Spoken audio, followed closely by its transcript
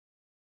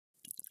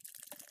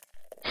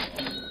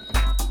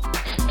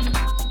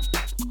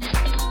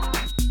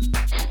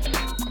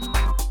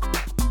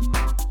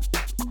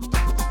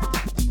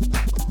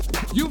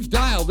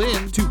dialed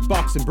in to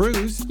Bucks and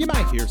Brews, you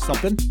might hear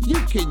something you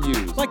can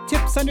use. like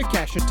tips on your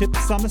cash or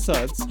tips on the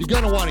suds. You're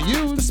gonna want to The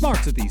use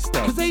smarts of these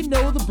studs. because they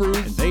know the And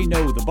brews. they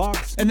know the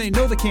Bucks. And they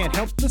know they can't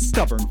help the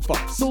stubborn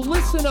fucks. So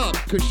listen up,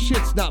 because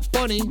shit's not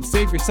funny.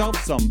 Save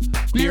yourself some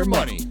Beer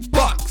money.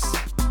 Bucks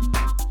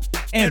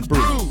and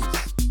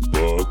brews.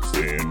 Bucks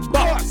and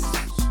Bucks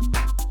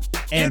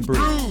and brews.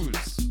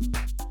 brews.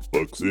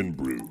 Bucks and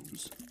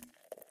Brews.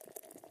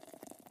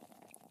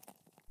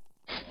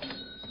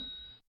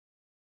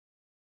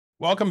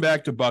 Welcome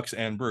back to Bucks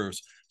and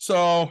Brews.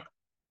 So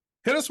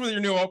hit us with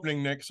your new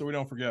opening, Nick, so we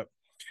don't forget.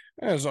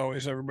 As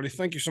always, everybody,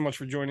 thank you so much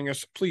for joining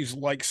us. Please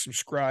like,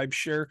 subscribe,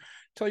 share,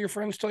 tell your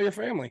friends, tell your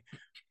family.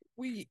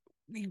 We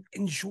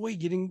enjoy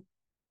getting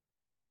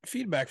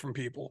feedback from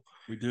people.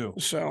 We do.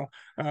 So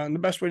the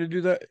best way to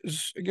do that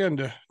is, again,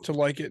 to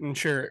like it and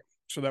share it.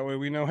 So that way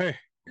we know, hey,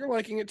 you're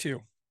liking it too.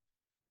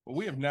 Well,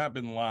 we have not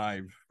been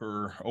live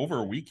for over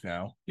a week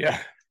now Yeah.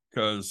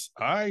 because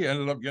I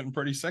ended up getting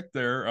pretty sick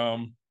there.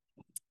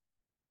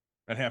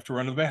 And have to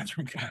run to the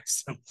bathroom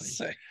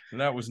constantly.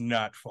 And that was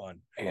not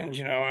fun. And,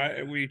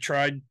 we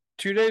tried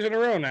 2 days in a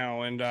row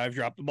now, and I've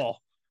dropped the ball.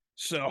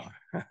 So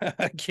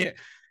I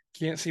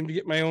can't seem to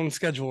get my own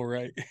schedule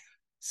right.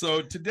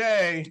 So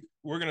today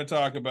we're going to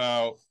talk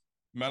about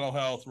mental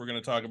health. We're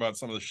going to talk about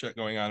some of the shit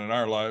going on in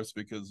our lives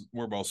because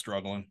we're both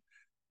struggling.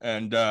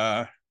 And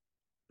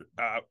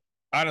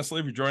honestly,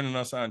 if you're joining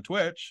us on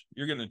Twitch,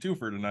 you're getting a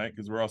twofer tonight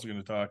because we're also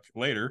going to talk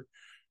later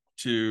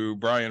to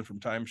Brian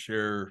from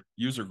Timeshare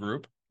User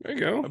Group There you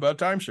go. about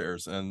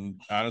timeshares. And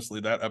honestly,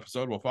 that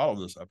episode will follow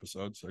this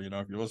episode. So,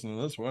 if you're listening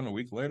to this one a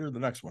week later, the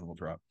next one will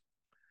drop.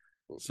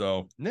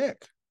 So,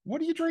 Nick,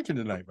 what are you drinking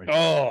tonight?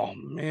 Oh,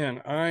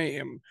 man, I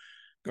am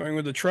going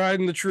with the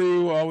tried and the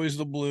true, always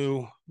the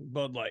blue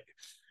Bud Light.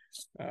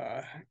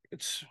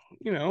 It's,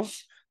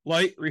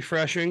 light,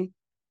 refreshing,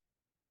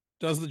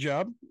 does the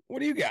job. What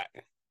do you got?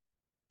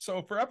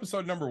 So for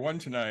episode number 1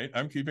 tonight,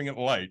 I'm keeping it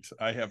light.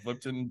 I have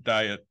Lipton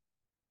Diet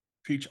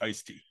Peach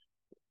Iced Tea.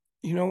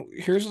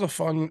 Here's the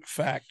fun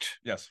fact.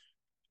 Yes.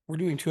 We're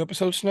doing 2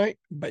 episodes tonight.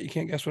 Bet you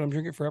can't guess what I'm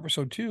drinking for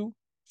episode 2.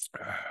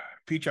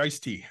 Peach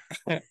Iced Tea.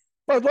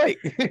 Bud Light.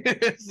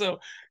 So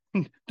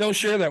don't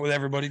share that with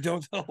everybody.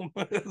 Don't tell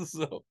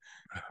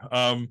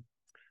them.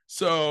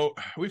 So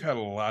we've had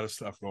a lot of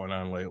stuff going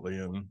on lately,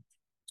 and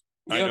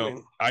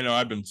I know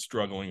I've been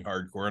struggling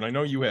hardcore, and I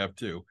know you have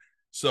too.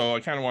 So I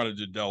kind of wanted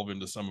to delve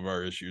into some of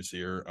our issues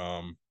here,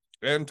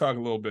 and talk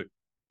a little bit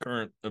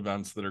current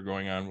events that are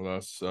going on with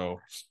us. So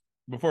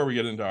before we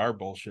get into our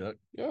bullshit,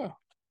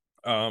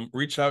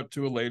 reached out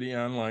to a lady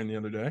online the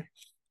other day.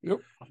 Yep.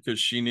 Because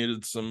she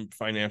needed some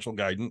financial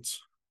guidance,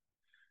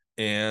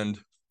 and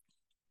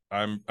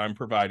I'm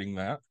providing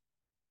that.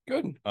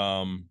 Good.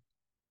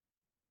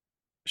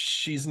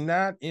 She's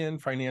not in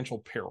financial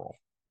peril.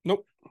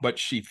 Nope. But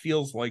she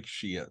feels like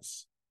she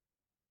is.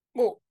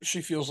 Well,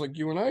 she feels like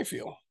you and I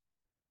feel.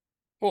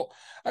 Well,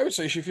 I would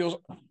say she feels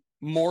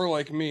more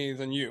like me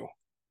than you.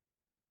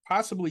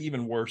 Possibly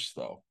even worse,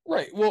 though.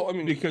 Right. Well, I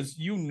mean, because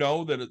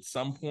that at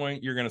some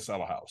point you're going to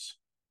sell a house.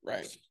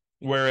 Right.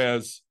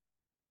 Whereas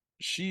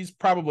she's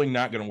probably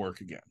not going to work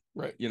again.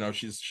 Right.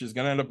 She's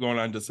going to end up going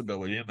on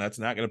disability, and that's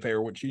not going to pay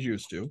her what she's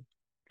used to.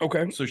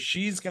 Okay. So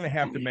she's going to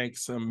have to make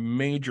some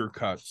major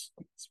cuts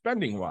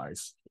spending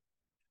wise.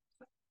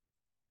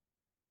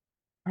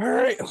 All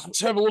right.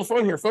 Let's have a little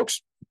fun here,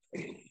 folks.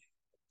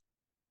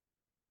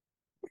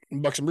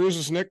 Bucks and Brews,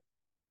 this is Nick.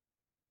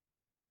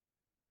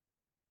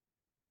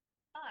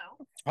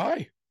 Hello, Hi.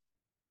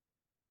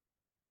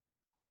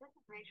 this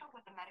is Rachel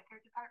with the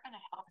Medicare Department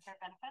of Healthcare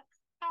Benefits.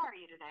 How are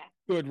you today?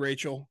 Good,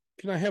 Rachel.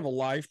 Can I have a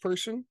live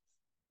person?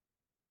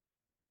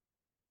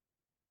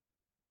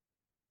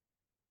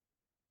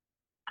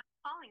 I'm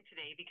calling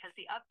today because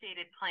the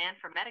updated plan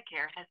for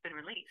Medicare has been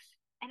released,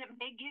 and it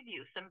may give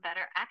you some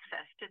better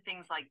access to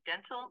things like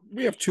dental.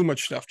 We have too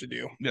much stuff to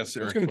do. Yes,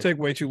 sir. It's going to take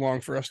way too long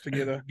for us to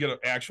get an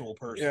actual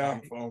person Yeah.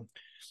 on the phone.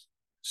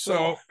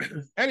 So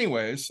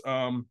anyways,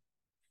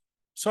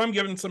 so I'm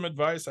giving some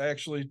advice. I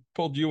actually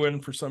pulled you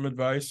in for some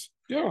advice.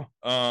 Yeah.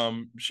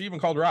 She even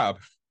called Rob.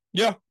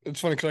 Yeah.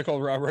 It's funny because I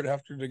called Rob right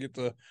after to get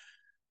the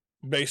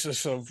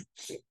basis of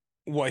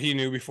what he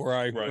knew before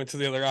I went to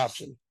the other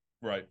option.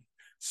 Right.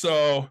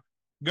 So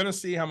gonna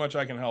see how much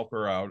I can help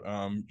her out.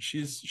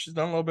 She's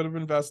done a little bit of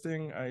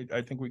investing.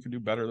 I think we can do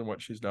better than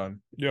what she's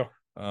done. Yeah.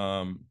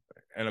 And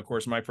of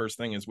course, my first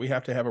thing is we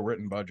have to have a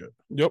written budget.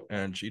 Yep.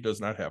 And she does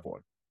not have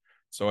one.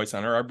 So I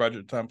sent her our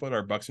budget template,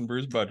 our Bucks and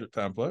Brews budget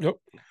template. Yep.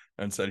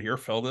 And said, here,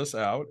 fill this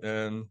out.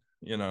 And,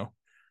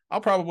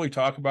 I'll probably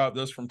talk about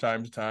this from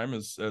time to time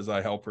as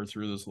I help her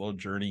through this little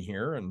journey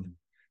here.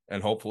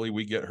 And hopefully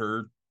we get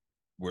her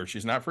where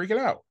she's not freaking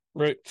out.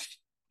 Right.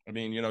 I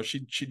mean,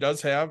 she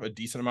does have a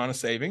decent amount of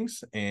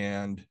savings.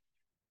 And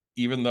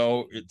even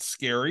though it's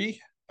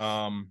scary, there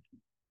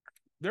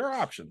are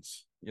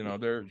options.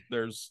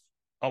 There's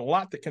a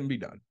lot that can be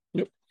done.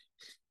 Yep.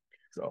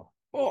 So.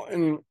 Well,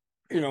 and,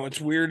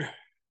 it's weird.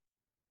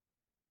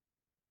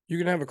 You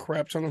can have a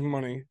crap ton of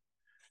money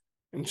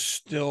and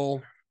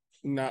still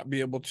not be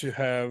able to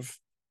have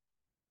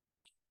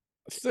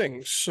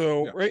thing.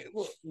 So Yeah. right,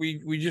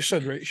 we just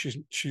said, right,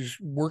 she's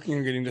working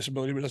on getting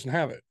disability but doesn't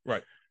have it.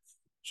 Right.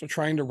 So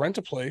trying to rent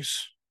a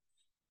place,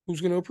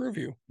 who's going to approve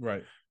you?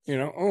 Right. You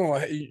know,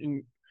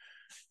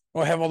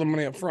 I have all the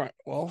money up front.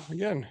 Well,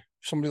 again,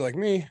 somebody like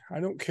me, I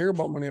don't care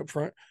about money up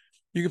front.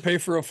 You can pay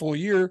for a full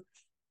year,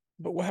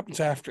 but what happens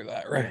after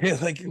that,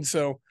 right? Like, and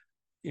so,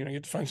 you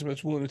have to find somebody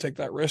that's willing to take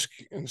that risk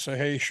and say,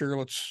 hey, sure,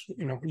 let's,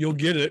 you'll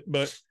get it,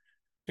 but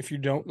if you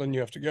don't, then you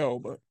have to go.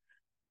 But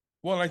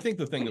Well, and I think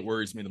the thing that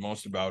worries me the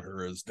most about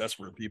her is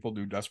desperate people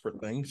do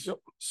desperate things. Yep.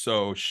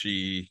 So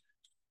she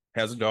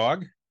has a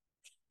dog,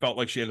 felt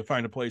like she had to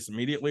find a place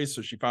immediately.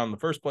 So she found the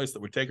first place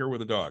that would take her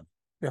with a dog.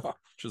 Yeah.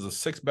 Which is a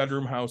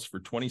 6-bedroom house for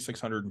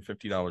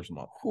 $2,650 a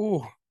month.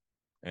 ooh,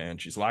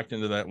 And she's locked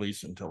into that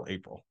lease until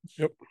April.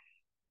 Yep.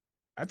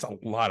 That's a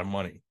lot of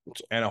money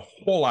and a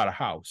whole lot of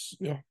house.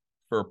 Yeah.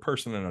 For a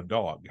person and a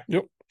dog.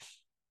 Yep.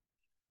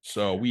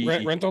 So we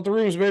rent out the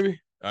rooms,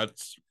 baby.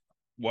 That's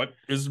what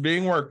is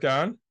being worked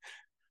on.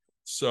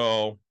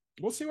 So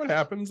we'll see what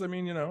happens. I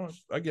mean,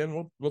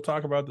 again, we'll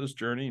talk about this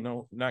journey,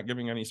 not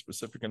giving any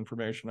specific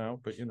information out,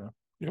 but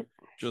Yep.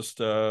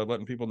 just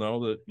letting people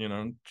know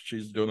that,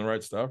 she's doing the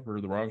right stuff or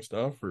the wrong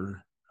stuff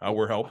or how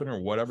we're helping or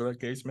whatever that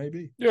case may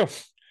be. Yeah.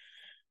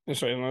 And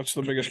that's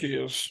the biggest key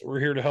is we're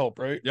here to help,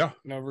 right? Yeah.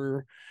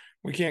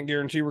 We can't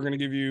guarantee we're going to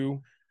give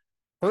you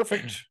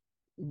perfect,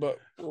 but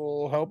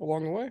we'll help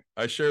along the way.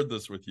 I shared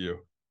this with you.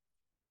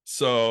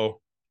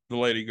 So the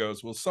lady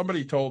goes, well,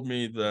 somebody told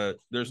me that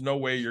there's no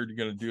way you're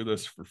going to do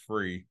this for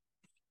free.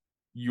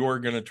 You're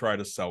going to try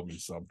to sell me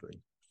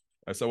something.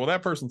 I said, well,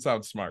 that person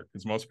sounds smart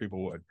because most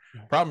people would.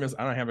 Problem is,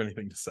 I don't have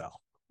anything to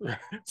sell.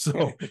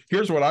 So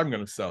here's what I'm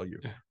going to sell you.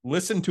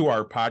 Listen to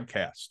our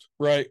podcast.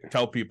 Right.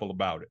 Tell people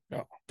about it.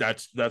 Yeah.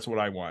 That's what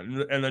I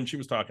want. And then she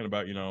was talking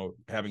about,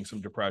 having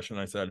some depression.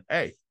 I said,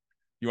 hey,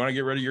 you want to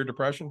get rid of your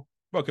depression?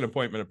 Book an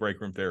appointment at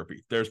Break Room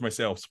Therapy. There's my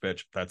sales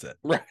pitch. That's it.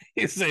 Right.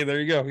 Say, there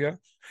you go. Yeah.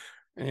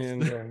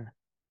 And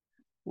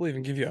we'll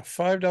even give you a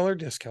 $5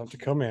 discount to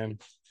come in.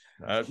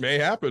 That may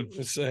happen.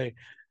 Let's say,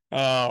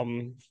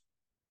 no,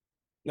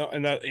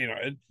 and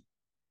that,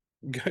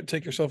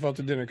 take yourself out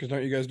to dinner because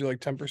don't you guys do like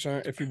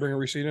 10% if you bring a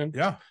receipt in?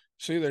 Yeah.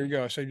 See, there you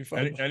go. I saved you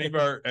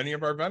 $5. Any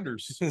of our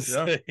vendors.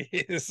 Yeah.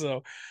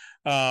 So,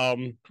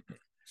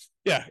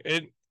 yeah,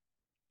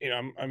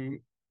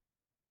 I'm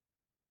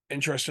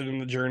interested in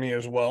the journey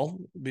as well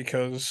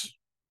because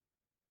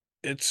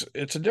it's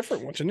a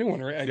different one. It's a new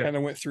one, right? I kind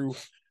of went through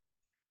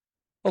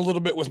a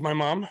little bit with my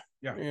mom.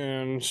 Yeah.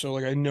 And so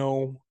like I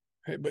know,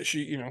 but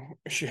she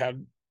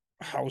had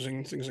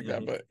housing, things like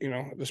that. But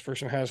this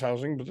person has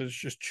housing, but it's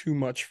just too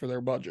much for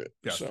their budget.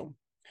 Yes. So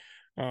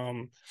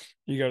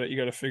you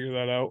gotta figure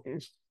that out.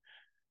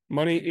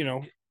 Money,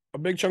 a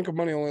big chunk of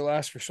money only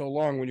lasts for so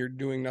long when you're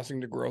doing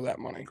nothing to grow that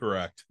money.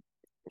 Correct.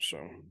 So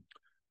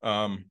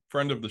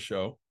friend of the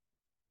show,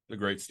 the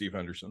great Steve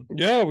Henderson.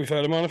 Yeah, we've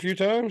had him on a few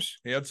times.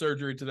 He had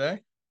surgery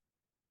today.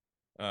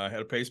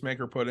 Had a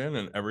pacemaker put in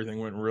and everything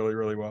went really,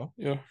 really well.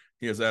 Yeah.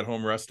 He is at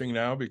home resting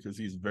now because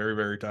he's very,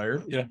 very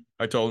tired. Yeah.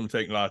 I told him to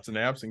take lots of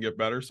naps and get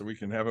better so we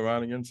can have him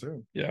on again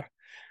soon. Yeah.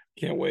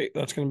 Can't wait.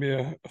 That's going to be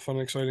a fun,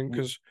 exciting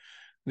because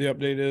the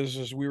update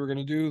is we were going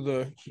to do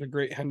the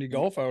Great Hendy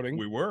golf outing.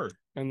 We were.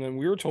 And then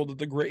we were told that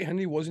the Great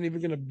Hendy wasn't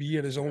even going to be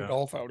at his own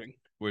golf outing.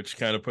 Which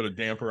kind of put a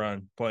damper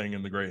on playing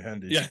in the Great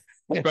Hendy. Yeah.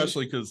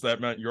 Especially because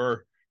that meant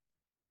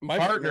my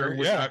partner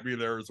would not be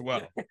there as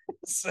well.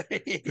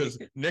 Because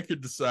Nick had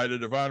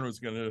decided Yvonne was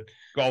going to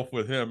golf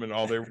with him and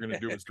all they were going to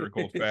do was drink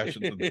old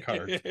fashions in the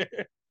car.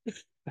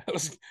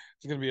 It's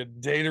going to be a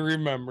day to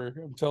remember.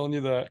 I'm telling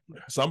you that.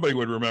 Somebody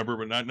would remember,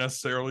 but not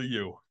necessarily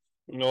you.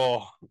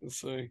 No, let's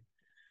see.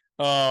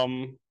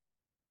 Man,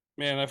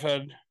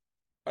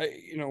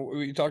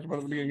 we talked about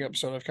at the beginning of the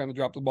episode, I've kind of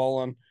dropped the ball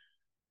on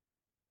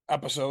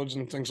episodes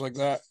and things like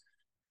that.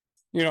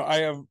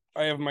 I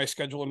have my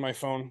schedule in my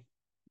phone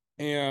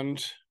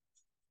and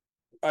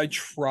I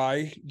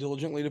try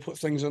diligently to put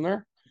things in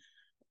there,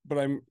 but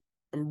I'm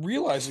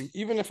realizing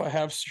even if I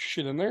have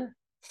shit in there,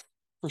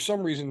 for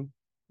some reason,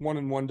 1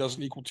 and 1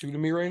 doesn't equal 2 to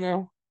me right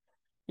now.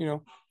 We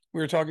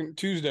were talking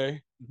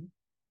Tuesday.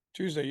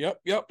 Tuesday.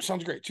 Yep.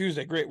 Sounds great.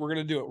 Tuesday. Great. We're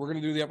going to do it. We're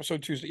going to do the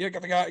episode Tuesday. Yeah.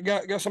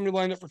 Got somebody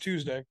lined up for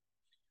Tuesday.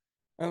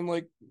 And I'm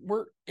like,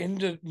 we're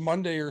into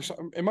Monday or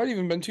something. It might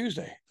even been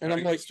Tuesday. And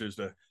I'm like,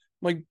 Tuesday.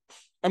 Like,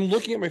 I'm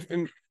looking at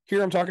and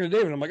here I'm talking to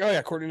David. I'm like, oh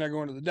yeah, Courtney and I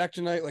going to the deck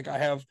tonight. Like I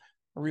have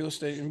a real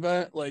estate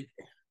event. Like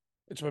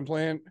it's been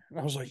planned. And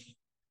I was like,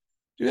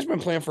 dude, it's been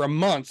planned for a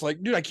month.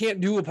 Like, dude, I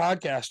can't do a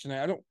podcast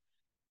tonight. I don't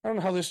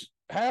know how this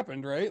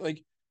happened. Right.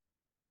 Like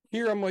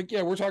here I'm like,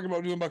 yeah, we're talking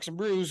about doing Bucks and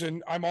Brews.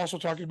 And I'm also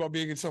talking about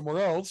being in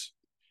somewhere else.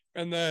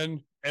 And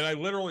I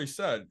literally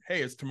said,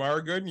 hey, is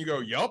tomorrow good? And you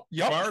go, yep.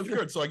 Tomorrow's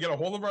good. So I get a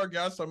hold of our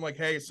guest. I'm like,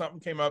 hey, something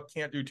came up.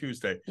 Can't do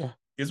Tuesday. Yeah.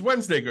 Is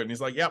Wednesday good? And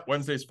he's like, yep,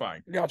 Wednesday's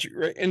fine. Got you.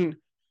 Right. And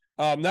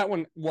that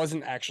one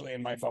wasn't actually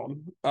in my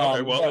phone.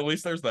 Okay, well, at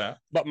least there's that.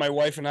 But my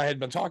wife and I had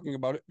been talking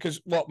about it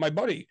because, my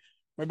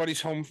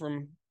buddy's home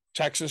from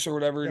Texas or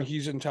whatever, and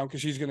he's in town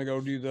because he's going to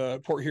go do the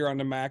Port Huron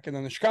to Mac and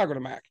then the Chicago to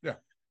Mac. Yeah.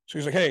 So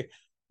he's like, hey,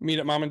 meet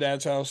at mom and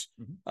dad's house.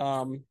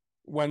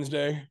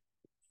 Wednesday.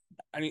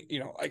 I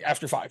need, like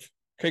after 5.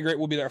 Okay, great.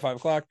 We'll be there at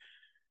 5:00.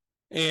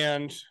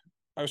 And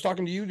I was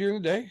talking to you during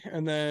the day,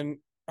 and then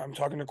I'm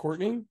talking to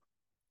Courtney,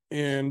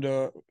 and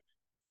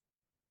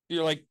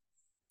you're like,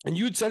 and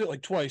you had said it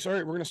like twice. All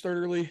right, we're gonna start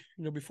early,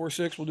 before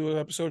 6, we'll do an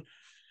episode,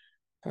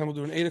 and then we'll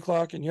do an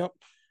 8:00. And yep.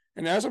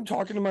 And as I'm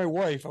talking to my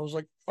wife, I was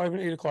like 5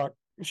 and 8:00,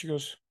 and she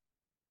goes,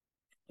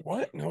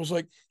 "What?" And I was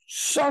like,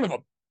 "Son of a,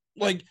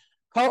 like,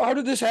 how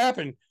did this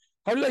happen?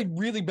 How did I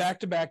really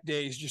back-to-back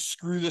days just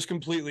screw this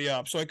completely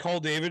up?" So I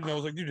called David, and I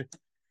was like, "Dude,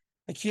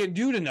 I can't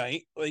do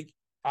tonight. Like,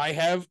 I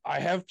have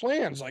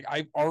plans. Like,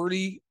 I've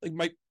already, like,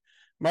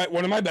 my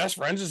one of my best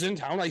friends is in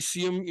town. I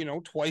see him,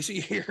 twice a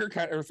year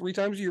or 3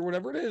 times a year,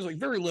 whatever it is, like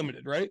very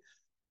limited, right?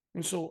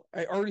 And so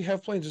I already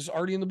have plans. It's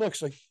already in the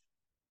books. Like,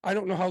 I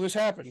don't know how this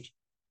happened."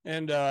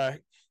 And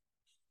that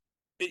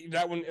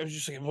one, I was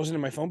just like, it wasn't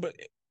in my phone, but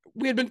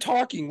we had been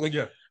talking. Like,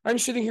 I'm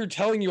sitting here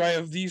telling you I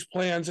have these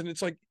plans, and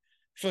it's like,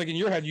 I feel like in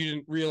your head you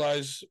didn't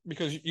realize,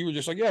 because you were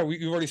just like, yeah,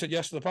 you've already said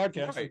yes to the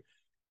podcast. Right.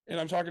 And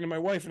I'm talking to my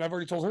wife, and I've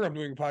already told her I'm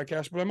doing a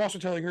podcast, but I'm also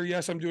telling her,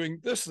 yes, I'm doing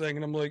this thing.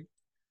 And I'm like,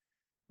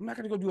 I'm not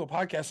going to go do a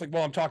podcast like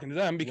while I'm talking to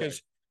them,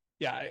 because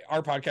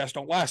our podcast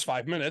don't last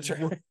 5 minutes.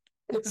 Right?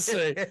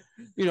 Say,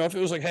 if it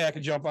was like, hey, I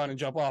could jump on and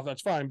jump off,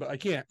 that's fine, but I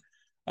can't.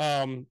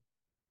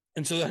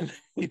 And so then,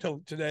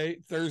 today,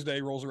 Thursday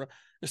rolls around.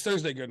 Is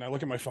Thursday good? And I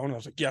look at my phone, and I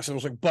was like, yes. And I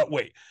was like, but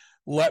wait,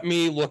 let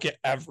me look at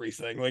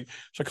everything. Like,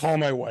 so I call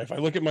my wife. I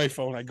look at my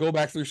phone. I go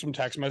back through some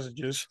text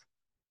messages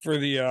for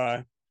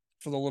the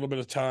little bit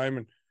of time.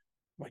 And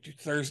I'm like, dude,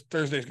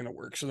 Thursday's going to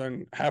work. So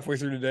then halfway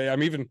through today,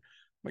 I'm even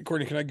like,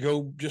 Courtney, can I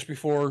go just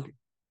before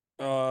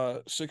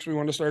 6 we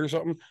want to start or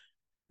something?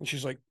 And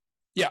she's like,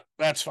 yeah,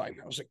 that's fine.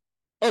 I was like,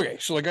 okay.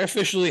 So like, I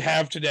officially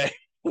have today.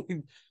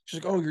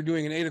 She's like, oh, you're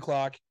doing an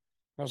 8:00.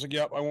 I was like,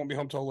 yep, I won't be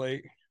home till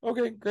late.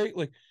 Okay, great.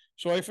 Like,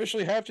 so I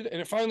officially have to, and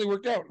it finally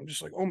worked out. I'm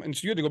just like, oh, and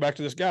so you had to go back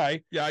to this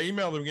guy. Yeah, I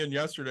emailed him again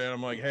yesterday, and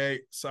I'm like,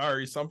 hey,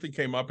 sorry, something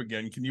came up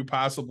again. Can you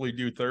possibly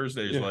do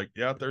Thursday? He's like,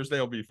 yeah, Thursday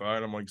will be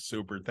fine. I'm like,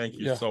 super, thank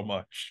you so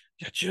much.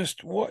 Yeah,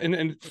 just what?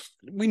 And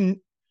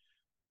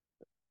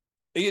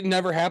it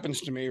never happens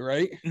to me,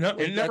 right? No,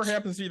 it never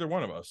happens to either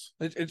one of us.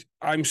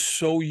 I'm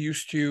so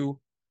used to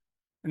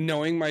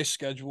knowing my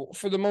schedule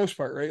for the most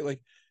part, right?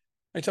 Like,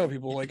 I tell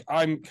people, like,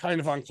 I'm kind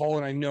of on call,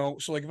 and I know,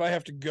 so like, if I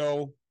have to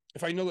go,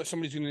 if I know that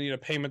somebody's going to need a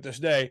payment this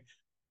day,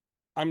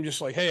 I'm just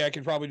like, hey, I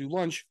could probably do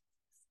lunch.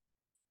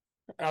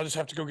 I'll just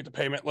have to go get the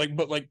payment. Like,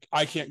 but like,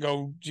 I can't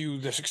go do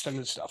this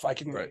extended stuff. I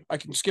can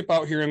skip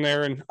out here and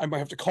there, and I might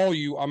have to call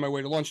you on my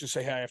way to lunch and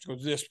say, hey, I have to go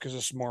do this because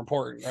this is more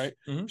important. Right.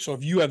 Mm-hmm. So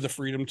if you have the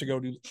freedom to go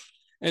do,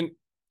 and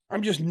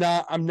I'm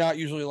not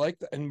usually like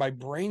that. And my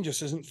brain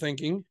just isn't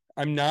thinking.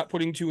 I'm not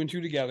putting 2 and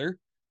 2 together.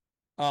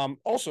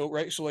 Also,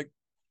 right. So like,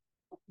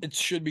 it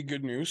should be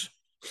good news.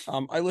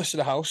 I listed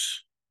a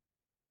house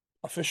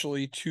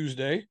officially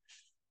Tuesday.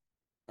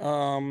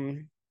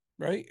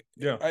 Right?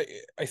 Yeah.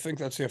 I think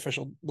that's the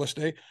official list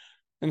day.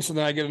 And so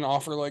then I get an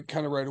offer like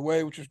kind of right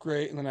away, which was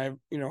great. And then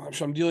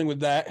so I'm dealing with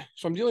that.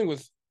 So I'm dealing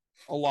with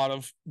a lot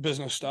of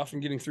business stuff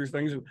and getting through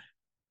things.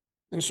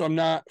 And so I'm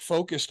not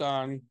focused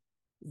on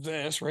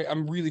this, right?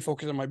 I'm really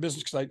focused on my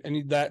business because I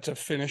need that to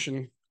finish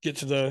and get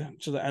to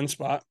the end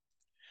spot.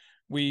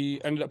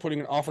 We ended up putting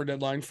an offer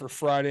deadline for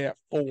Friday at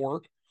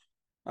 4,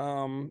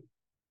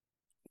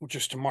 which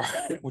is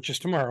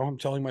tomorrow. I'm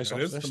telling myself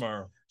it is this.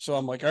 Tomorrow. So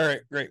I'm like, all right,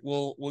 great.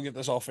 We'll get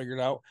this all figured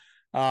out.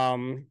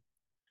 And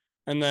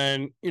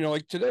then,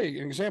 like today,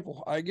 an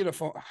example, I get a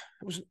phone.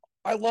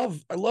 I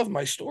love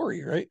my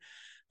story, right?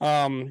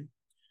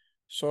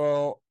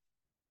 So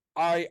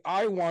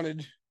I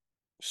wanted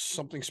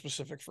something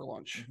specific for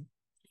lunch.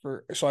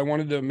 So I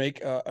wanted to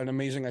make an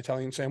amazing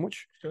Italian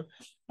sandwich. Okay.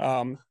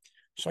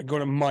 So I go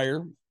to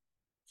Meijer,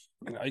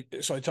 and I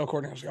tell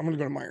Courtney, I was like, I'm going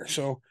to go to Meijer.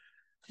 So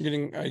I'm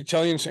getting an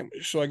Italian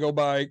sandwich. So I go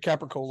buy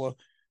capricola.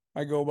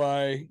 I go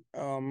buy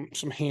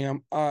some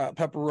ham,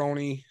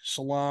 pepperoni,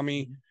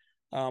 salami,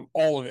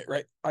 all of it,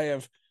 right? I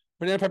have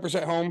banana peppers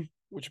at home,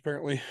 which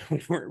apparently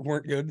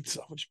weren't good,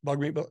 so which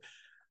bugged me. But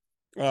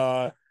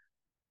I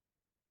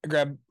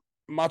grabbed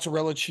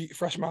mozzarella cheese,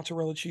 fresh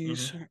mozzarella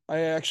cheese. Mm-hmm. I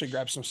actually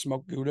grabbed some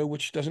smoked Gouda,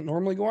 which doesn't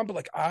normally go on, but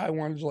like I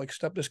wanted to like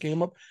step this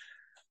game up.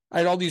 I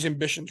had all these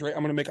ambitions, right?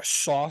 I'm going to make a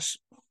sauce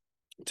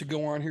to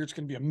go on here. It's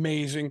going to be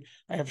amazing.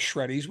 I have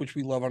shreddies, which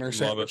we love on our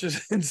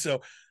sandwiches. And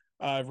so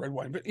red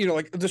wine, but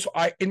like this,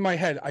 in my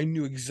head, I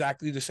knew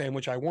exactly the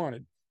sandwich I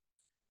wanted.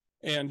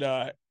 And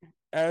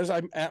as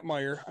I'm at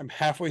Meijer, I'm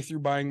halfway through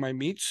buying my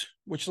meats,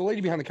 which the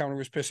lady behind the counter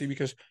was pissy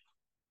because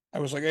I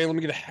was like, hey, let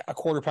me get a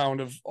quarter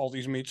pound of all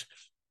these meats.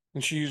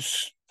 And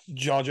she's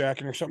jaw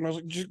jacking or something. I was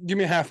like, just give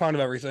me a half pound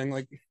of everything.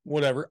 Like,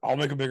 whatever, I'll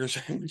make a bigger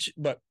sandwich.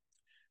 But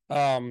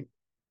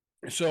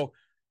so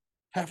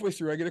halfway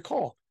through, I get a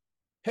call.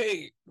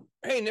 Hey,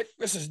 Nick,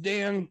 this is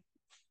Dan.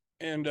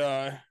 And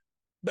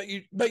bet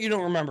you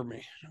don't remember me.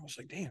 And I was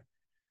like, damn,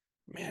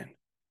 man.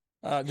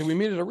 Did we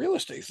meet at a real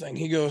estate thing?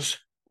 He goes,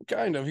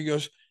 kind of. He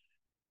goes,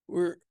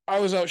 I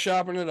was out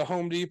shopping at a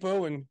Home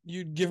Depot, and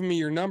you'd given me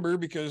your number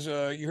because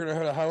you heard I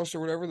had a house or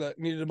whatever that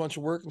needed a bunch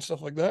of work and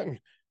stuff like that, and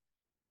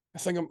I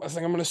think I'm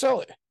going to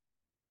sell it.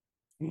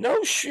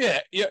 No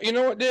shit. Yeah, you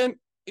know what, Dan?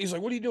 He's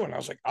like, what are you doing? I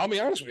was like, I'll be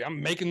honest with you,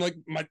 I'm making like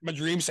my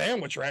dream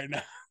sandwich right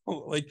now.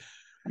 Like,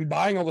 I'm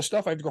buying all the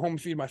stuff. I have to go home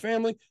and feed my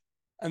family,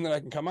 and then I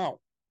can come out.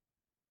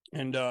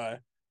 And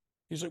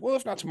he's like, well,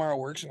 if not, tomorrow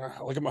works. And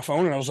I look at my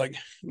phone, and I was like,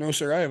 no,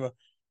 sir,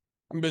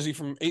 I'm busy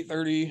from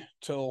 8:30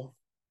 till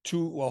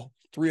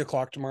 3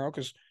 o'clock tomorrow,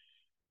 because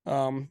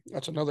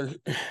that's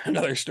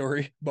another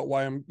story about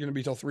why I'm going to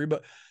be till 3.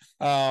 But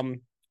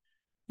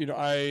you know,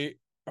 I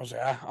was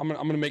like, I'm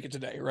gonna make it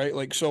today, right?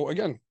 Like, so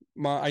again,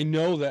 I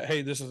know that,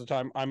 hey, this is the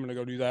time I'm gonna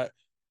go do that.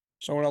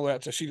 So I went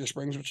out to Cedar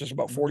Springs, which is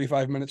about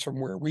 45 minutes from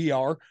where we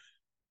are.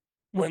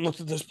 Went and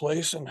looked at this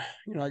place, and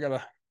you know,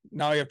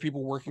 now I have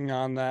people working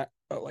on that.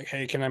 Like,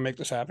 hey, can I make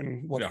this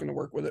happen? What's going to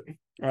work with it?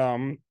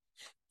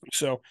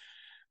 So,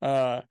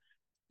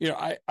 you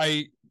know,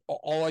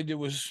 all I did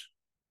was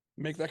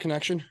make that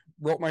connection,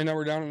 wrote my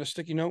number down on a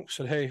sticky note,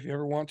 said, hey, if you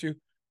ever want to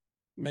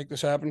make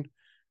this happen.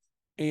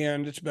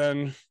 And it's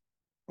been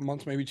a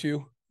month, maybe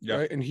 2. Yeah.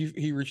 Right. And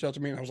he reached out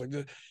to me, and I was like,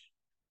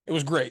 it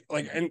was great.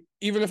 Like, and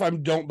even if I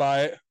don't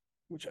buy it,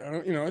 which I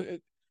don't, you know,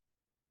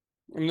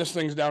 and this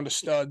thing's down to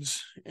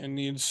studs and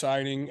needs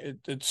siding,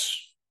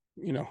 it's,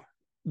 you know,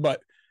 but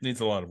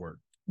needs a lot of work.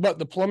 But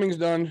the plumbing's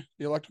done.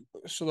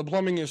 So the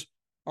plumbing is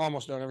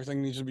almost done.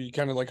 Everything needs to be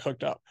kind of like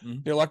hooked up.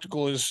 Mm-hmm. The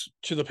electrical is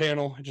to the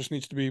panel. It just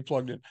needs to be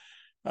plugged in.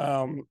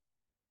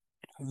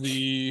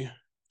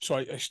 So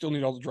I still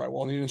need all the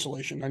drywall. I need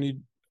insulation. I need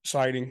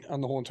siding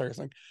on the whole entire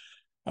thing.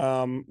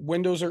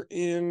 Windows are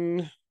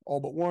in,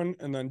 all but one,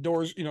 and then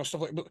doors, you know,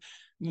 stuff like, but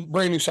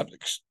brand new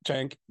septic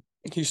tank.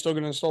 He's still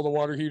going to install the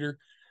water heater.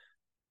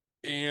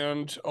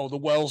 And the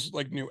well's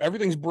like new.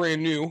 Everything's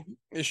brand new.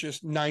 It's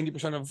just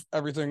 90% of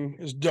everything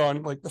is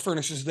done. Like, the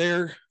furnace is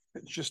there.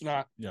 It's just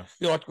not. Yeah.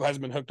 The electrical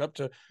hasn't been hooked up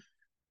to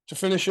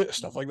finish it.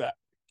 Stuff like that.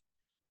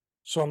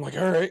 So I'm like,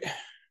 all right.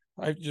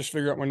 I just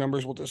figured out my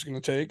numbers, what this is going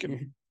to take,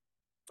 and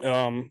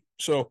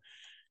so,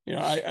 you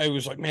know, I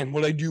was like, man,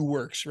 what I do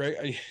works,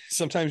 right?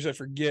 Sometimes I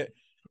forget,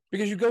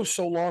 because you go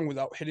so long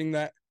without hitting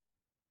that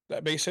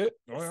base hit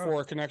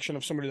for a connection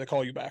of somebody that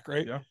call you back,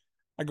 right? Yeah.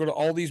 I go to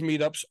all these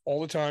meetups all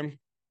the time.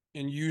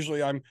 And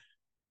usually I'm,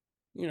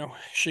 you know,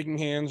 shaking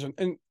hands.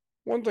 And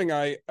one thing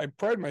I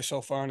pride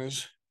myself on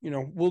is, you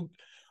know,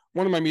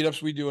 one of my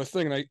meetups, we do a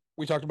thing, and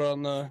we talked about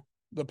on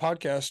the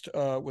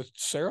podcast with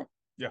Sarah.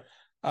 Yeah.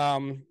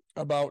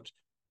 About,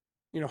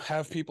 you know,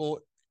 have people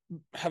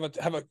have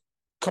a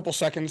couple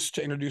seconds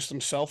to introduce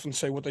themselves and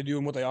say what they do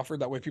and what they offer.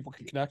 That way people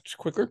can connect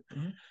quicker,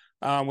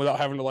 without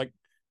having to, like,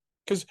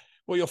 because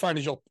what you'll find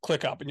is you'll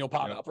click up and you'll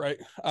pop up, right?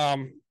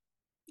 And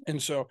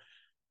so,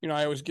 you know,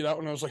 I always get out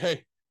and I was like,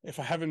 hey, if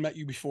I haven't met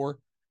you before,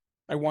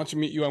 I want to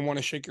meet you. I want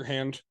to shake your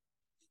hand.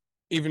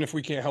 Even if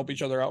we can't help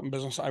each other out in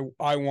business,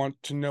 I want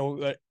to know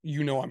that,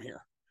 you know, I'm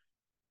here.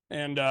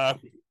 And,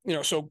 you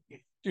know, so,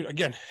 dude,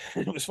 again,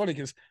 it was funny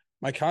because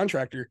my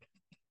contractor,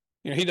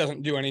 you know, he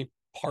doesn't do any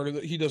part of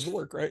it. He does the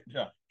work, right?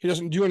 Yeah. He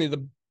doesn't do any of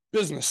the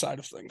business side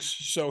of things.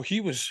 So he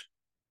was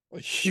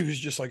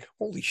just like,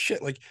 holy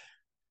shit, like,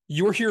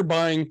 you're here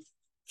buying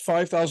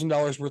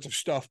 $5,000 worth of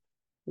stuff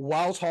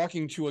while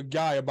talking to a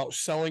guy about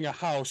selling a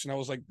house. And I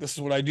was like, this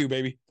is what I do,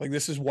 baby. Like,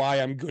 this is why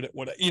I'm good at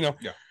what you know.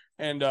 Yeah.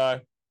 And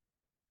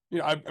you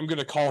know, I'm going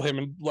to call him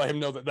and let him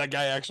know that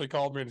guy actually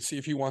called me to see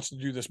if he wants to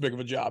do this big of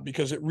a job,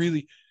 because it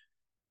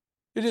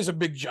is a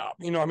big job.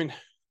 You know, I mean,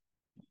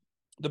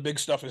 the big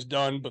stuff is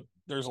done, but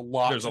there's a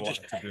lot to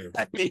do.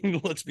 I mean,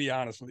 let's be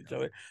honest with each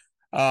other.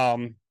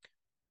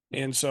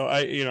 And so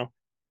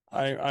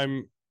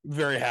I'm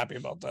very happy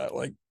about that.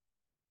 Like,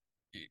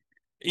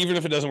 even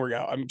if it doesn't work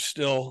out, I'm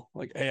still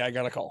like, hey, I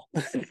got a call.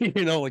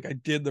 You know, like, I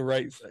did the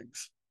right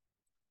things.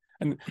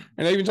 And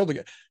I even told the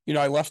guy, you know,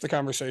 I left the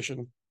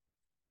conversation,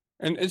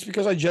 and it's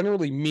because I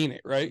generally mean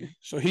it, right?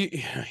 So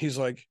he's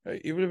like,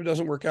 hey, even if it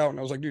doesn't work out, and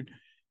I was like, dude,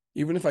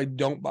 even if I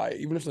don't buy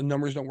it, even if the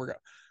numbers don't work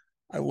out,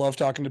 I love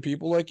talking to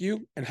people like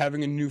you, and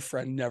having a new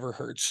friend never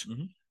hurts.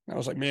 And I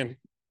was like, man,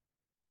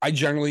 I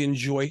generally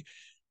enjoy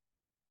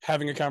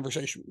having a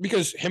conversation,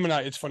 because him and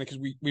I, it's funny because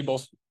we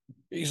both,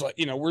 he's like,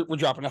 you know, we're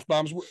dropping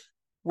F-bombs.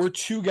 We're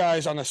two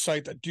guys on a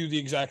site that do the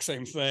exact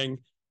same thing.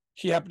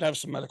 He happened to have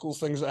some medical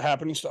things that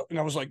happen and stuff. And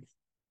I was like,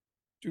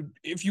 dude,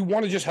 if you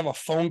want to just have a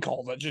phone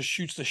call that just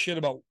shoots the shit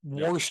about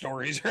war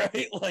stories,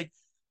 right? Like,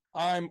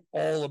 I'm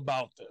all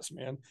about this,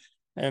 man.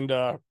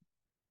 And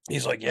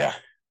he's like, yeah,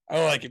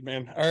 I like it,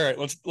 man. All right,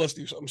 let's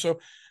do something. So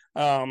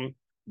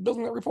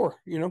building that rapport,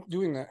 you know,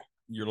 doing that.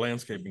 Your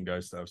landscaping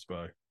guy stops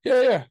by.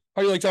 Yeah.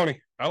 How do you like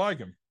Tony? I like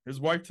him. His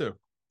wife too.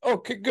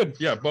 Okay, good.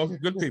 Yeah, both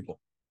good people.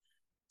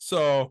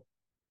 So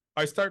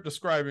I start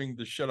describing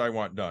the shit I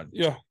want done.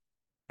 Yeah.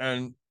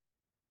 And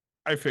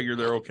I figure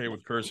they're okay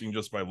with cursing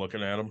just by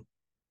looking at them.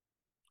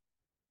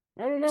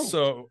 I don't know.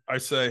 So I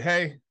say,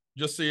 hey,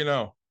 just so you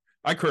know,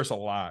 I curse a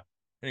lot.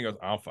 And he goes,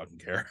 I don't fucking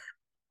care.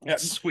 Yeah.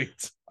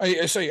 Sweet.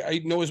 I say,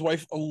 I know his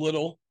wife a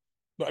little.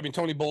 But I mean,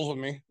 Tony Bull's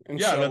with me, and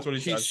Yeah, so that's what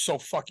he he's said. so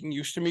fucking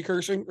used to me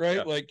cursing, right?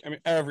 Yeah. Like, I mean,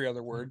 every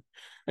other word,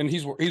 and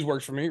he's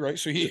worked for me, right?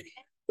 So he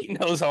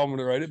knows how I'm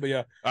gonna write it. But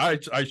yeah, I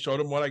showed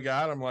him what I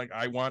got. I'm like,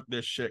 I want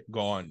this shit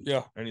gone.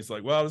 yeah, And he's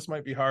like, well, this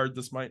might be hard.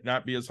 This might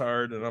not be as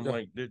hard. And I'm Yeah.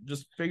 like,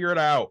 just figure it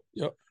out.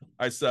 Yep.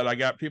 I said, I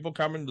got people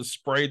coming to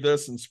spray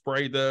this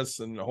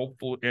and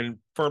hopefully and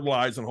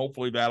fertilize, and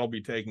hopefully that'll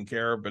be taken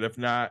care of. But if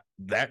not,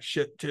 that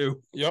shit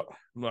too. yep.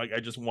 I'm like,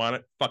 I just want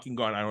it fucking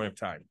gone. I don't have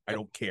time. I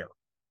don't care.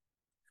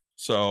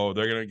 So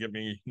they're gonna give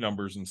me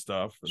numbers and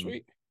stuff. And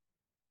Sweet.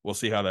 we'll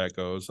see how that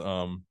goes.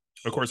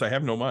 Of course, I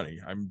have no money.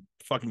 I'm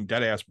fucking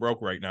dead ass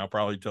broke right now,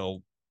 probably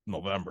till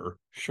November.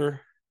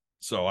 Sure.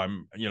 So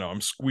I'm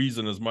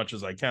squeezing as much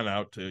as I can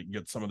out to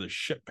get some of this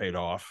shit paid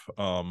off.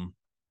 And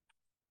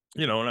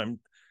I'm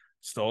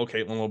still owe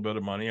Caitlin a little bit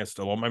of money. I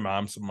still owe my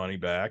mom some money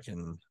back,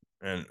 and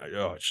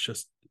it's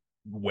just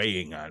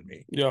weighing on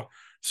me. Yeah.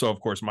 So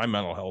of course my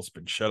mental health's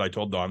been shit. I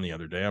told Dawn the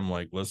other day, I'm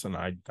like, listen,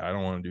 I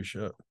don't want to do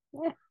shit.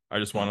 Yeah. I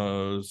just want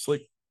to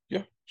sleep.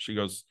 Yeah. She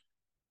goes,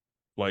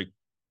 like,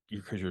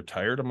 because you're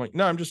tired? I'm like,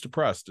 no, I'm just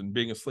depressed, and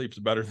being asleep is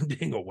better than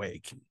being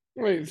awake.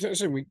 Wait,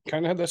 so we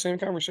kind of had that same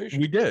conversation.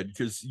 We did,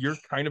 because you're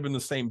kind of in the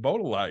same boat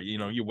a lot.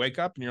 You wake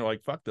up and you're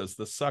like, fuck this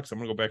sucks. I'm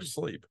gonna go back to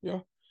sleep. Yeah.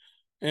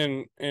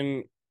 And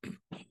I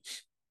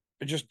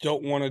just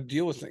don't want to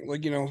deal with things.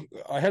 Like,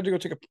 I had to go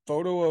take a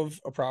photo of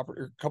a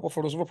property, or a couple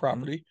photos of a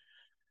property.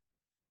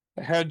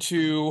 I had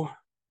to,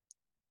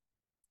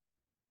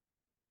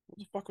 what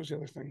the fuck was the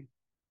other thing?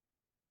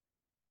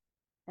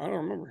 I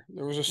don't remember.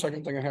 There was a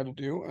second thing I had to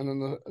do,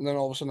 and then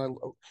all of a sudden,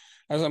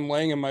 as I'm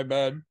laying in my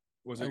bed,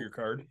 Was it your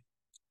card?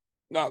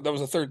 no, that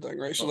was the third thing,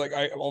 right? So like,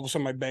 all of a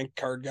sudden my bank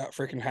card got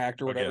freaking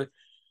hacked or whatever. Okay.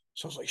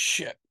 So I was like,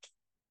 shit.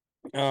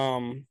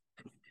 And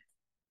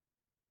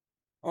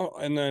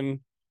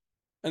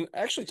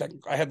actually,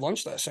 I had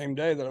lunch that same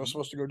day that I was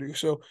supposed to go do.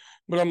 So,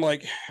 but I'm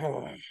like,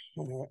 and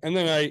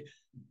then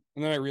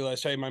I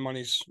realized, hey, my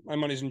money's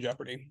in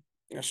jeopardy.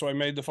 So I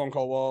made the phone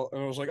call,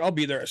 and I was like, I'll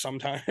be there at some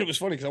time. It was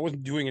funny because I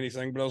wasn't doing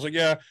anything, but I was like,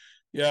 yeah,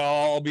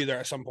 I'll be there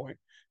at some point.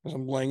 As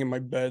I'm laying in my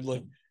bed,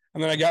 like,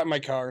 and then I got in my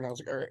car and I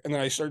was like, all right. And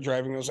then I started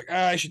driving and I was like,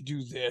 I should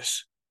do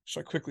this. So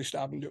I quickly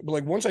stopped and do it. But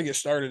like, once I get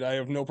started, I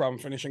have no problem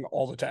finishing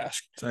all the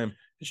tasks. Same.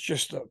 It's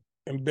just the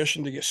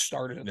ambition to get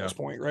started at this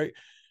point, right?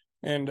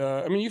 And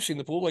I mean, you've seen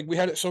the pool. Like, we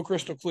had it so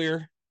crystal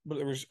clear, but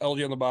there was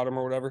algae on the bottom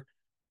or whatever.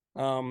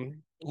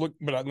 But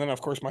then of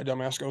course my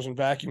dumbass goes and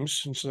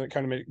vacuums, and so that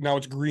kind of now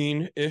it's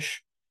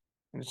green-ish,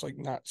 and it's like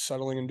not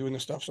settling and doing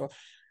this stuff. So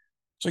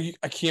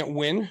I can't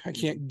win. I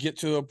can't get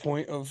to a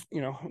point of,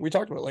 we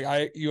talked about it,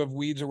 like you have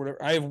weeds or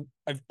whatever.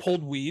 I've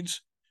pulled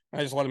weeds.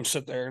 I just let them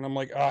sit there, and I'm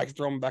like, I can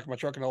throw them back in my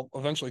truck and I'll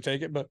eventually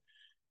take it. But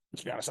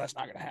let's be honest, that's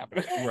not going to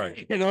happen.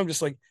 Right. I'm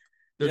just like,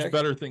 there's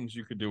better things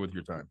you could do with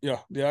your time. Yeah.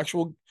 The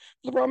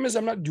problem is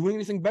I'm not doing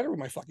anything better with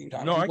my fucking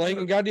time. No, I'm laying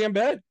in goddamn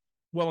bed.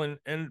 Well,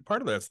 and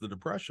part of that's the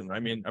depression. I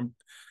mean,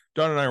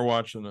 Dawn and I are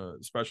watching a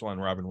special on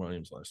Robin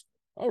Williams last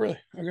night. Oh, really?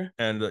 Okay.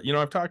 And,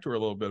 I've talked to her a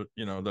little bit,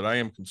 that I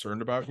am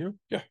concerned about you.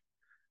 Yeah.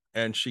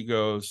 And she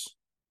goes,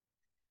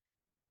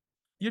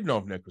 you'd know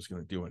if Nick was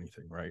going to do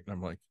anything, right? And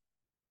I'm like,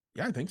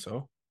 yeah, I think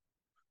so.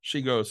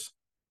 She goes,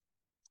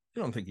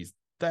 you don't think he's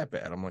that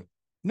bad? I'm like,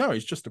 no,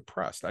 he's just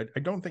depressed. I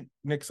don't think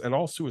Nick's at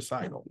all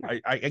suicidal.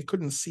 I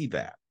couldn't see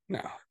that.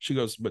 No. She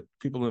goes, but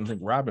people didn't think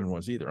Robin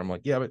was either. I'm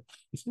like, yeah, but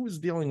he was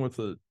dealing with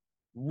a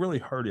really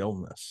hard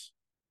illness,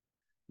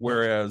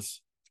 whereas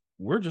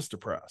we're just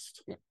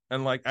depressed. Yeah.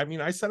 And like, I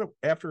mean, I said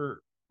it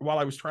while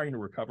I was trying to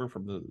recover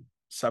from the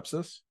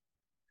sepsis,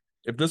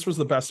 if this was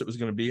the best it was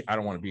going to be, I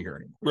don't want to be here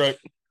anymore. Right.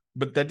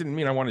 But that didn't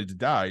mean I wanted to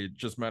die. It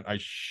just meant I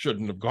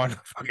shouldn't have gone to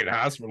the fucking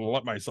hospital and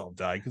let myself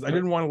die, because I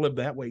didn't want to live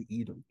that way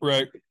either.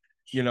 Right.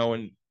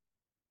 And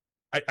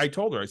I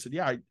told her, I said,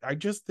 yeah, I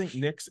just think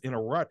Nick's in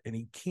a rut and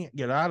he can't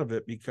get out of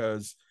it,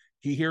 because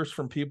he hears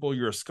from people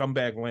you're a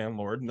scumbag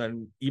landlord. And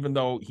then even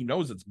though he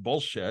knows it's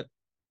bullshit,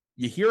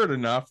 you hear it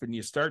enough and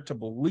you start to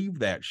believe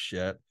that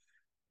shit.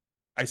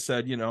 I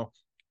said,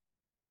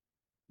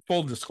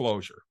 full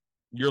disclosure,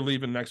 you're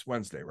leaving next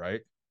Wednesday,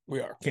 right? We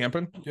are.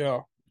 Camping?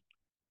 Yeah.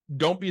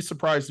 Don't be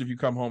surprised if you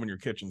come home and your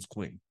kitchen's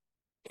clean.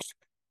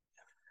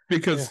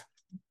 Because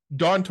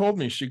Dawn told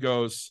me, she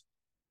goes,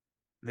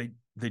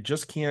 they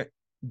just can't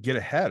get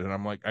ahead. And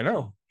I'm like, I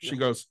know. She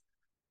goes,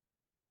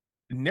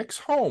 Nick's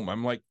home.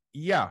 I'm like,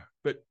 yeah,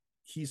 but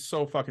he's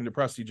so fucking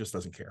depressed, he just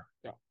doesn't care.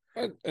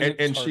 Yeah.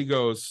 And she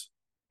goes,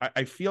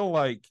 I feel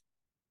like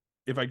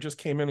if I just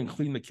came in and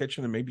cleaned the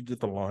kitchen and maybe did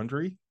the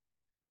laundry,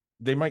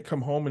 they might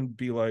come home and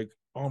be like,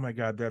 oh my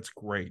God, that's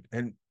great,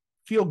 and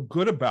feel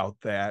good about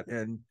that.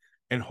 And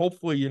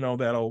hopefully,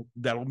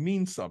 that'll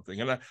mean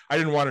something. And I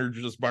didn't want her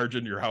to just barge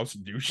into your house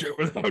and do shit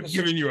without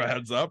giving you a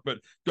heads up, but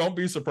don't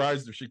be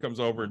surprised if she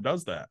comes over and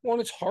does that. Well,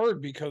 it's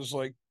hard because,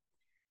 like,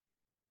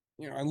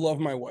 I love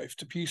my wife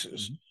to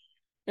pieces,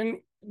 and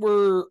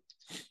we're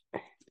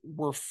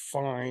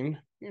fine,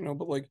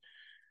 but like,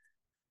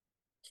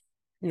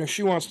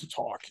 she wants to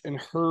talk, and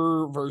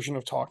her version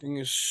of talking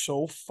is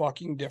so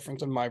fucking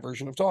different than my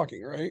version of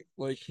talking, right?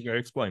 Like, you gotta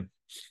explain.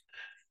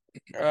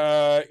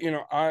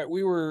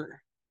 we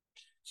were,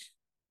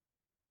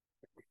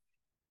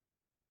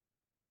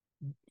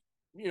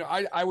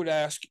 I would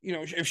ask,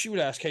 if she would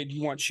ask, hey, do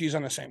you want cheese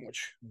on a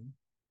sandwich?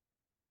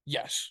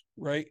 Yes,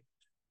 right?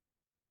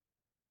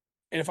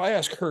 And if I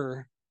ask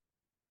her,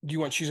 do you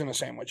want cheese on a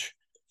sandwich?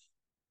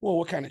 Well,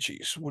 what kind of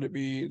cheese? Would it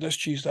be this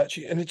cheese, that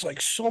cheese? And it's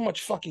like so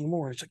much fucking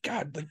more. It's like,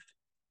 God, like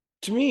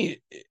to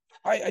me,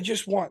 I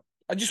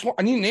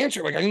need an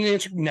answer. Like I need an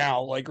answer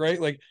now. Like, right.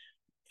 Like,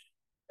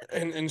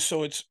 and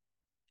so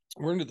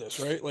we're into this,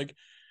 right? Like,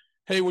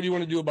 hey, what do you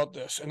want to do about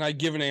this? And I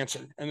give an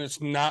answer and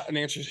it's not an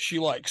answer she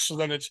likes. So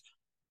then it's,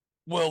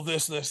 well,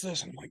 this. And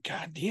I'm like,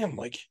 God damn,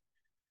 like,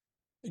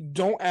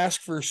 don't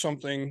ask for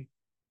something.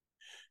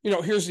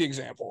 Here's the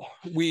example.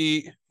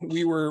 We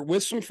were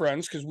with some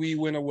friends because we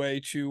went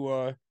away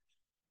to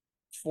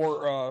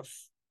for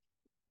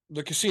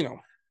the casino.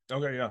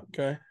 Okay, yeah.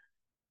 Okay.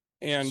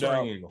 And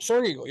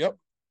Soaring Eagle, yep.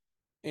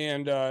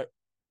 And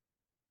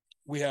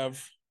we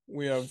have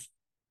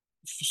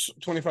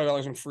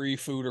 $25 in free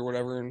food or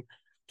whatever, and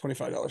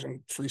 $25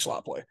 in free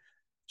slot play.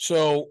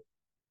 So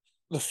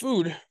the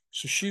food,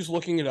 so she's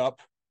looking it up,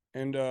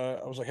 and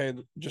I was like, hey,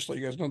 just let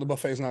you guys know the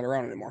buffet is not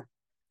around anymore.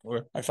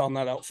 Okay. I found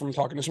that out from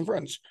talking to some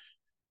friends.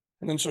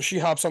 And then so she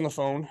hops on the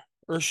phone,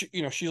 or she's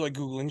like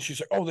Googling. She's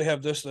like, oh, they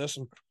have this,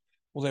 and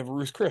well, they have a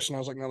Ruth Chris. And I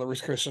was like, no, the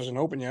Ruth Chris isn't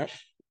open yet.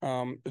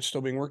 It's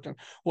still being worked on.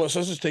 Well, it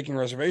says it's taking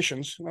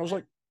reservations. And I was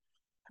like,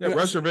 yeah,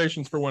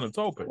 reservations for when it's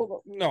open.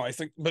 Well, no, I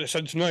think, but it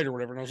said tonight or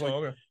whatever. And I was like,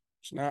 okay.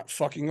 It's not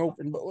fucking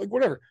open, but like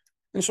whatever.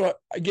 And so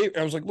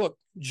I was like, look,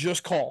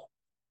 just call.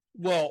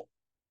 Well,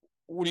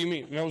 what do you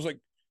mean? And I was like,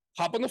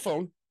 hop on the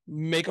phone,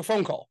 make a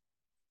phone call.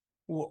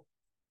 Well,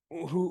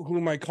 who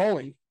am I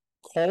calling?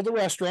 Call the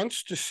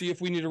restaurants to see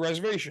if we need a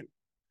reservation.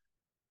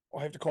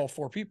 I have to call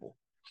 4 people.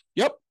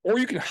 Yep. Or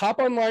you can hop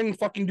online and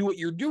fucking do what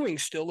you're doing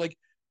still. Like,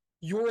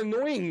 you're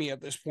annoying me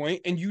at this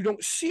point and you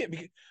don't see it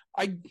because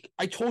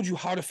I told you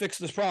how to fix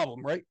this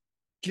problem, right?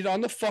 Get on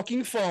the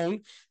fucking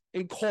phone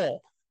and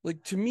call.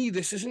 Like, to me,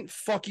 this isn't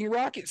fucking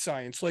rocket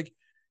science. Like,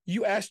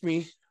 you asked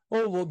me,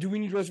 oh, well, do we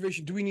need a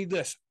reservation? Do we need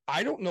this?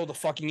 I don't know the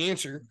fucking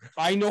answer.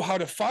 I know how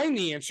to find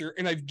the answer,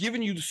 and I've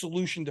given you the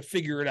solution to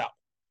figure it out.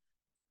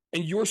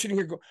 And you're sitting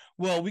here going,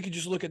 well, we could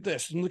just look at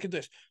this and look at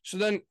this. So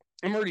then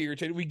I'm already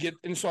irritated.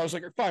 And so I was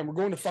like, fine, we're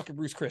going to fucking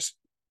Ruth Chris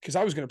because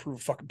I was going to prove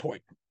a fucking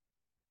point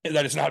and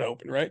that it's not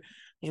open, right?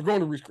 We're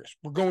going to Ruth Chris.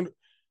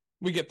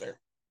 We get there.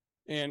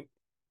 And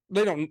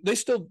they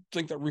still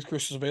think that Ruth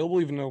Chris is available,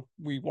 even though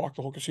we walked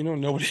the whole casino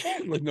and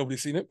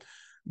nobody's seen it.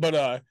 But,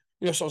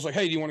 so I was like,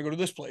 hey, do you want to go to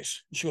this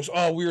place? And she goes,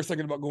 oh, we were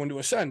thinking about going to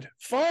Ascend.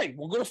 Fine,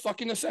 we'll go to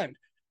fucking Ascend.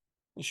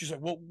 And she's like,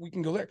 well, we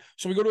can go there.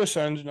 So we go to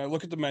Ascend and I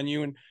look at the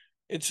menu and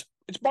it's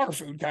bar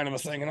food kind of a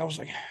thing. And I was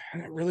like, I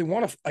didn't really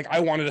want to, like, I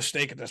wanted a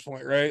steak at this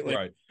point, right? Like,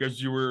 right.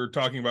 Because you were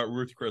talking about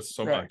Ruth Chris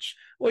so much.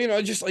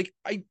 Well, just like,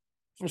 I'm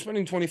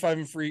spending $25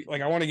 in free,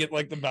 like, I want to get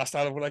like the best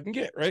out of what I can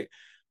get, right?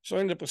 So I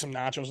ended up with some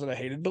nachos that I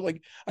hated, but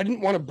like, I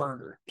didn't want a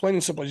burger. Plain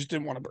and simple, I just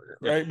didn't want a burger,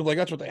 right? Yeah. But like,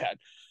 that's what they had.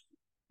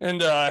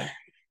 And,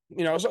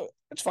 so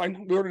it's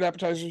fine. We ordered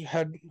appetizers,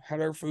 had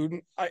our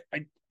food.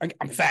 And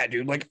I'm fat,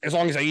 dude. Like, as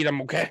long as I eat,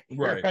 I'm okay.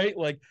 Right.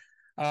 Like,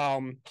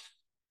 so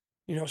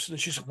then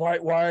she's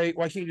like, why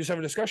can't you just have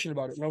a discussion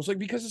about it? And I was like,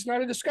 because it's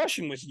not a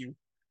discussion with you.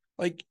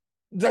 Like,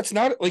 that's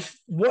not like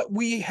what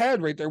we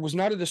had right there was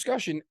not a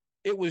discussion.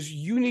 It was,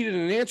 you needed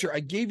an answer. I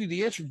gave you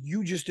the answer.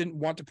 You just didn't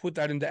want to put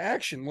that into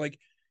action. Like,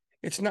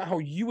 it's not how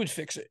you would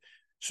fix it.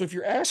 So if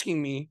you're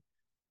asking me,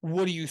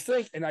 what do you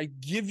think? And I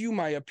give you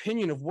my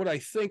opinion of what I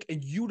think,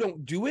 and you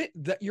don't do it,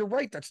 that you're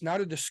right. That's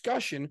not a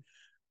discussion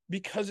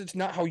because it's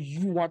not how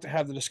you want to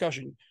have the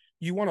discussion.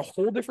 You want a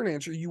whole different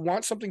answer. You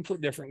want something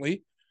put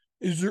differently.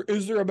 Is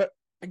there a bet?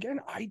 Again,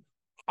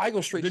 I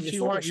go straight to the source. Did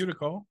she want you to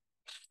call?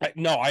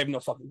 No, I have no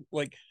fucking,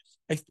 like,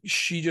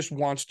 she just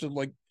wants to,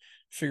 like,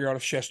 figure out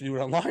if she has to do it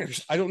online.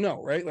 I don't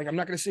know, right? Like, I'm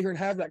not going to sit here and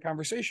have that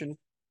conversation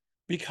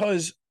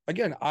because,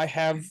 again, I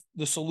have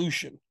the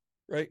solution,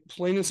 right?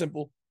 Plain and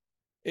simple.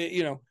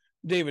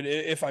 David,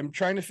 if I'm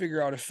trying to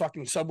figure out if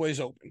fucking Subway's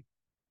open,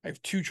 I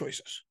have 2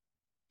 choices.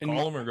 And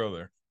call them or go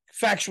there.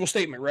 Factual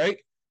statement, right?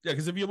 Yeah,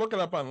 because if you look it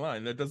up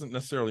online, that doesn't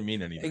necessarily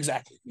mean anything.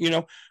 Exactly.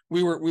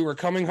 We were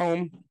coming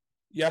home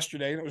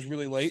yesterday, and it was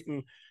really late,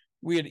 and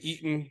we had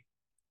eaten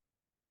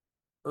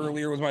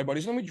earlier with my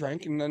buddies, and then we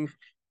drank, and then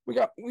we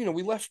got, we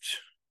left.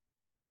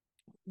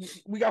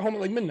 We got home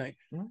at like midnight,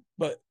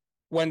 but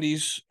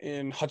Wendy's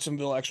in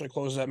Hudsonville actually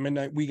closes at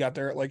midnight. We got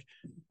there at like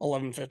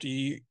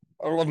 11:50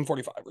 or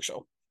 11:45 or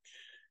so,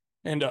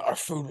 and our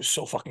food was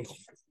so fucking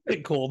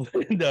cold,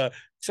 and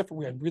except for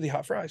we had really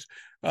hot fries.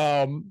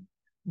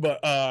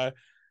 But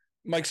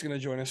Mike's gonna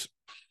join us,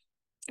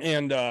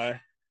 and I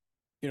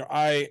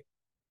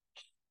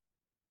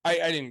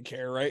didn't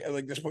care, right?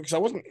 Like this point, because I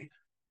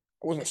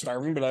wasn't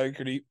starving, but I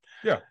could eat.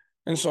 Yeah.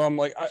 And so I'm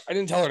like, I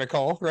didn't tell her to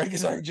call, right?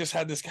 Because I just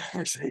had this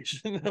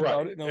conversation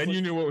about it, and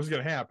you knew what was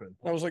going to happen.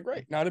 I was like,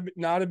 right, not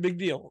a big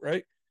deal,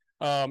 right?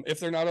 If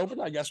they're not open,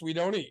 I guess we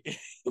don't eat.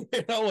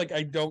 Like,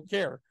 I don't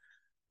care.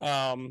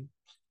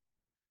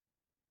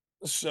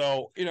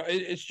 So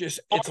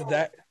it's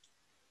that.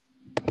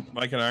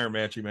 Mike and I are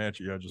matchy.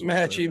 I just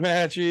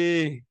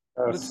matchy.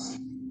 Yes.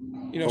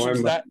 You know,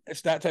 so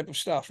it's that type of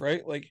stuff,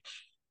 right? Like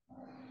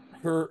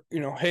her, you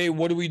know, hey,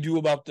 what do we do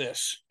about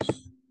this?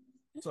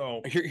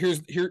 So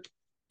here's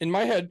in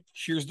my head,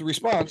 here's the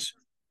response,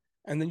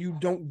 and then you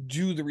don't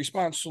do the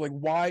response. So like,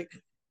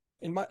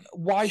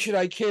 why should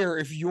I care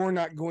if you're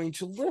not going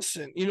to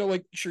listen? You know,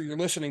 like sure you're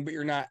listening, but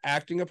you're not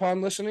acting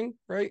upon listening,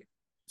 right?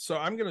 So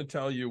I'm going to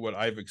tell you what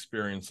I've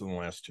experienced in the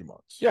last 2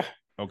 months. Yeah.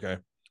 Okay.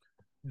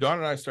 Dawn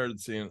and I started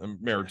seeing a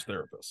marriage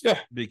therapist. Yeah.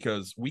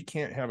 Because we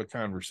can't have a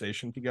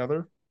conversation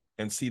together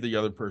and see the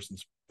other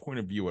person's point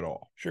of view at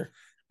all. Sure.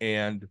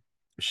 And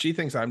she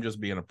thinks I'm just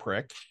being a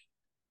prick.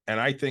 And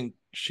I think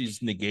she's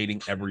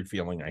negating every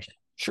feeling I have.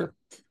 Sure.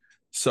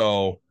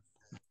 So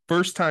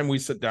first time we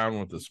sit down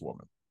with this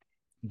woman,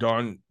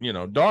 Dawn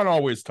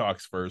always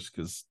talks first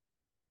because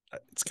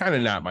it's kind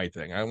of not my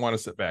thing. I want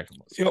to sit back and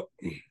listen. Yep.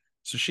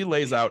 So she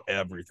lays out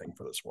everything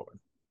for this woman.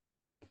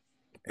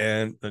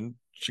 And then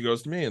she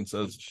goes to me and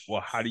says,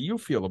 well, how do you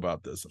feel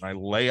about this? And I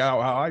lay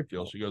out how I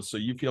feel. She goes, so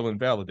you feel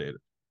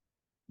invalidated.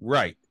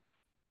 Right.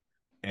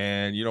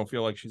 And you don't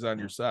feel like she's on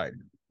your side.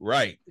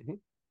 Right. Mm-hmm.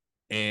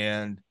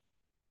 And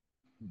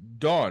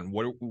Dawn,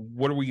 what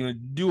are we going to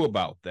do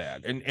about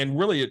that? And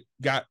really it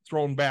got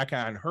thrown back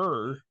on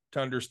her to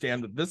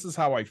understand that this is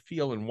how I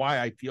feel and why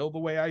I feel the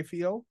way I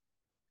feel.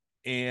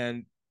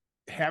 And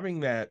having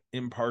that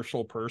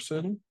impartial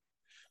person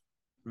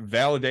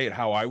validate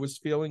how I was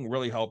feeling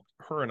really helped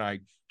her and I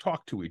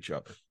talk to each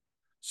other.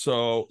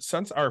 So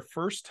since our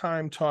first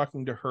time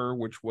talking to her,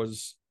 which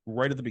was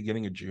right at the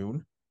beginning of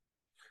June,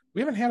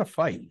 we haven't had a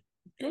fight.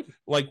 Good.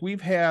 Like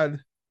we've had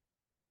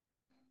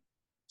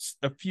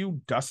a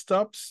few dust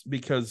ups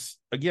because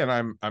again,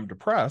 I'm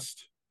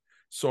depressed.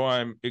 So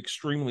I'm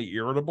extremely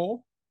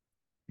irritable,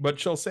 but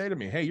she'll say to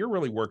me, hey, you're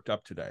really worked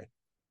up today.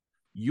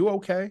 You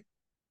okay?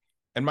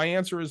 And my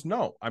answer is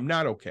no, I'm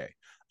not okay.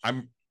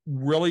 I'm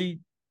really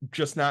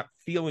just not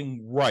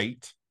feeling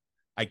right.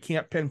 I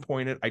can't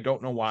pinpoint it. I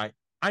don't know why.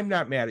 I'm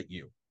not mad at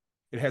you.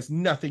 It has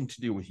nothing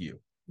to do with you.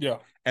 Yeah.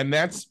 And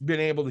that's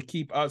been able to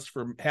keep us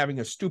from having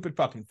a stupid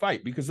fucking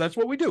fight because that's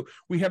what we do.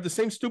 We have the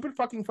same stupid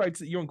fucking fights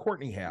that you and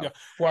Courtney have. Yeah.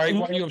 Why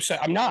are you upset?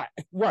 I'm not.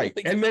 Right.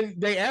 And then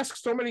they ask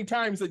so many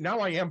times that now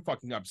I am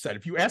fucking upset.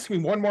 If you ask me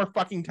one more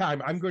fucking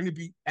time, I'm going to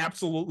be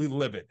absolutely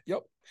livid.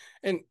 Yep.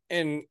 And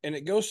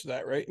it goes to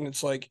that, right? And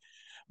it's like,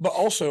 but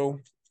also,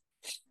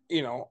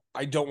 you know,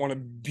 I don't want to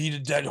beat a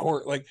dead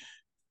horse. Like,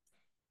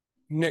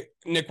 Nick,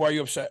 why are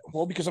you upset?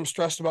 Well, because I'm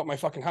stressed about my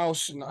fucking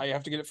house and I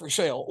have to get it for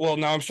sale. Well,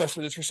 now I'm stressed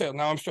that it's for sale.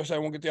 Now I'm stressed I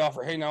won't get the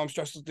offer. Hey, now I'm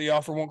stressed that the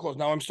offer won't close.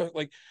 Now I'm stressed.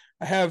 Like,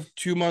 I have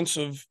 2 months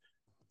of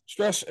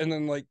stress, and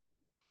then like,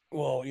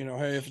 well, you know,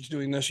 hey, if it's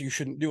doing this, you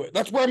shouldn't do it.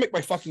 That's where I make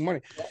my fucking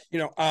money, you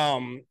know.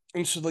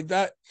 And so like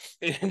that,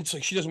 it's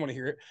like she doesn't want to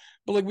hear it.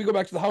 But like we go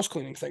back to the house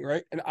cleaning thing,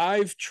 right? And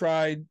I've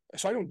tried,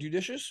 so I don't do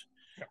dishes.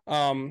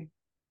 Yeah.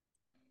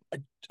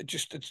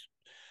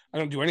 I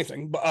don't do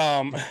anything, but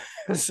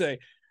let's say,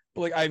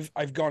 but like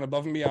I've gone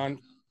above and beyond.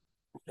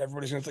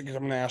 Everybody's gonna think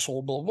I'm an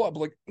asshole, blah blah. But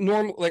like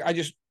normal, like I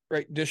just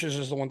dishes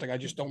is the one thing I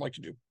just don't like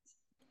to do.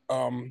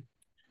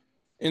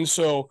 And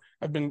so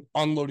I've been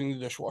unloading the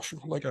dishwasher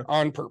like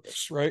on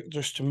purpose, right,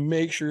 just to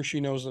make sure she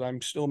knows that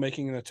I'm still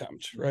making an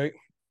attempt, right?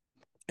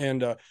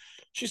 And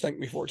she's thanked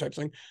me for it type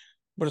thing.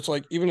 But it's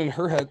like even in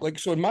her head, like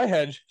so in my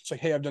head, it's like,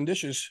 hey, I've done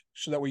dishes,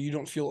 so that way you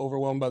don't feel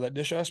overwhelmed by that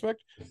dish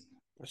aspect.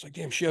 It's like,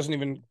 damn, she hasn't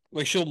even,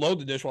 like, she'll load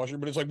the dishwasher,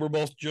 but it's like we're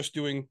both just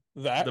doing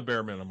that, the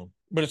bare minimum.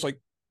 But it's like,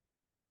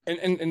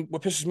 and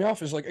what pisses me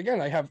off is like, again,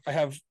 I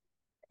have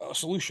a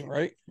solution,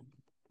 right?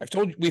 I've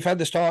told you, we've had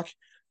this talk.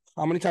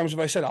 How many times have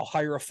I said I'll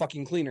hire a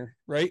fucking cleaner,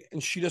 right?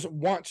 And she doesn't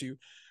want to,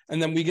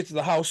 and then we get to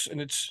the house and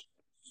it's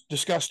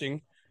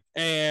disgusting,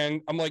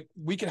 and I'm like,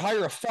 we could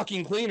hire a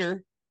fucking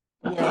cleaner.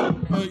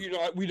 Well, you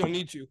know, we don't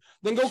need to.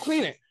 Then go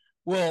clean it.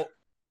 Well,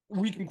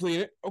 we can clean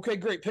it. Okay,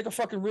 great. Pick a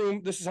fucking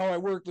room. This is how I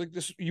work. Like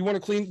this, you want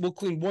to clean? We'll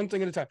clean one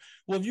thing at a time.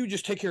 Well, if you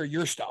just take care of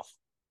your stuff,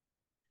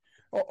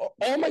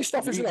 all my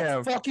stuff is in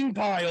a fucking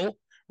pile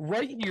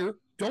right here.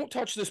 Don't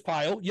touch this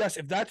pile. Yes,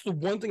 if that's the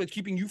one thing that's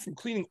keeping you from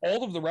cleaning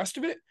all of the rest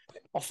of it,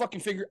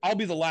 I'll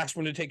be the last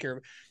one to take care of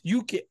it.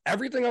 You get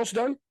everything else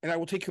done, and I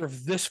will take care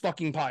of this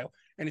fucking pile.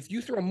 And if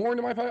you throw more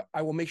into my pile,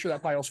 I will make sure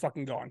that pile's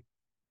fucking gone.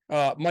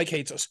 Mike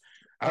hates us.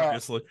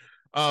 Obviously.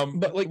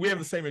 But like we have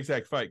the same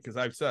exact fight because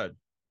I've said,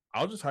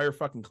 I'll just hire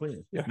fucking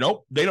cleaners. Yeah.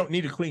 Nope, they don't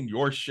need to clean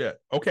your shit.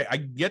 Okay, I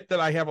get that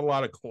I have a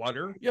lot of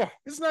clutter. Yeah.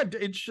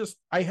 It's just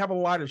I have a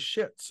lot of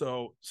shit.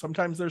 So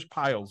sometimes there's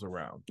piles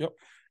around. Yep.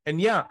 And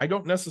yeah, I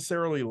don't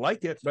necessarily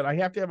like it, but I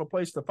have to have a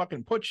place to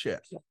fucking put shit.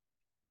 Yep.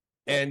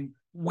 And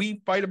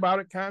we fight about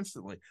it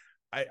constantly.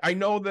 I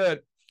know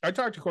that I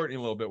talked to Courtney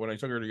a little bit when I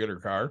took her to get her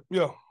car.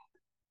 Yeah.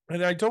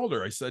 And I told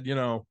her, I said, you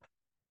know,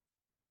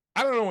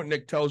 I don't know what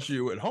Nick tells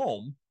you at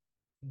home,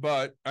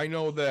 but I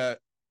know that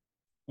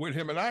when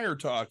him and I are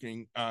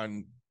talking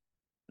on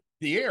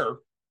the air,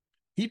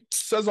 he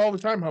says all the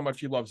time how much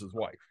he loves his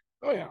wife.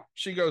 Oh, yeah.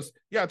 She goes,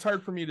 yeah, it's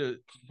hard for me to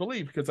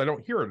believe because I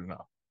don't hear it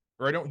enough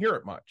or I don't hear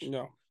it much.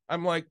 No.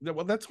 I'm like,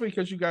 well, that's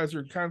because you guys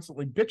are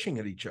constantly bitching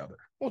at each other.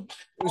 Well,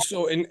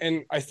 so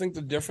and I think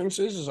the difference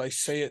is I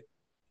say it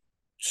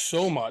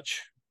so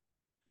much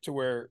to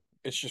where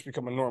it's just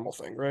become a normal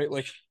thing, right?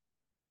 Like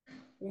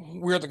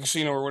we're at the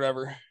casino or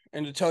whatever,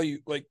 and to tell you,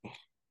 like,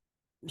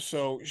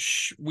 so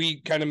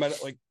we kind of met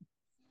at like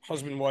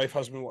husband wife.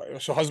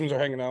 So husbands are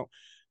hanging out,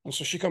 and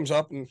so she comes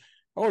up and,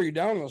 oh, are you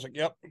down? And I was like,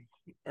 yep.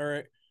 All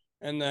right.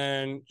 And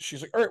then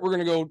she's like, all right, we're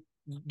gonna go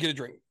get a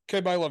drink.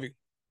 Okay, bye, love you.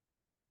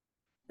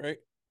 Right.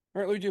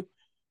 All right, love you too.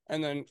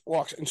 And then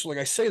walks. And so like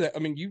I say that, I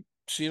mean, you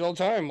see it all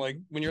the time, like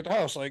when you're at the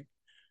house, like,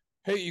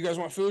 hey, you guys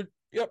want food?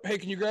 Yep. Hey,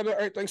 can you grab that?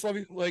 All right, thanks, love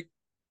you. Like,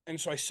 and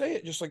so I say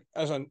it just like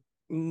as a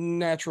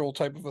natural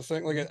type of a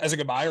thing, like as a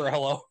goodbye or a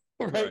hello,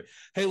 right?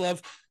 Hey,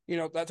 love,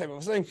 that type of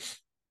a thing.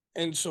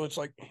 And so it's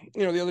like,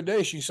 the other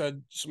day she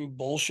said some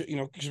bullshit,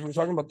 because we were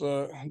talking about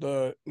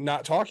the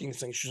not talking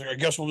thing. She's like, I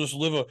guess we'll just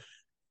live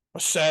a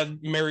sad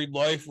married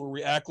life where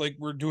we act like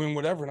we're doing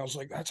whatever. And I was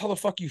like, that's how the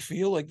fuck you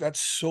feel? Like, that's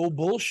so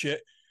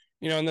bullshit,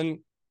 and then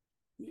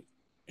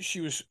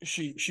she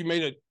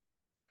made a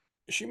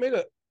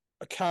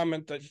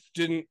comment that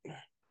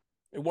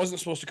it wasn't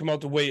supposed to come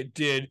out the way it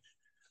did,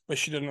 but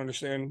she didn't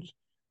understand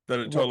that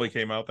it totally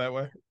came out that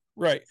way.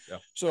 Right. Yeah.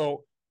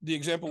 So the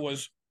example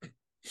was, we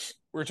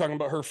were talking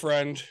about her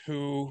friend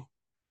who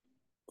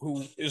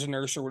is a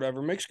nurse or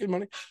whatever, makes good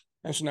money.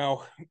 And so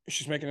now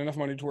she's making enough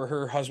money to where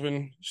her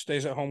husband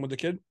stays at home with the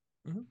kid.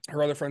 Mm-hmm.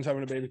 Her other friend's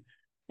having a baby,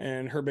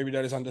 and her baby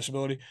dad is on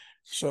disability.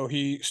 So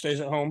he stays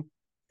at home.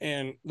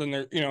 And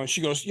then and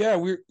she goes, yeah,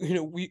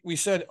 we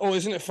said, oh,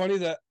 isn't it funny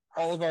that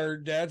all of our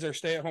dads are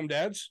stay-at-home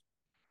dads?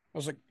 I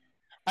was like,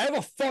 I have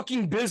a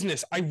fucking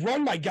business. I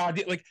run my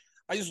goddamn, like,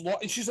 I just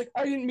lost. And she's like,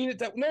 I didn't mean it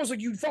that. No, I was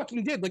like, you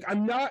fucking did. Like,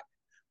 I'm not,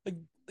 like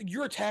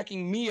you're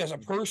attacking me as a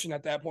person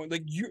at that point.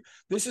 Like,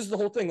 this is the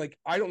whole thing. Like,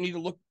 I don't need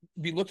to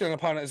be looked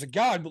upon as a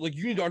god, but like,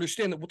 you need to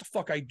understand that what the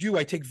fuck I do,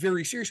 I take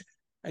very seriously,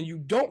 and you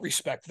don't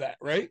respect that,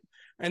 right?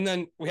 And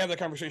then we have that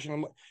conversation.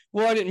 I'm like,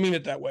 well, I didn't mean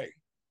it that way.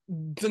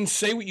 Then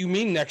say what you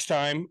mean next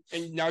time.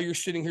 And now you're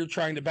sitting here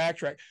trying to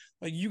backtrack.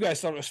 Like, you guys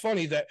thought it was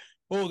funny that,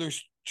 oh,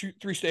 there's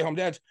 3 stay-home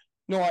dads.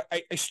 No,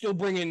 I still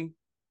bring in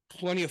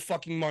plenty of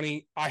fucking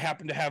money. I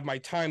happen to have my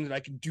time that I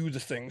can do the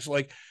things.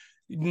 Like,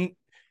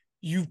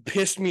 you've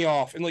pissed me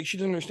off. And like, she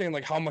doesn't understand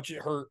like how much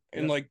it hurt.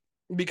 And like,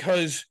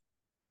 because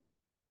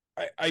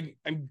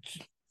I'm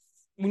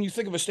when you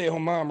think of a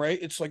stay-at-home mom, right?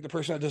 It's like the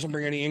person that doesn't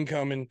bring any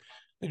income and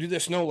they do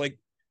this. No, like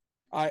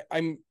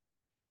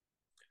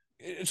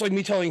it's like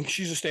me telling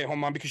she's a stay-at-home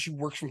mom because she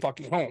works from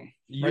fucking home.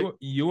 Right?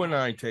 You and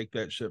I take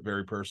that shit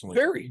very personally.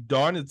 Very.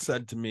 Dawn had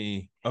said to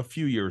me a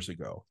few years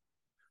ago,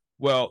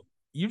 well,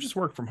 you just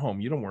work from home.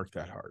 You don't work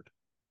that hard.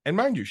 And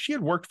mind you, she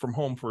had worked from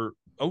home for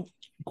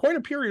quite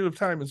a period of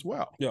time as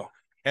well. Yeah.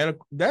 And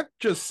that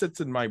just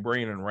sits in my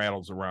brain and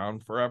rattles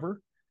around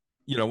forever.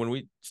 When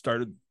we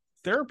started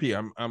therapy,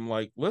 I'm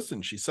like,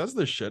 listen, she says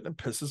this shit and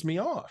it pisses me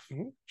off.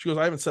 Mm-hmm. She goes,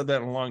 I haven't said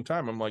that in a long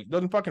time. I'm like,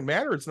 doesn't fucking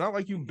matter. It's not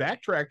like you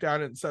backtracked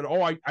on it and said,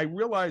 oh, I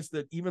realize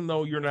that even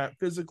though you're not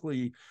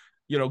physically,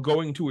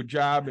 going to a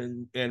job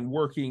and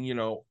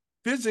working,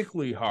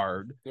 physically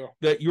hard, yeah,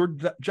 that your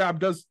job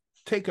does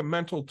take a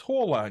mental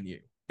toll on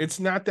you. It's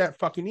not that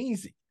fucking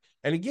easy.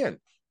 And again,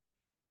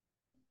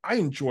 I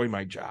enjoy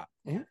my job,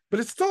 mm-hmm, but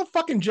it's still a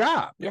fucking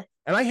job. Yeah.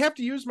 And I have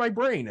to use my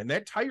brain, and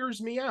that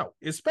tires me out,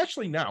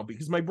 especially now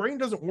because my brain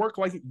doesn't work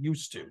like it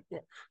used to. Yeah.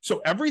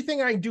 So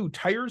everything I do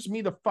tires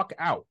me the fuck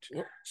out.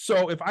 Yeah.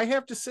 So if I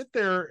have to sit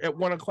there at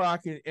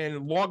 1:00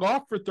 and log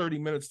off for 30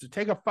 minutes to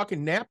take a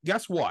fucking nap,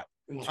 guess what?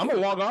 I'm gonna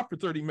log off for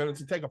 30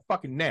 minutes and take a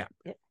fucking nap.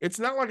 Yeah. It's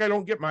not like I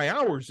don't get my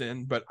hours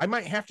in, but I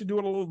might have to do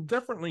it a little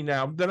differently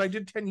now than I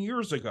did 10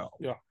 years ago.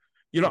 Yeah.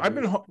 I've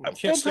been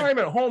full-time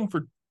at home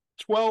for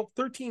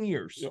 13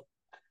 years. Yep.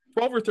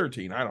 12 or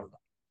 13, I don't know.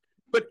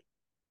 But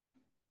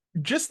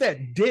just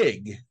that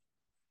dig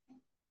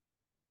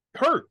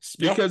hurts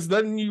because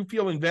then you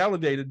feel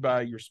invalidated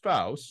by your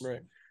spouse.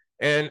 Right.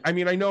 And I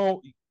mean, I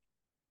know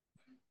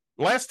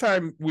last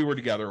time we were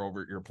together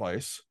over at your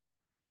place,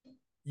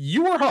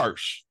 you were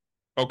harsh.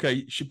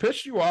 Okay. She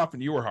pissed you off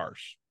and you were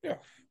harsh. Yeah.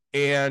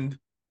 And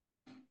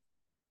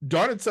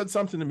Dawn had said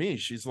something to me.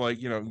 She's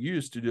like, you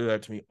used to do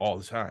that to me all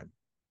the time.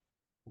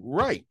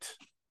 Right.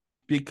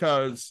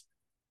 Because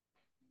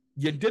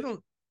you didn't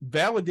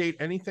validate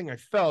anything I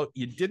felt.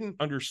 You didn't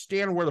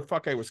understand where the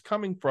fuck I was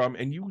coming from.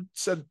 And you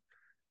said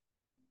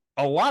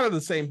a lot of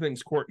the same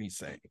things Courtney's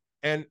saying.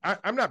 And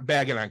I'm not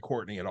bagging on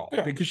Courtney at all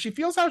because she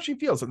feels how she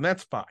feels, and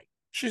that's fine.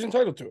 She's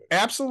entitled to it.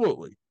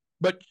 Absolutely.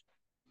 But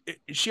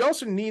she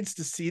also needs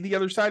to see the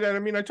other side. And I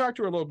mean, I talked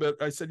to her a little bit.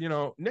 I said,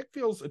 Nick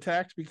feels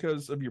attacked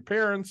because of your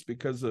parents,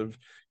 because of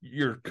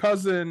your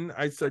cousin.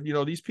 I said,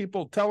 these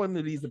people tell him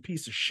that he's a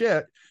piece of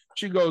shit.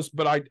 She goes,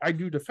 but I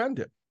do defend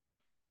him.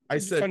 I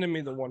said, defended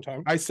me the one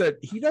time. I said,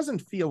 he doesn't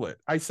feel it.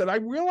 I said, I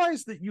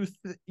realize that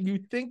you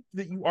think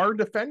that you are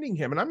defending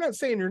him. And I'm not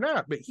saying you're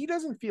not, but he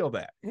doesn't feel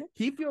that. Mm-hmm.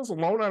 He feels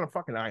alone on a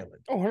fucking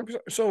island. Oh, 100%.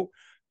 So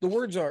the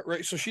words are,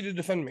 right. So she did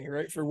defend me,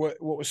 right, for what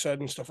was said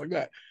and stuff like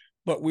that.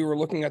 but we were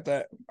looking at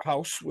that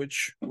house,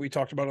 which we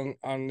talked about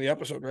on the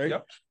episode, right?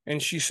 Yep.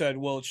 And she said,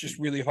 well, it's just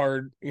really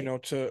hard,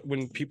 to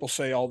when people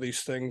say all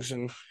these things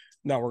and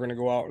now we're going to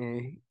go out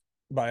and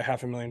buy a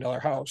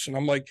 $500,000 house. And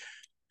I'm like,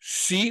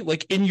 see,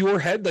 like in your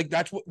head, like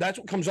that's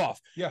what comes off.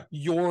 Yeah.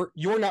 You're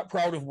not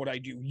proud of what I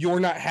do. You're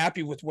not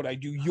happy with what I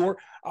do.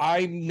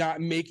 I'm not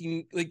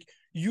making, like,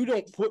 you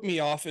don't put me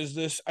off as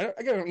this. I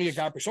don't need a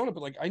God persona,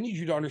 but like, I need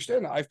you to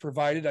understand that I've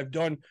provided, I've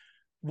done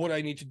what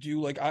I need to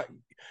do. Like,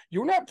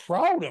 you're not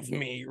proud of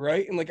me,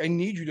 right? And like, I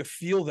need you to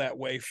feel that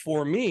way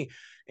for me.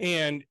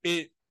 And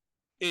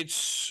it's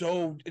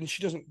so, and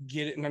she doesn't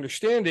get it and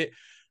understand it.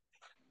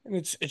 And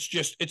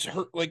it's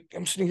hurt. Like,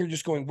 I'm sitting here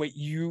just going, wait,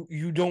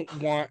 you don't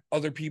want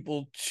other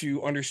people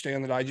to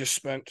understand that I just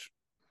spent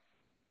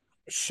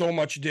so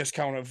much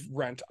discount of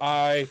rent.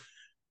 I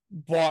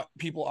bought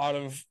people out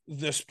of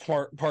this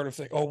part of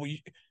thing. Oh,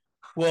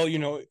 well,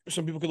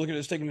 some people could look at it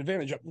as taking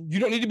advantage of. You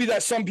don't need to be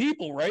that some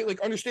people, right?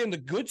 Like, understand the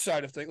good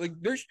side of things. Like,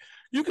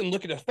 you can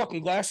look at a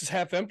fucking glass as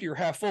half empty or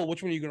half full.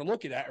 Which one are you going to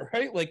look at,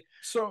 right? Like,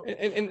 so,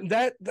 and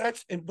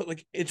but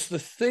like, it's the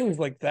things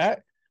like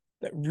that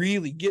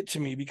really get to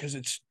me, because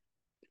it's,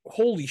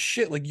 holy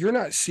shit, like, you're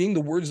not seeing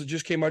the words that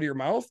just came out of your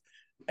mouth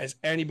as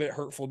any bit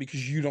hurtful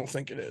because you don't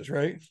think it is,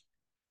 right?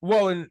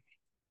 Well, and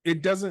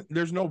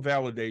there's no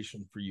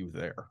validation for you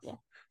there. Yeah.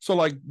 So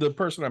like the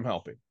person I'm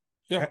helping,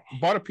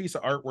 bought a piece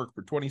of artwork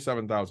for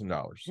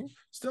 $27,000,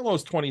 still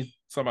owes 20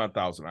 some odd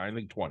thousand. I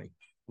think 20.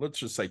 Let's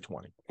just say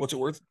 20. What's it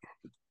worth?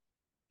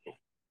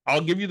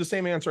 I'll give you the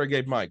same answer I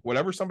gave Mike.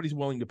 Whatever somebody's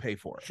willing to pay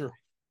for it. Sure.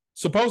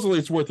 Supposedly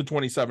it's worth the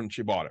 27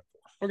 she bought it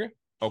for.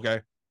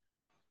 Okay.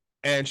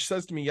 And she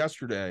says to me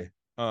yesterday,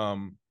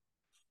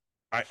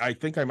 I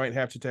think I might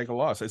have to take a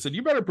loss. I said,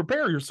 you better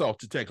prepare yourself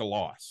to take a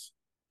loss.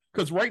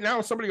 Because right now,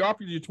 if somebody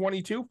offered you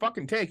 22,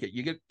 fucking take it.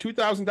 You get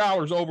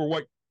 $2,000 over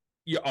what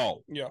you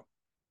owe. Yeah.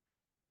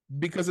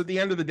 Because at the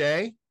end of the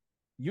day,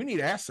 you need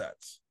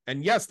assets.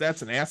 And yes,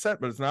 that's an asset,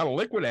 but it's not a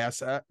liquid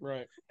asset.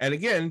 Right. And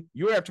again,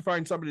 you have to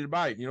find somebody to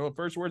buy it. The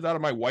first words out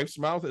of my wife's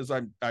mouth is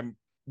I'm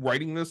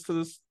writing this to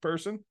this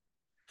person.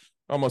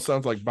 Almost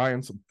sounds like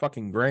buying some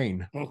fucking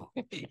grain.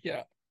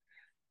 Yeah.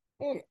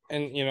 And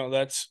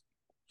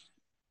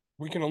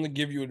we can only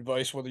give you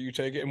advice whether you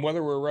take it and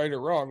whether we're right or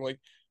wrong. Like,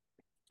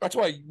 that's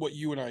why what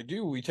you and I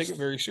do, we take it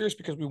very serious,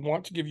 because we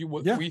want to give you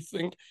what we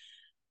think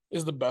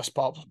is the best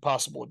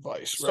possible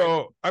advice. Right?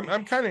 So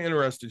I'm kind of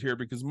interested here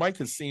because Mike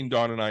has seen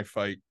Dawn and I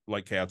fight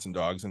like cats and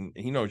dogs, and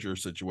he knows your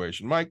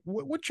situation. Mike,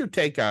 what's your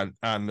take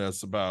on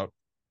this about,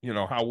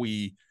 how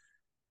we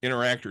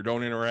interact or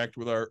don't interact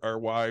with our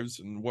wives,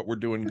 and what we're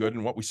doing good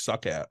and what we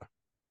suck at?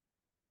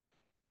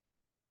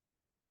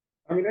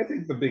 I mean, I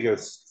think the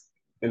biggest,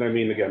 and I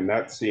mean, again,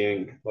 not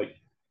seeing like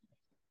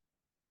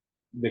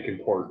Nick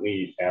and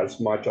Courtney as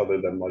much,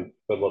 other than like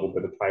the little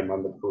bit of time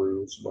on the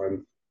cruise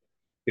when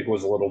Nick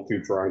was a little too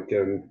drunk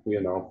and,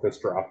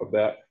 pissed her off a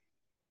bit.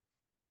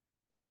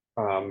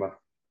 I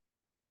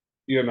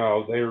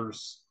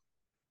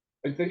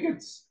think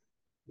it's,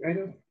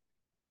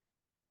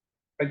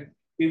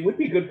 it would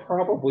be good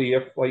probably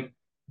if, like,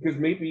 because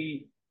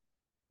maybe,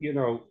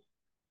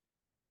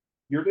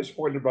 you're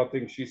disappointed about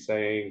things she's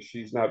saying.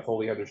 She's not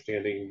fully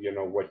understanding,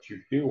 what you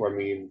do. I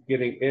mean,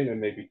 getting in and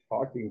maybe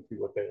talking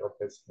to a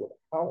therapist would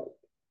help.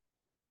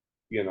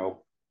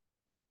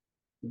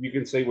 You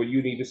can say what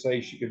you need to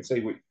say. She can say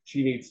what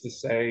she needs to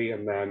say.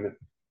 And then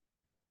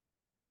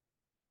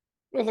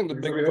I think the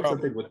bigger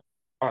problem with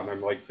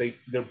I'm like,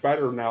 they're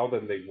better now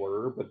than they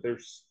were, but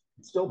there's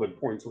still been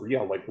points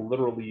where, like,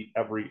 literally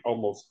every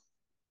almost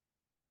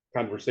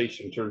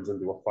conversation turns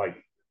into a fight.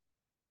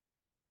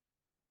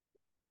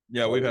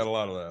 Yeah, we've had a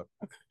lot of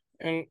that.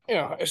 And,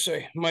 I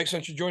say, Mike,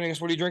 since you're joining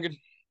us, what are you drinking?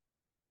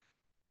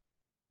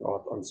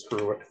 I'll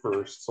unscrew it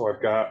first. So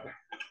I've got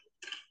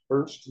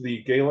first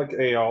the Gaelic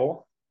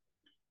Ale.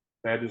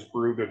 That is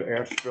brewed in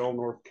Asheville,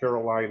 North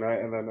Carolina.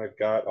 And then I've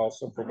got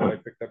also from what I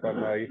picked up on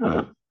my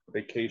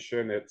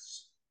vacation,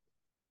 it's,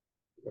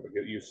 I gotta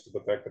get used to the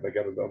fact that I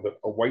got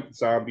a White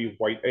Zombie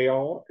White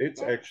Ale.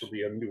 It's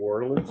actually a New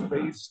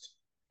Orleans-based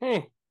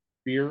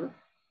beer,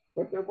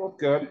 but they're both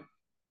good.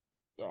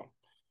 So.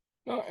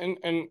 No, and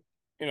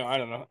I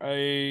don't know.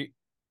 I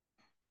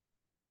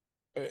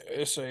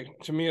say,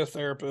 to me, a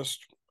therapist,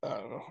 I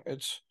don't know.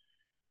 It's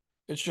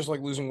just like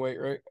losing weight,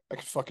 right? I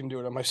could fucking do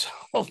it on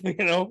myself,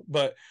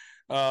 But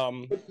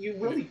you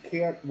really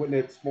can't when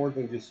it's more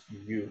than just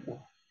you.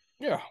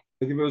 Yeah.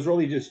 Like if it was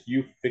really just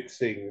you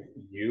fixing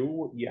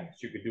you,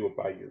 yes, you could do it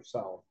by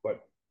yourself. But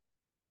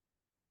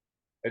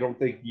I don't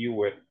think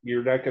you're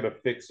not going to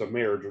fix a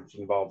marriage which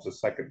involves a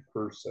second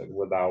person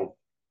without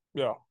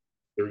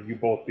you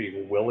both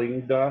being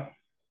willing to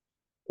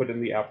put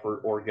in the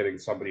effort or getting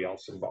somebody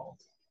else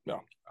involved.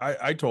 No,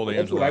 I told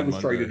Angela that's what I was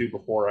trying to do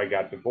before I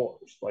got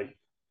divorced. Like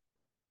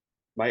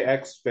my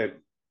ex spent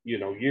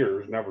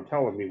years never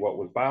telling me what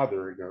was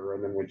bothering her,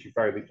 and then when she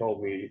finally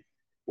told me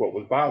what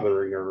was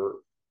bothering her,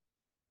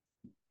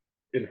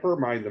 in her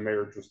mind the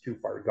marriage was too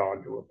far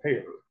gone to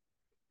repair.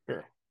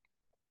 Sure.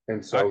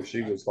 And so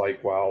she was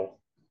like, well,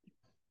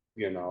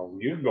 you know,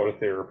 you can go to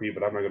therapy,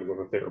 but I'm not going to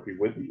go to therapy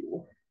with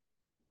you.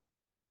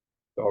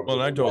 So,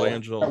 Well, I told well,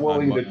 Angela I'm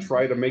willing on to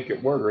try to make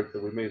it work,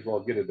 then we may as well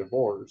get a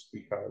divorce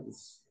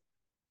because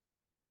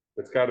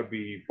it's got to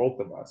be both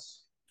of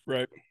us.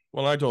 Right.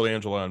 Well, I told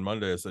Angela on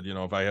Monday, I said, you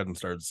know, if I hadn't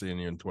started seeing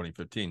you in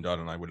 2015, Dawn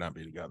and I would not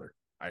be together.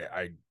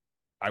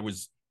 I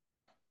was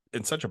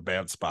in such a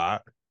bad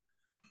spot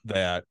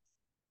that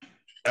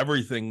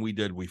everything we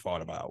did, we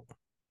fought about.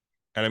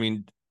 And I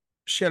mean,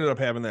 she ended up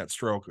having that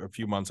stroke a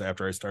few months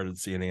after I started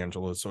seeing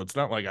Angela. So it's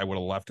not like I would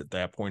have left at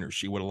that point or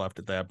she would have left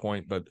at that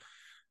point. But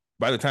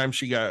by the time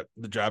she got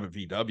the job at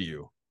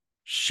VW,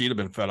 she'd have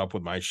been fed up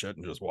with my shit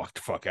and just walked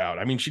the fuck out.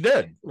 I mean, she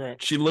did.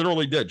 Right. She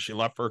literally did. She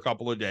left for a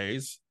couple of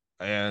days.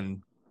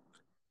 And,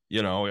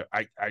 you know,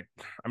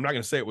 I'm not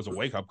going to say it was a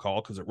wake-up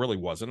call because it really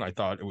wasn't. I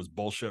thought it was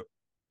bullshit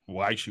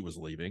why she was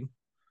leaving.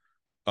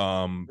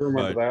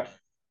 Remember that?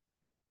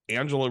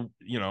 Angela,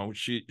 you know,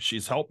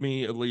 she's helped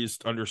me at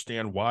least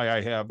understand why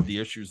I have the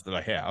issues that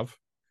I have,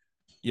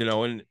 you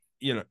know, and,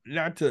 you know,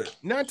 not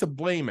to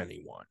blame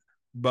anyone,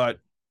 but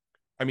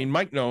I mean,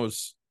 Mike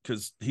knows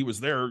because he was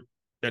there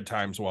at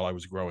times while I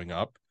was growing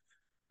up.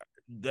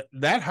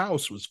 That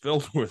house was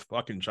filled with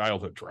fucking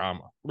childhood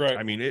trauma. Right.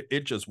 I mean,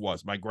 it just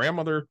was. My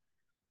grandmother,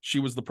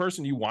 she was the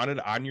person you wanted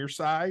on your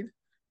side,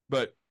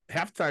 but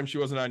half the time she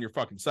wasn't on your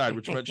fucking side,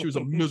 which meant she was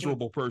a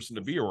miserable person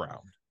to be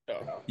around.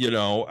 You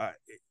know,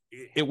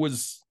 it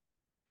was,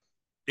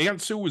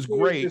 Aunt Sue was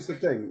great. Here's the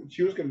thing.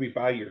 She was going to be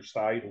by your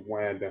side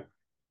when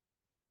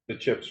the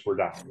chips were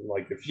down.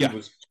 Like if she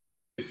was,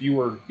 if you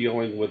were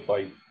dealing with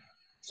like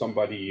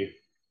somebody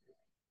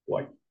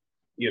like,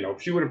 you know,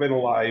 if she would have been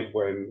alive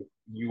when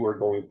you were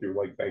going through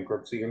like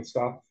bankruptcy and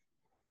stuff.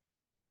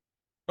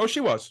 Oh,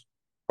 she was.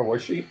 Or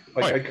was she?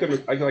 Like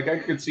I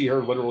could see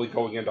her literally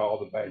going into all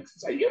the banks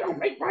and say, "You don't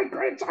make my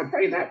grandson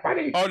pay that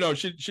money." Oh no,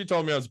 she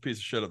told me I was a piece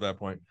of shit at that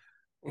point.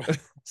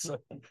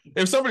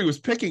 If somebody was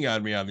picking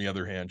on me, on the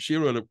other hand, she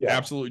would have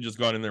absolutely just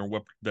gone in there and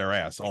whipped their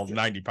ass, all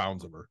 90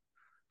 pounds of her.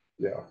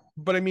 Yeah.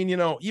 But I mean, you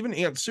know, even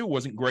Aunt Sue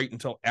wasn't great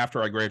until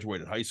after I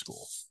graduated high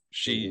school.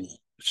 She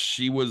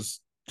was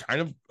kind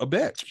of a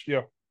bitch.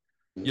 Yeah.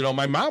 You know,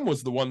 my mom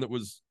was the one that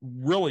was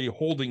really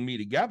holding me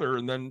together.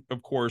 And then,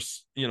 of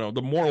course, you know,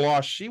 the more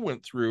loss she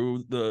went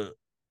through, the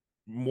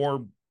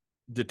more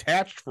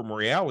detached from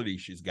reality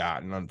she's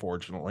gotten,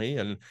 unfortunately.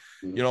 And,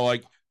 you know,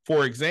 like,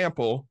 for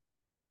example,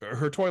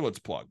 her toilet's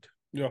plugged.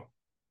 Yeah.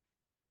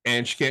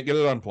 And she can't get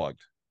it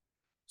unplugged.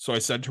 So I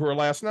said to her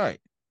last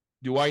night,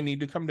 do I need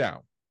to come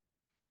down?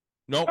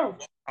 Nope. Oh.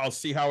 I'll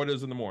see how it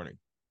is in the morning.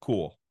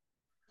 Cool.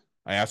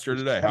 I asked her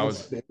today, how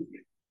is it?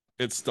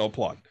 It's still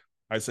plugged.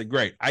 I said,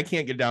 great. I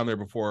can't get down there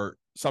before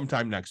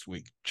sometime next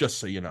week, just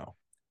so you know.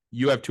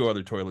 You have 2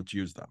 other toilets,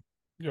 use them.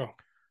 Yeah.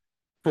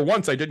 For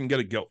once, I didn't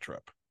get a guilt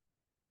trip.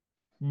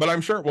 But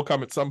I'm sure it will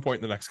come at some point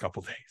in the next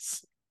couple of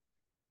days.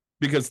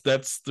 Because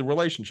that's the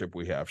relationship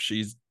we have.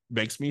 She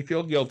makes me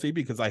feel guilty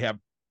because I have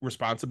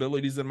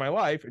responsibilities in my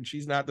life, and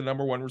she's not the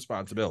number one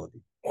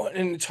responsibility. Well,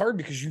 and it's hard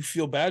because you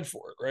feel bad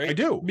for it, right? I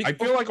do. I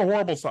feel like a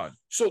horrible son.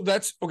 So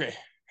that's okay.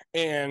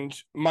 And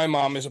my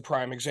mom is a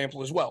prime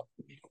example as well.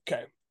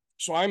 Okay.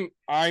 So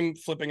I'm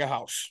flipping a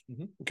house.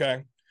 Mm-hmm.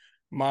 Okay.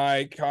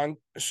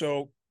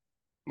 So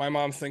my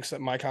mom thinks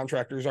that my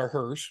contractors are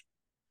hers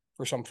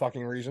for some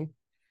fucking reason.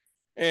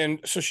 And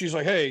so she's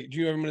like, hey, do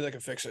you have anybody that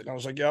can fix it? And I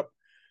was like, yep.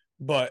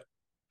 But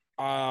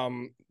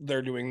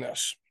they're doing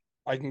this.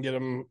 I can get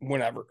them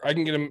whenever. I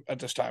can get them at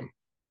this time.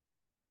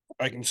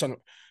 I can send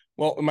them.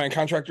 Well, my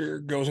contractor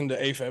goes into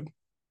AFib,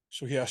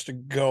 so he has to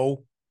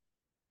go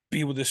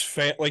be with his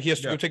like he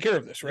has to go take care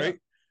of this, right? Yeah.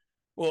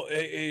 Well,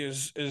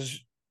 is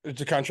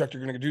the contractor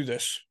going to do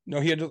this? No,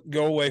 he had to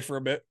go away for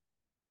a bit.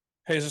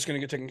 Hey, is this going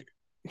to get taken?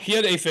 He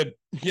had AFib.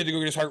 He had to go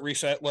get his heart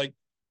reset. Like,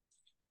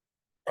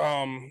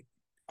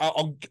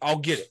 I'll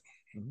get it.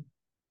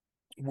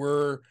 Mm-hmm.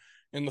 We're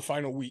in the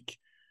final week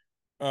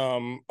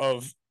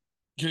of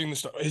getting this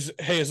stuff. Is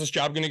this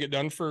job going to get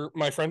done for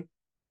my friend?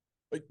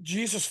 Like,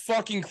 Jesus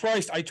fucking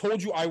Christ. I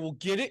told you I will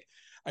get it.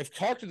 I've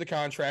talked to the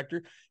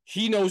contractor.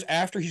 He knows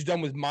after he's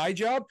done with my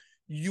job,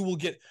 you will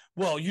get,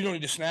 well, you don't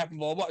need to snap and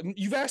blah, blah.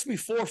 You've asked me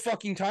 4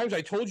 fucking times.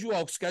 I told you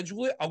I'll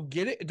schedule it. I'll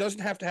get it. It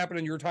doesn't have to happen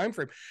in your time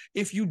frame.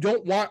 If you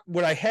don't want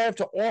what I have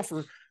to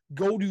offer,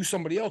 go do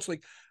somebody else.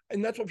 Like,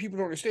 and that's what people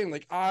don't understand.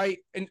 Like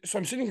and so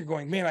I'm sitting here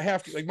going, man, I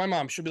have to, like, my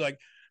mom should be like,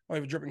 I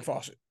have a dripping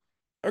faucet.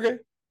 Okay.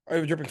 I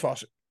have a dripping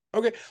faucet.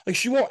 Okay. Like,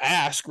 she won't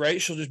ask,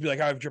 right? She'll just be like,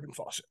 I have a dripping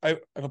faucet. I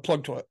have a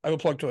plug toilet. I have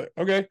a plug toilet.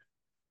 Okay.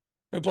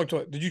 I have a plug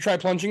toilet. Did you try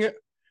plunging it?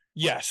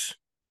 Yes.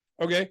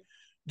 Okay.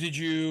 Did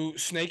you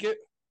snake it?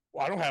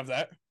 Well, I don't have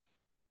that.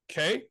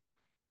 Okay.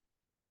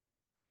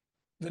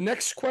 The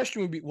next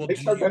question would be, well,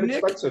 it's not that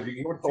expensive.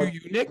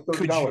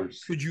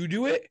 Could you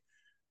do it?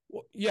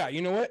 Well, yeah,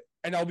 you know what?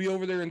 And I'll be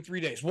over there in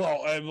 3 days.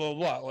 Well, blah, blah,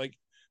 blah. Like,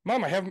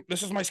 Mom,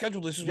 this is my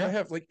schedule. This is what I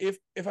have. Like,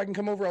 if I can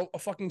come over, I'll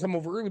fucking come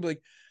over early. Be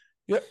like,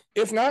 yeah.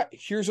 If not,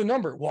 here's a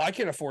number. Well, I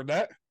can't afford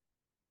that.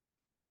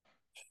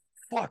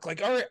 fuck.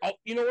 Like, all right,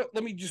 you know what?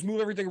 Let me just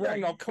move everything around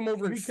and I'll come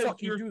over and Because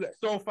fucking you're do that.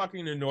 so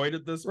fucking annoyed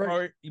at this Right.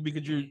 point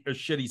because you're a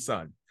shitty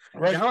son.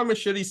 Right. Now I'm a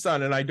shitty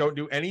son and I don't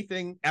do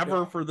anything ever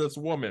Yeah. for this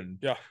woman.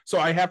 Yeah. So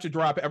I have to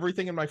drop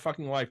everything in my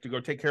fucking life to go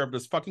take care of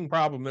this fucking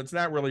problem that's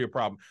not really a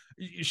problem.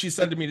 She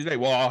said to me today,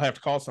 well, I'll have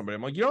to call somebody.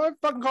 I'm like, you don't have to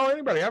fucking call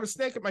anybody. I have a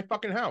snake at my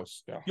fucking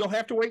house. Yeah. You'll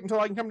have to wait until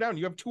I can come down.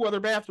 You have 2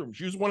 other bathrooms.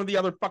 Use one of the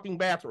other fucking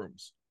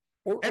bathrooms.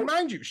 And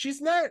mind you, she's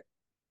not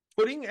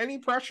putting any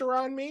pressure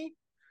on me,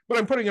 but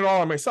I'm putting it all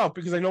on myself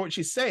because I know what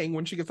she's saying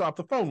when she gets off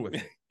the phone with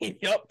me.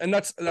 Yep. And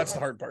that's the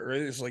hard part,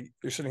 right? It's like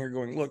you're sitting here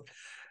going, look,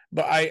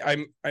 but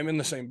I'm in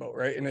the same boat,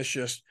 right? And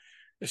it's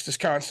this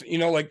constant,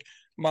 like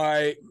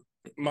my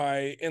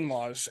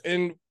in-laws,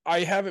 and I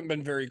haven't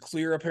been very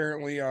clear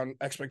apparently on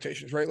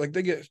expectations, right? Like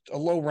they get a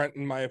low rent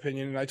in my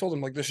opinion. And I told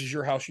them, like, this is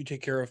your house, you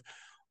take care of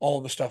all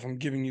of the stuff. I'm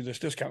giving you this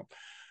discount.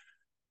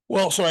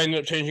 Well, so I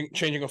ended up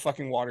changing a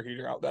fucking water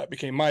heater out. That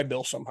became my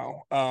bill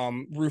somehow.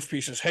 Roof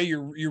pieces. Hey,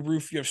 your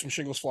roof, you have some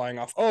shingles flying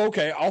off. Oh,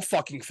 okay, I'll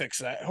fucking fix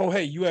that. Oh,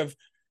 hey, you have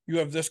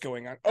this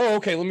going on. Oh,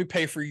 okay, let me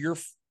pay for your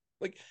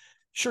like.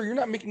 Sure, you're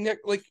not making that,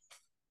 like,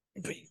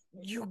 but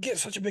you get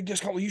such a big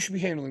discount. Well, you should be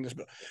handling this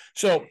bill.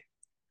 So,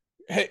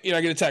 hey,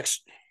 I get a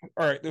text.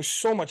 All right, there's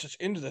so much that's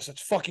into this.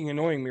 It's fucking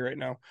annoying me right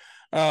now.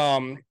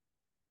 I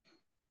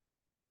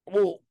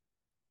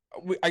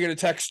get a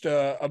text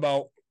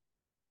about.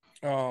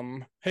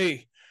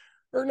 Hey,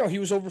 or no, he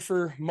was over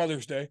for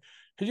Mother's Day.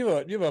 Hey,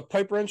 do you have a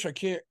pipe wrench? I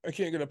can't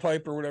get a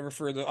pipe or whatever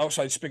for the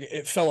outside spigot.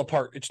 It fell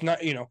apart. It's not,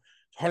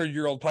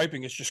 100-year-old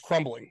piping. It's just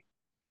crumbling.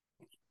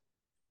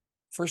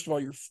 First of all,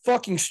 you're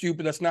fucking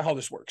stupid. That's not how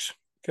this works.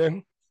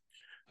 Okay.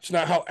 It's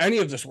not how any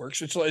of this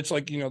works. It's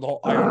like, the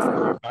whole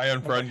I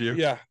unfriend you.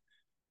 Yeah.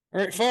 All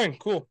right, fine,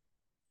 cool.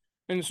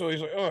 And so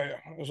he's like, oh yeah.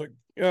 I was like,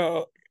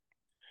 yeah.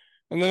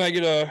 And then I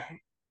get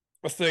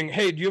a thing.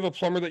 Hey, do you have a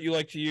plumber that you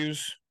like to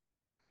use?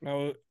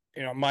 No,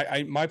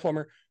 my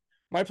plumber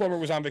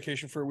was on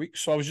vacation for a week,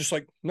 so I was just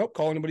like, nope,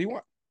 call anybody you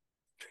want.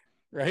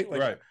 Right?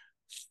 Like,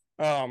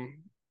 right.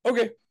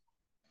 Okay.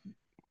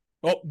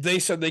 Well, they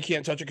said they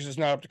can't touch it because it's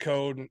not up to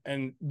code,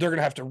 and they're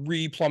gonna have to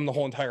re-plumb the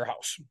whole entire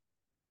house.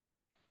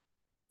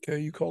 Okay,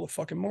 you call a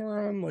fucking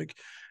moron. Like,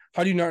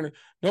 how do you not?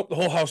 Nope, the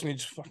whole house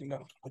needs fucking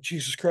done. Oh,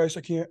 Jesus Christ,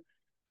 I can't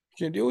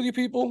deal with you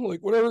people. Like,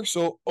 whatever.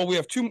 So, we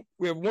have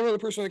one other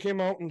person that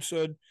came out and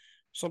said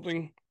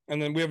something,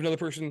 and then we have another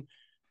person.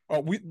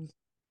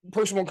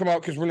 Person won't come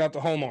out because we're not the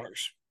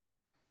homeowners.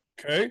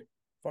 Okay,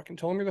 fucking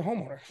telling me the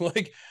homeowner.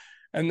 Like,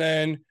 and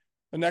then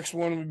the next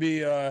one would be,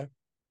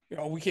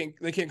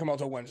 they can't come out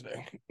till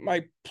Wednesday.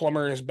 My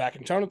plumber is back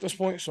in town at this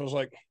point, so I was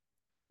like,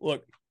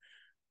 look,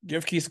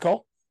 give Keith a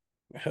call.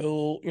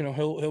 He'll be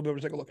able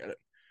to take a look at it.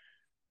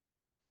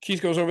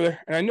 Keith goes over there,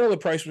 and I know the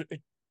price.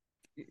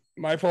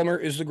 My plumber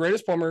is the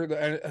greatest plumber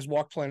that has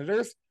walked planet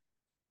Earth.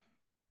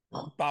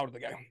 Bow to the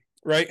guy,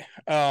 right?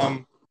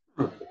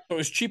 It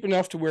was cheap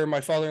enough to where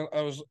my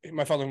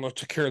father-in-law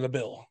took care of the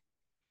bill.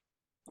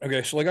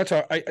 Okay, so like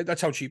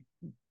that's how cheap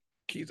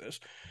Keith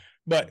is.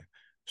 But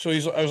so I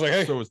was like,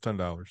 hey, so it was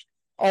 $10.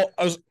 I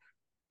was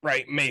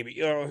right,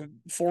 maybe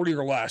 40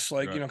 or less,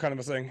 like, right. Kind of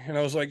a thing. And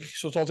I was like,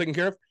 so it's all taken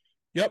care of.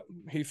 Yep,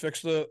 he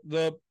fixed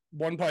the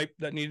one pipe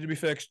that needed to be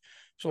fixed.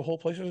 So the whole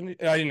place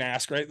I didn't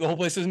ask, right? The whole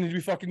place doesn't need to be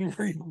fucking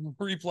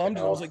replumbed. And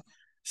I was like,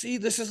 see,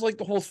 this is like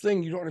the whole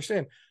thing. You don't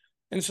understand.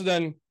 And so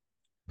then.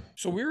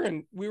 So we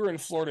were in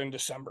Florida in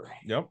December.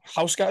 Yep.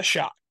 House got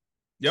shot.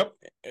 Yep.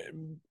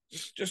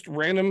 Just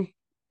random.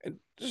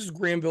 This is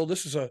Granville.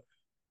 This is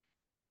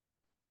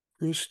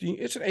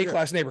it's an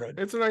A-class neighborhood.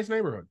 It's a nice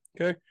neighborhood.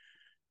 Okay.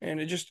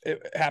 And it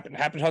happened. It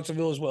happened in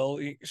Hudsonville as well.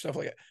 Stuff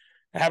like that.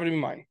 It happened to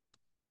be mine.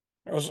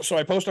 So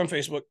I post on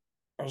Facebook.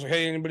 I was like,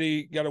 hey,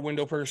 anybody got a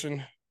window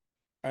person?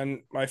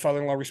 And my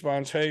father-in-law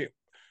responds, hey,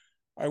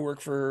 I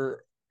work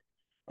for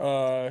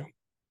a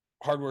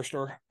hardware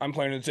store. I'm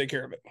planning to take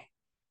care of it.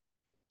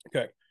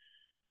 Okay.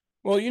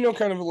 Well,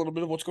 kind of a little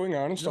bit of what's going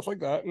on and stuff like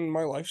that in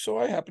my life. So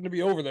I happen to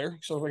be over there.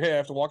 So I was like, hey, I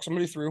have to walk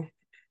somebody through.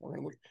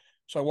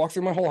 So I walk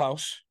through my whole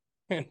house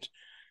and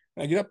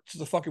I get up to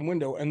the fucking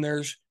window and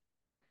there's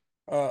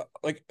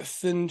like a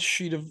thin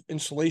sheet of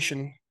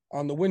insulation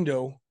on the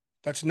window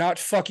that's not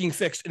fucking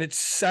fixed. And it's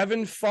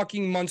 7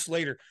 fucking months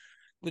later.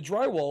 The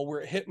drywall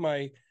where it hit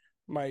my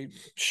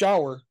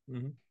shower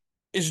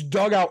is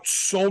dug out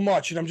so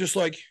much. And I'm just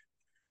like,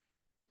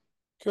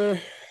 okay,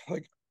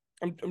 like,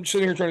 I'm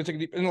sitting here trying to take a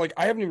deep, and like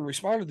I haven't even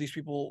responded to these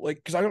people, like,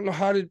 because I don't know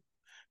how to,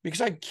 because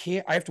I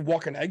have to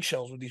walk on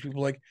eggshells with these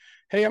people. Like,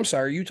 hey, I'm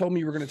sorry, you told me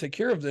you were going to take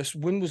care of this.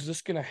 When was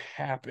this going to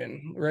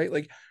happen? Right?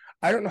 Like,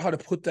 I don't know how to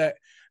put that,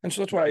 and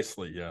so that's why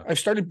I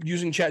started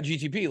using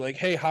ChatGTP. Like,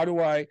 hey, how do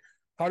I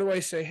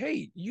say,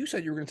 hey, you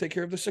said you were going to take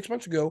care of this 6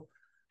 months ago.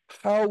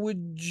 How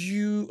would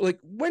you like?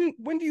 When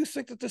do you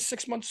think that this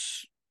 6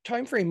 months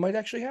time frame might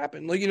actually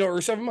happen? Like,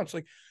 or 7 months?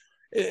 Like,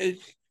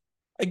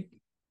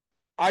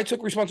 I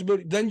took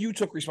responsibility, then you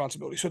took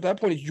responsibility. So at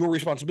that point, it's your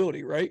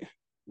responsibility, right?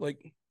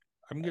 Like,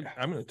 I'm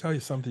gonna tell you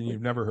something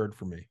you've never heard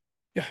from me.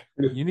 Yeah,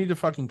 you need to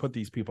fucking put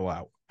these people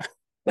out.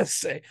 Let's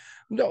say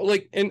no,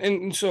 like,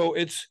 and so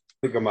it's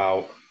Pick them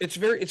out. It's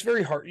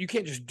very hard. You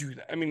can't just do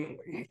that. I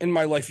mean, in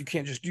my life, you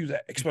can't just do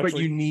that. Especially,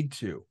 but you need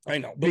to. I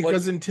know, but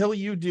Because until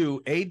you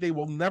do, A, they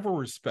will never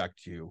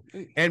respect you,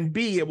 and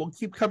B, it will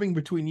keep coming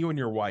between you and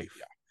your wife.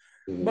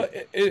 Yeah.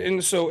 But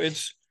and so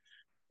it's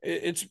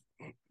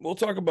we'll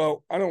talk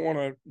about. I don't want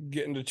to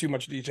get into too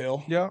much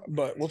detail. Yeah,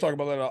 but we'll talk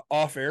about that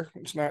off air.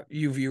 It's not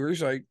you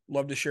viewers. I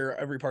love to share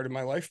every part of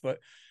my life, but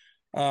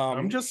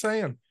I'm just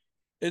saying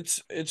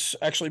it's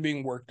actually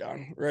being worked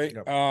on, right?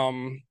 Yep.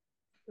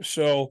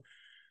 So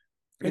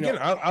again,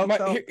 I'll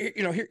tell...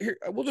 here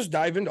we'll just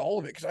dive into all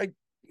of it because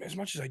as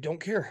much as I don't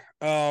care.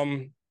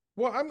 Well,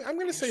 I'm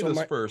going to say so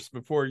this first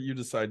before you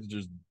decide to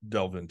just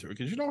delve into it,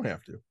 because you don't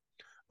have to.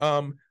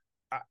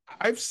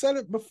 I've said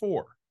it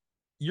before.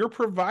 You're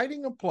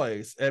providing a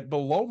place at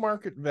below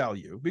market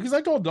value, because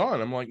I told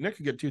Dawn, I'm like, Nick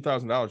could get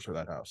 $2,000 for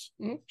that house.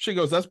 Mm-hmm. She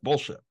goes, that's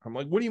bullshit. I'm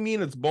like, what do you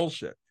mean it's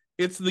bullshit?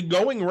 It's the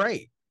going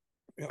rate.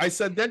 Yeah. I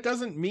said, that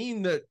doesn't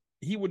mean that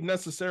he would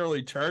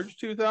necessarily charge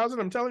 $2,000.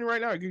 I'm telling you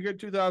right now, you could get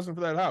 $2,000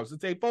 for that house.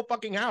 It's a full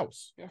fucking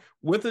house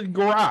with a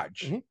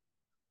garage in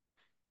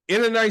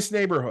a nice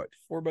neighborhood.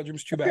 4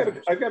 bedrooms, 2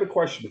 bathrooms. I've got a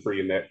question for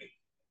you, Nick.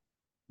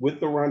 With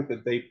the rent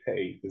that they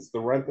pay, does the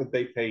rent that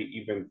they pay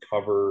even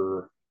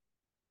cover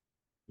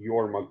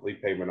your monthly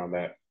payment on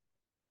that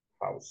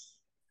house?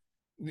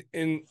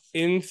 In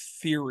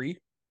theory,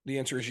 the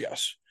answer is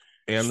yes.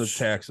 And the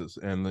taxes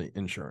and the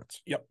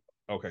insurance. Yep.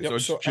 Okay, yep.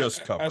 So it's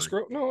just covered.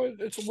 Escrow? No,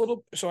 it's a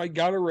little. So I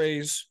got a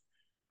raise.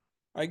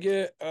 I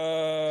get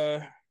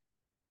like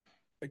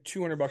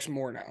 $200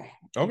 more now.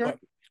 Okay.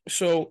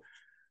 So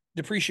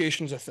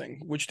depreciation's a thing,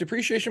 which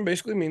depreciation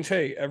basically means,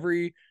 hey, a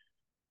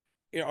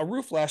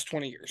roof lasts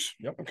 20 years.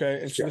 Yep.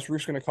 Okay. And so this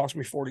roof's going to cost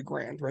me 40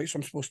 grand, right? So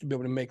I'm supposed to be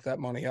able to make that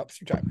money up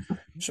through time.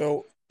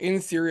 So in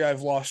theory,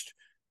 I've lost,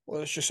 well,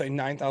 let's just say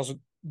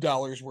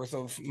 $9,000 worth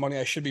of money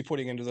I should be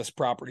putting into this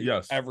property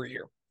every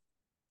year.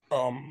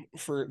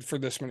 For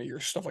this many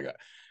years, stuff like that.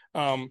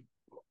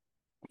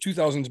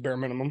 2,000 is bare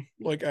minimum.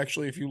 Like,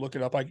 actually, if you look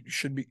it up, I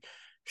should be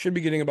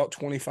getting about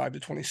 25 to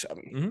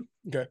 27. Mm-hmm.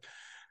 Okay.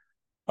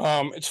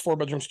 It's 4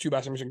 bedrooms, 2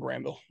 bathrooms in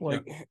Granville.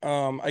 Like,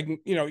 I can,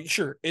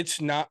 sure,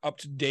 it's not up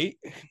to date.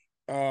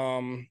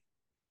 And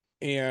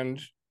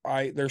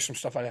there's some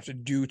stuff I'd have to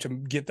do to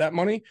get that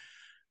money,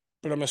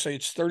 but I'm gonna say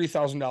it's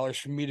 $30,000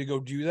 for me to go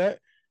do that,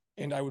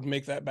 and I would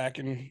make that back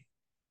in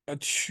a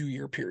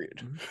 2-year period.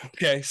 Mm-hmm.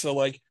 Okay, so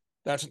like,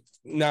 that's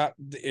not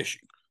the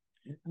issue.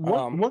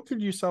 What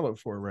could you sell it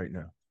for right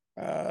now?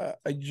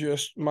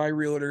 My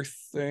realtor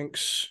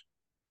thinks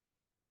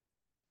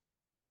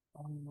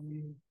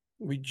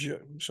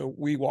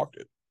we walked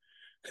it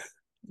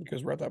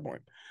because we're at that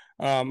point.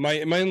 My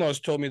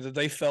in-laws told me that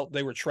they felt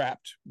they were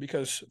trapped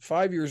because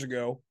 5 years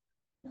ago,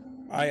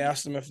 I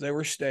asked them if they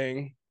were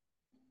staying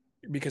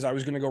because I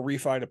was going to go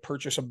refi to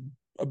purchase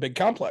a big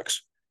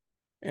complex.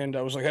 And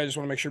I was like, hey, I just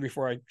want to make sure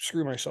before I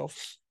screw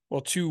myself.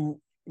 Well,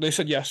 they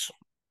said yes,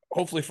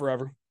 hopefully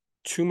forever.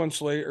 2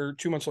 months later,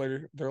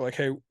 they're like,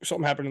 hey,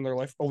 something happened in their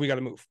life. Oh, we got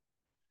to move.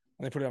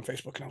 And they put it on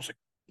Facebook. And I was like,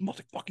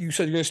 motherfucker, you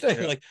said you're going to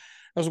stay. Yeah. Like,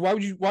 I was like,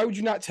 why would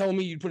you not tell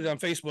me you'd put it on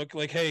Facebook?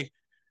 Like, hey,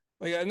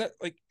 like, and that,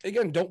 like,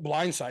 again, don't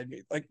blindside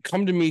me. Like,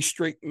 come to me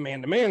straight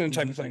man to man and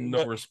type of thing.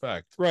 No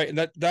respect. Right.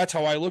 And that's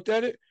how I looked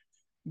at it.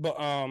 But,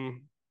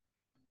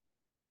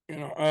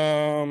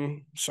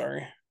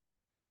 sorry.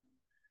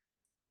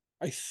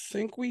 I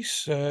think we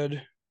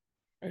said,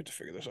 I had to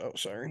figure this out.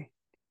 Sorry.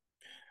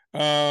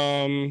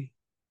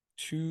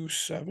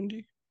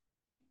 270.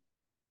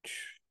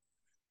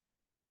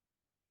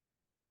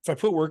 If I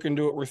put work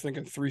into it, we're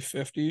thinking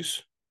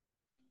 350s.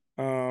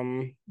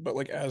 But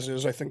like as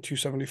is, I think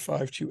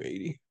 275,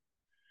 280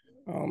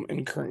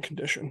 in current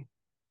condition.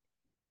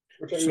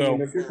 Which I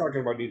mean, if you're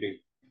talking about needing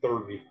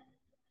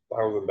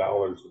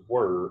 $30,000 of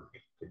work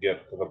to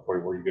get to the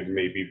point where you could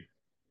maybe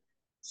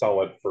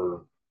sell it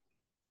for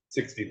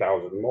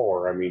 60,000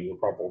 more, I mean, you're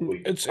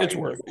probably it's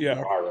worth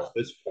at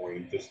this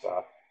point just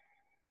to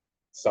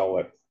sell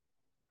it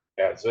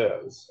as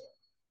is,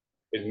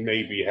 and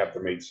maybe have to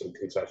make some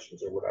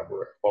concessions or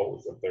whatever. I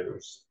suppose if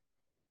there's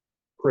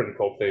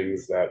critical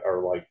things that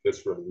are like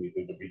this really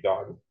needed to be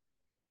done.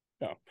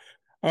 Yeah.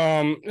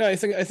 I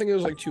think it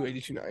was like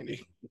 280,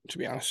 290, to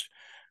be honest.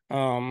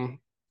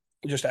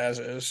 Just as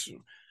is.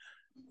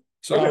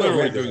 So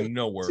literally doing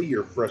no work. See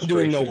your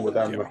frustration with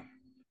them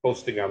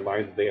posting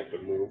online that they have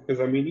to move, because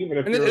I mean, even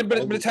if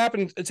but it's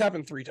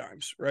happened 3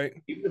 times, right?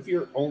 Even if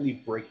you're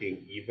only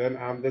breaking even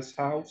on this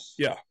house,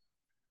 yeah,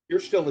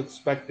 you're still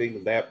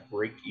expecting that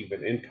break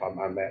even income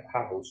on that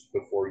house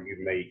before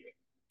you make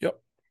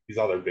these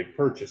other big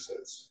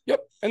purchases. Yep.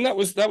 And that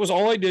was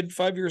all I did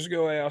 5 years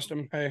ago. I asked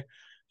him, hey,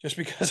 just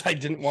because I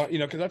didn't want,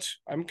 because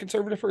I'm a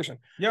conservative person.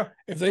 Yeah.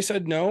 If they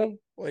said no,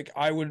 like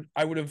I would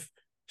have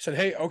said,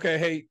 hey,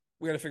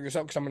 we got to figure this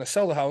out because I'm going to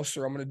sell the house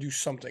or I'm going to do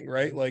something,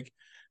 right? Like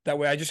that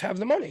way I just have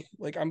the money.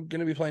 Like I'm going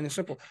to be plain and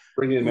simple.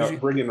 Bring in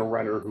a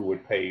renter who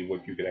would pay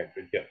what you could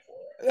actually get for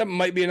it. That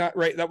might be not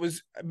right. That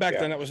was back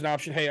then. That was an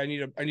option. Hey,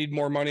 I need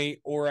more money,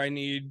 or I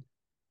need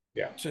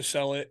to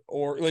sell it,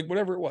 or like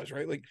whatever it was,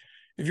 right? Like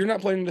if you're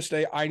not planning to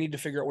stay, I need to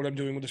figure out what I'm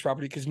doing with this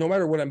property, because no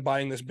matter what, I'm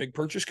buying this big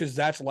purchase, because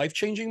that's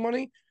life-changing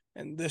money,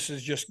 and this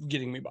is just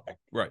getting me by.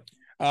 Right.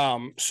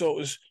 So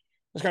it's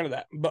kind of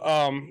that. But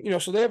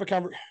so they have a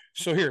conversation.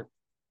 So here,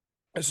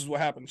 this is what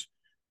happens.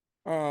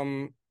 My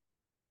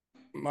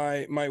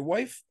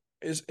wife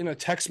is in a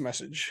text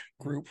message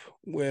group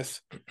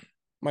with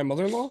my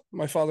mother-in-law,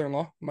 my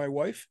father-in-law, my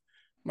wife,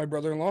 my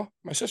brother-in-law,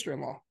 my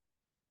sister-in-law.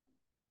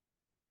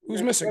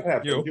 Who's missing? That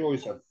happens. You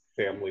always have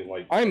family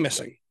like I'm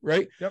missing,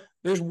 right? Yep.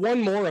 There's one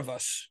more of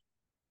us.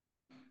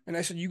 And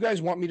I said, you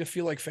guys want me to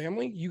feel like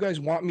family? You guys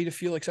want me to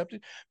feel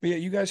accepted? But yeah,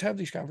 you guys have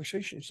these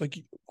conversations. Like,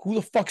 who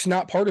the fuck's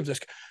not part of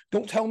this?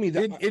 Don't tell me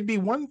that. It'd be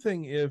one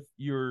thing if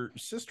your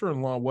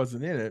sister-in-law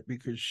wasn't in it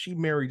because she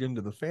married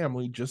into the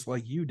family just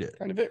like you did.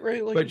 Kind of it,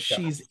 right? Like, but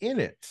she's in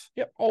it.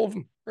 Yep, all of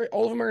them, right?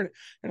 All of them are in it.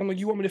 And I'm like,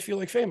 you want me to feel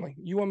like family?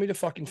 You want me to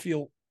fucking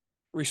feel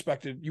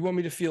respected? You want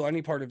me to feel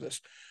any part of this?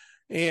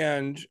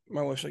 And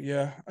my wife's like,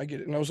 yeah, I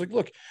get it. And I was like,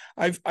 look,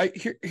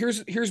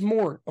 here's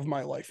more of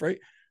my life, right?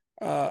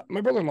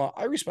 My brother-in-law,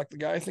 I respect the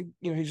guy. I think,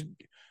 he's,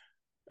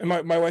 and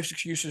my wife's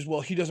excuse is,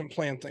 well, he doesn't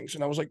plan things.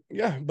 And I was like,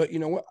 yeah, but you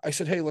know what? I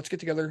said, hey, let's get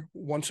together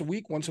once a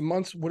week, once a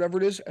month, whatever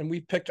it is. And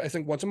we picked, I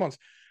think, once a month.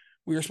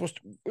 We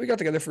got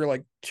together for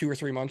like 2 or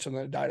 3 months, and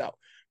then it died out.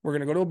 We're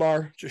going to go to a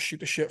bar, just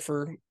shoot the shit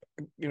for,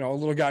 a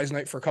little guy's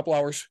night for a couple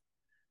hours,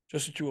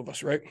 just the two of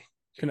us, right?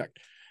 Connect.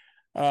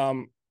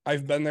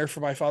 I've been there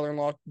for my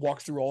father-in-law,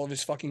 walked through all of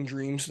his fucking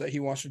dreams that he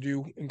wants to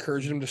do,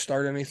 encouraged him to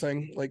start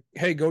anything. Like,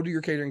 hey, go do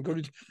your catering,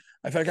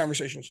 I've had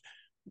conversations.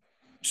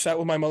 Sat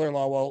with my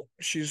mother-in-law while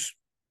she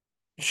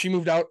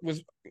moved out with,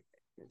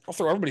 I'll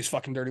throw everybody's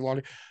fucking dirty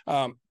laundry.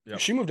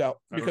 She moved out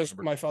because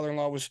my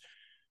father-in-law was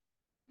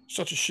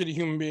such a shitty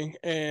human being,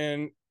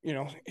 and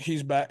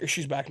she's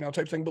back now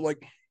type thing. But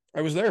like,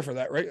 I was there for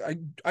that, right?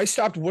 I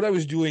stopped what I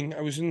was doing.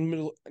 I was in the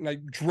middle, and I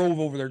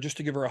drove over there just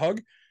to give her a hug,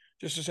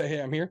 just to say,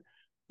 hey, I'm here.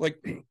 Like,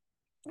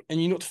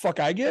 and you know what the fuck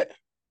I get?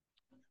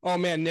 Oh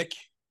man, Nick,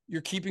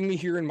 you're keeping me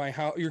here in my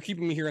house. You're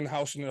keeping me here in the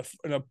house in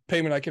a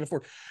payment I can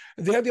afford.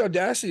 They have the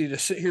audacity to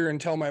sit here and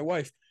tell my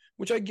wife,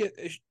 which I get,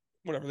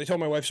 whatever. They tell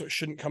my wife, so it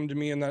shouldn't come to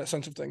me in that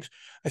sense of things.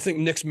 I think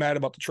Nick's mad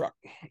about the truck,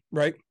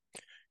 right?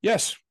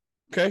 Yes.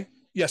 Okay.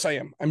 Yes, I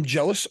am. I'm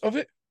jealous of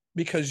it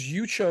because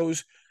you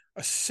chose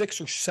a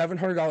 $600 or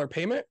 $700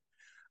 payment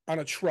on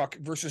a truck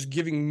versus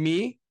giving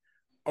me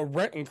a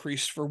rent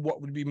increase for what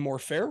would be more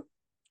fair.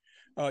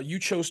 You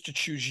chose to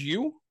choose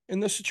you in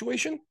this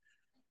situation.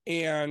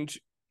 And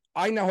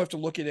I now have to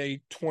look at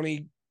a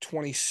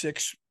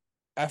 2026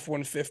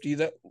 F-150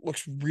 that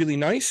looks really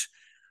nice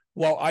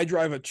while I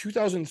drive a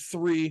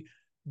 2003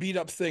 beat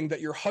up thing that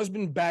your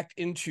husband backed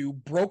into,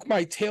 broke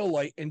my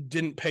taillight and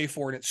didn't pay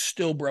for it. It's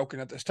still broken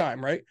at this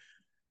time, right?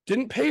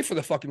 Didn't pay for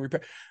the fucking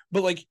repair.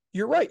 But like,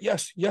 you're right.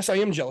 Yes, I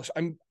am jealous.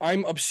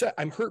 I'm upset.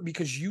 I'm hurt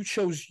because you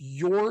chose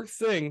your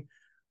thing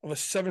of a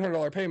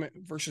 $700 payment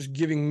versus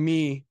giving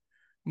me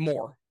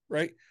more,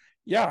 right?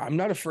 Yeah, I'm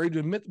not afraid to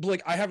admit, but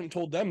like, I haven't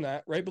told them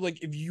that, right? But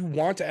like, if you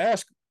want to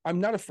ask, I'm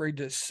not afraid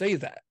to say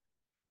that.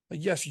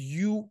 Like, yes,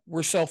 you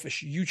were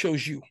selfish. You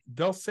chose you.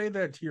 They'll say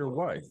that to your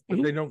wife,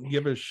 but they don't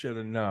give a shit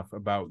enough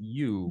about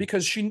you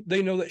because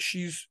they know that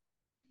she's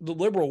the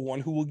liberal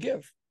one who will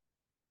give.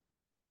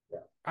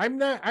 I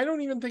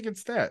don't even think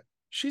it's that.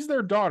 She's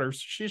their daughter. So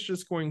she's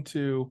just going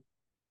to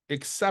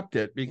accept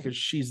it because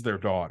she's their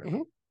daughter.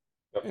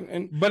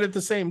 Mm-hmm. But at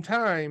the same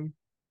time,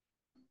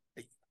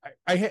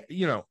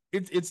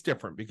 it's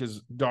different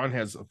because Dawn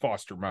has a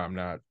foster mom,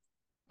 not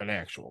an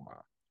actual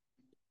mom.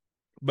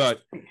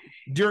 But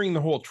during the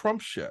whole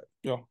Trump shit,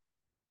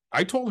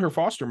 I told her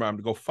foster mom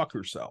to go fuck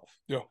herself.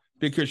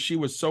 Because she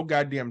was so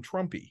goddamn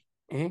Trumpy.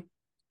 Mm-hmm.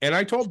 And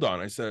I told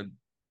Dawn, I said,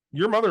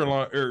 your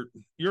mother-in-law or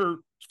your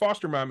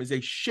foster mom is a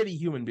shitty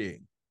human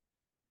being.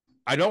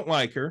 I don't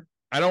like her.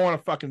 I don't want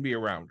to fucking be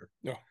around her.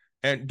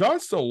 And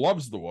Dawn still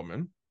loves the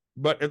woman.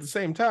 But at the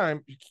same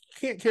time, you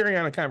can't carry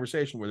on a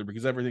conversation with her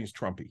because everything's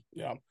Trumpy.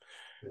 Yeah.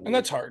 And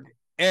that's hard.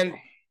 And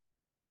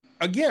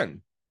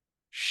again,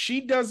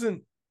 she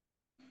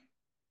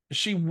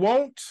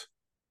won't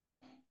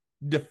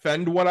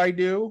defend what I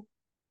do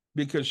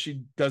because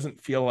she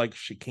doesn't feel like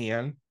she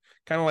can.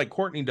 Kind of like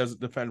Courtney doesn't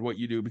defend what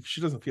you do because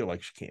she doesn't feel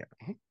like she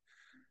can.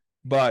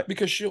 But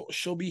because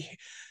she'll be,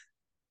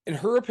 in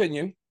her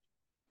opinion,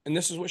 and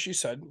this is what she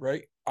said,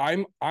 right?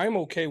 I'm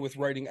okay with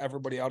writing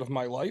everybody out of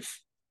my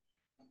life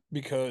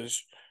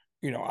because,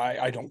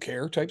 I don't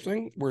care type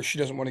thing, where she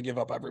doesn't want to give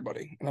up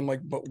everybody. And I'm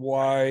like, but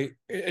why?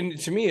 And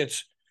to me,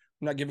 it's,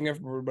 I'm not giving up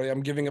everybody.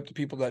 I'm giving up the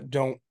people that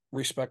don't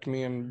respect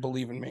me and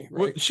believe in me.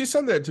 Right? Well, she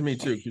said that to me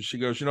too, because she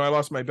goes, I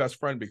lost my best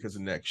friend because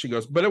of Nick. She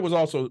goes, but it was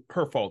also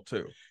her fault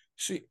too.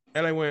 See,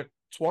 and I went,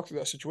 let's walk through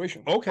that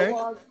situation. Okay.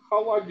 How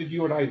long did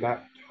you and I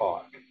not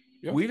talk?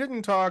 Yep. We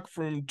didn't talk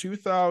from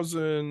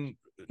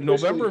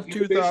November of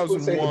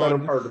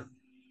 2001. Part of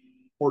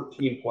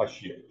 14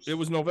 plus years. It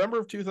was November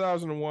of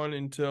 2001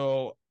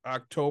 until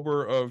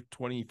October of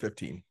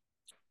 2015.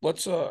 You're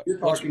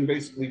talking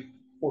basically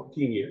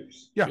 14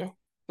 years. Yeah.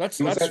 Does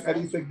that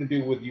anything to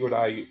do with you and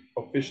I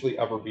officially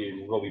ever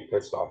being really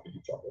pissed off at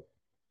each other?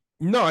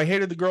 No, I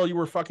hated the girl you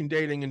were fucking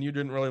dating, and you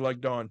didn't really like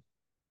Dawn.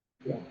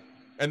 Yeah.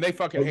 And they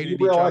fucking Well, hated you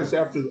each realized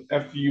other.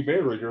 after you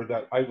married her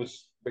that I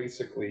was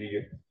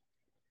basically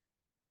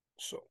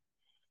So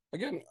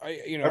again,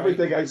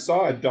 everything I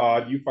saw in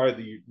Dawn, you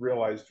finally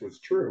realized was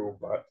true,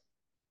 but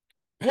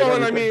well,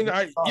 and I mean,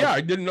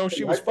 I didn't know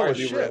she was full of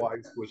shit.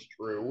 Realized was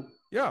true.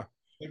 Yeah,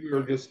 maybe we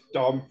were just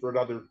dumb for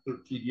another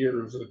 13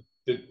 years and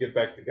didn't get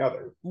back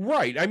together.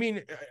 Right. I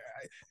mean,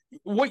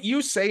 what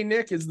you say,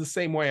 Nick, is the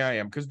same way I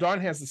am, because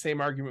Dawn has the same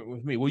argument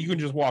with me. Well, you can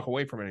just walk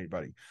away from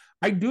anybody.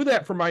 I do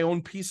that for my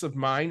own peace of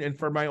mind and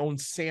for my own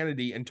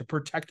sanity and to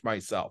protect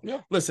myself. Yeah.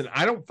 Listen,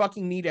 I don't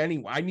fucking need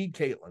anyone. I need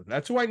Caitlin.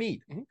 That's who I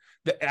need.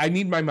 I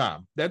need my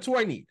mom. That's who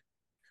I need.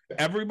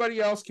 Everybody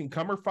else can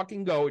come or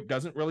fucking go. It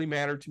doesn't really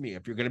matter to me.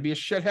 If you're going to be a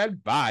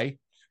shithead, bye.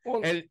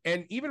 Well,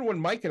 and even when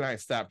Mike and I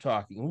stopped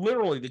talking,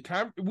 literally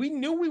we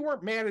knew we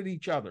weren't mad at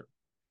each other.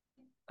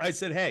 I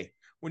said, hey,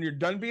 when you're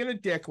done being a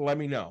dick, let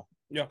me know.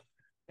 Yeah.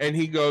 And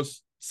he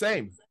goes,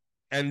 same.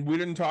 And we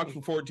didn't talk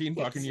for 14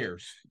 fucking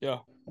years. Yeah.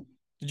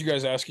 Did you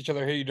guys ask each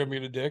other, hey, you done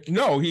being a dick?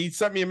 No, he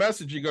sent me a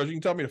message. He goes, you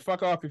can tell me to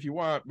fuck off if you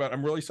want, but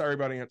I'm really sorry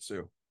about Aunt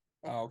Sue.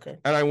 Oh, okay.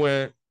 And I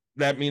went,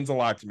 that means a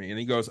lot to me. And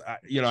he goes,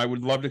 I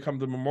would love to come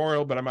to the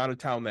memorial, but I'm out of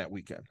town that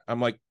weekend.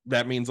 I'm like,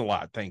 that means a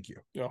lot. Thank you.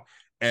 Yeah.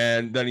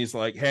 And then he's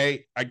like,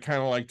 hey, I'd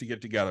kind of like to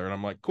get together. And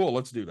I'm like, cool,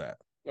 let's do that.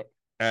 Yep.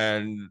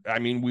 And I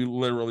mean, we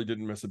literally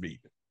didn't miss a beat.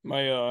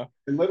 And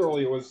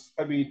literally it was,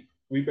 I mean,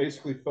 we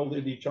basically filled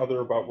in each other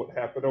about what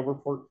happened over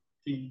 14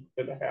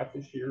 and a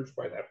half-ish years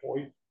by that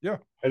point. Yeah.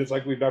 And it's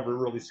like we've never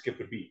really skipped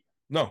a beat.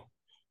 No.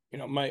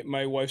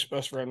 My wife's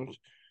best friend,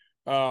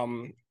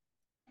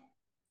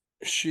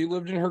 she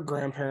lived in her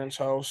grandparents'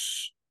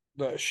 house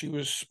that she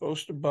was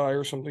supposed to buy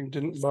or something,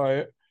 didn't buy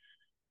it,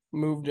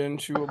 moved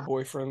into a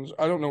boyfriend's.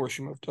 I don't know where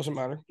she moved, doesn't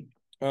matter.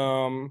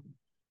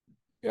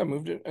 Yeah,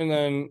 moved it. And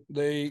then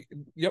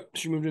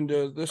she moved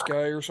into this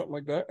guy or something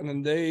like that. And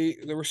then they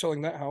were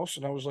selling that house.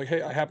 And I was like,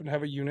 hey, I happen to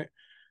have a unit.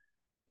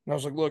 And I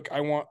was like, look,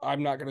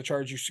 I'm not going to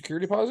charge you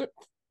security deposit.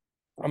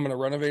 I'm going to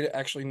renovate it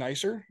actually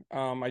nicer.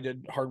 I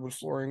did hardwood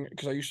flooring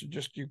because I used to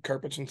just do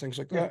carpets and things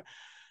like that.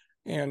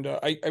 And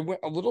I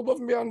went a little above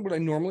and beyond what I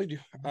normally do.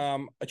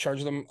 I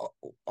charge them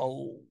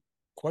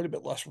quite a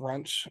bit less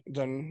rent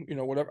than,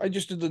 whatever. I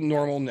just did the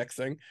normal Nick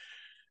thing.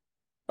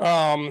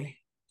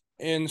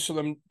 And so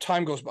then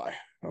time goes by.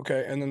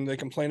 Okay. And then they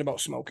complain about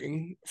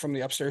smoking from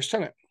the upstairs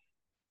tenant.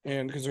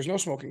 And because there's no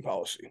smoking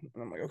policy.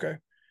 And I'm like, okay.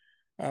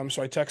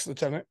 So I text the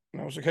tenant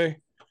and I was like, hey,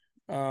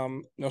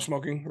 no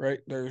smoking, right?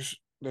 There's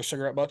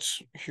cigarette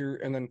butts here.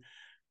 And then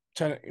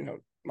tenant,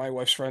 my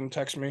wife's friend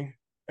texts me,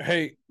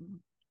 hey,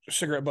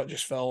 cigarette butt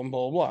just fell and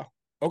blah, blah,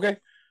 blah. Okay.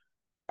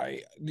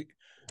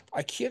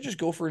 I can't just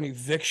go for an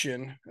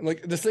eviction.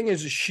 Like the thing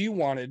is she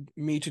wanted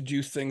me to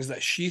do things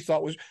that she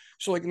thought was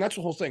so like, and that's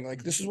the whole thing.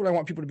 Like, this is what I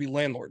want people to be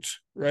landlords,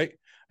 right?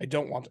 I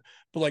don't want them,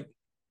 but like,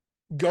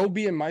 go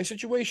be in my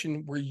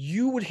situation where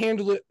you would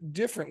handle it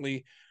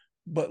differently,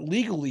 but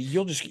legally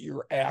you'll just get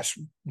your ass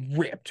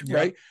ripped,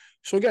 right?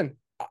 So again,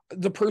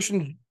 the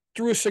person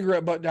threw a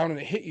cigarette butt down and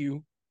it hit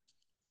you.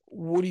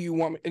 What do you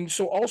want? And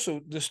so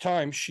also this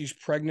time she's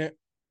pregnant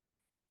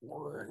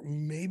or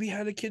maybe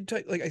had a kid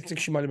type. Like, I think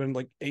she might've been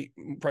like 8.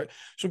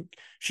 So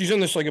she's in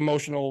this like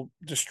emotional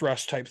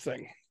distress type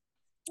thing.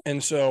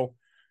 And so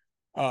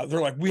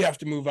they're like, we have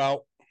to move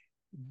out,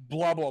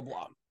 blah, blah,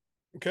 blah.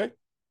 Okay,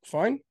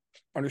 fine.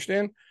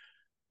 Understand.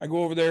 I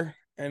go over there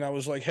and I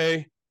was like,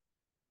 hey,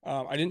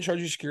 I didn't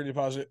charge you security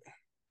deposit.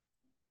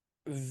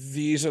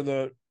 These are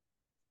the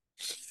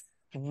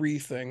 3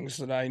 things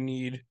that I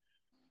need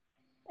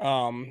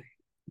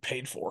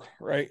paid for,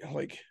 right?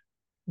 Like,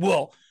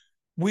 well,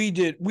 we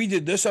did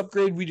this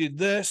upgrade, we did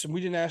this, and we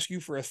didn't ask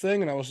you for a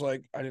thing. And I was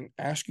like, I didn't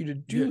ask you to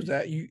do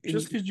that. You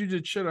just because you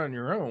did shit on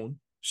your own.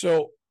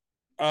 So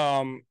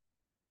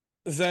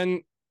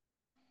then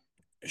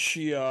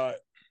she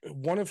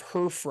one of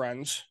her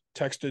friends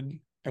texted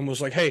and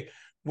was like, hey,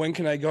 when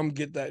can I come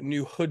get that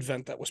new hood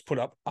vent that was put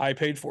up? I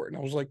paid for it. And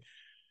I was like,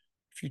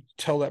 if you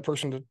tell that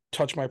person to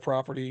touch my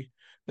property,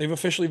 they've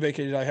officially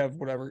vacated. I have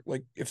whatever.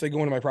 Like, if they go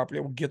into my property,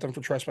 I will get them for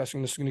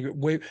trespassing. This is going to get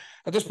way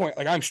at this point.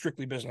 Like, I'm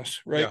strictly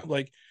business, right? Yeah.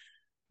 Like,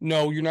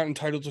 no, you're not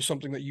entitled to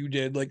something that you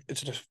did. Like,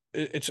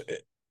 it's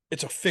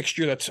a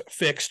fixture that's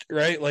fixed,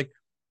 right? Like,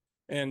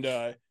 and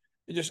it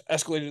just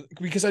escalated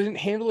because I didn't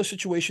handle the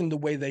situation the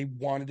way they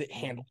wanted it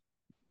handled.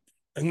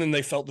 And then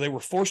they felt they were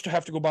forced to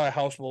have to go buy a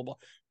house, blah, blah, blah.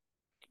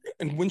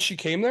 And when she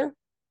came there,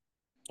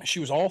 she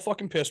was all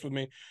fucking pissed with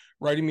me,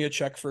 writing me a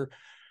check for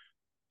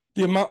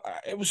the amount.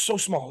 It was so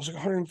small. It was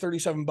like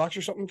 $137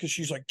 or something. Cause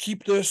she's like,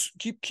 keep this,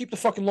 keep the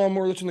fucking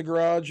lawnmower that's in the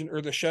garage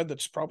or the shed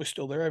that's probably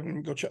still there. I haven't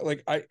even go check.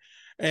 Like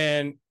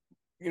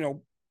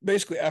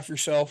basically F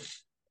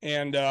yourself.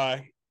 And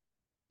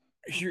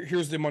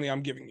here's the money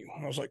I'm giving you.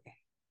 And I was like,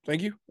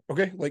 thank you.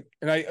 Okay. Like,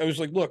 and I was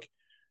like, look,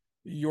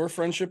 your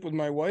friendship with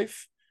my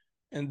wife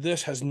and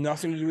this has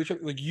nothing to do with each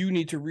other. Like, you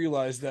need to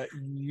realize that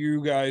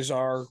you guys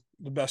are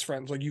the best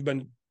friends. Like, you've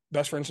been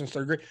best friends since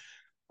 3rd grade.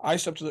 I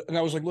stepped to and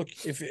I was like, look,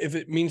 if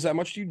it means that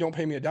much to you, don't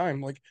pay me a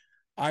dime. Like,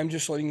 I'm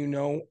just letting you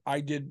know I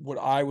did what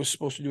I was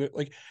supposed to do. It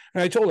like,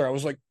 and I told her, I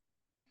was like,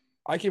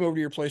 I came over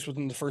to your place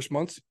within the first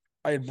month.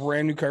 I had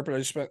brand new carpet. I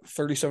just spent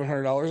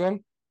 $3,700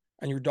 on,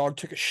 and your dog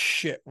took a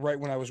shit right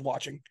when I was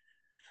watching.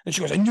 And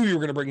she goes, I knew you were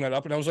going to bring that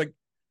up. And I was like,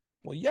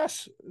 well,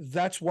 yes,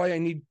 that's why I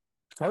need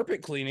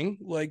carpet cleaning.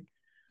 Like,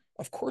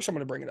 of course I'm going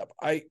to bring it up.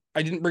 I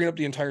didn't bring it up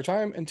the entire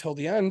time until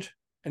the end.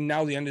 And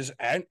now the end is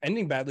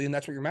ending badly. And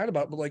that's what you're mad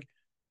about. But like,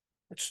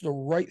 it's the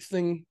right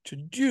thing to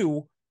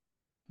do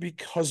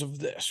because of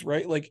this,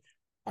 right? Like,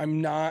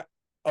 I'm not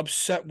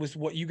upset with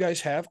what you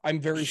guys have. I'm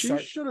very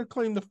sorry. She should have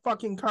cleaned the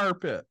fucking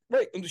carpet.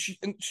 Right. And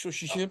so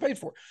she should have paid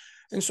for it.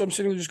 And so I'm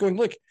sitting there just going,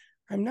 look,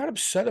 I'm not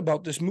upset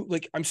about this move.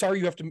 Like, I'm sorry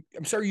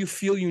you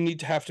feel you need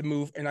to have to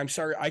move. And I'm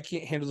sorry I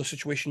can't handle the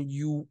situation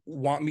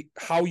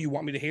how you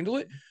want me to handle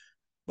it.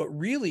 But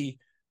really,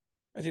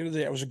 at the end of the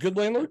day, I was a good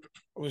landlord.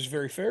 I was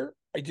very fair.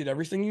 I did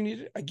everything you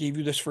needed. I gave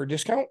you this for a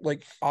discount.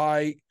 Like,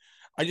 I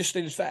just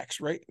stated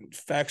facts, right?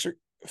 Facts are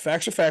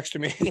facts to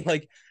me.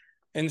 Like,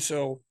 and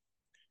so,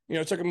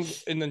 it took him,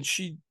 and then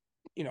she,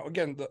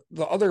 again,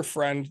 the other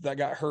friend that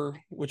got her,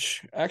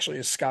 which actually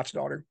is Scott's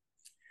daughter,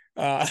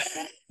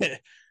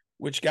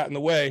 which got in the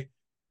way,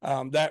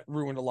 that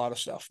ruined a lot of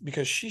stuff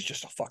because she's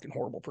just a fucking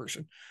horrible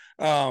person.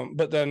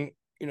 But then,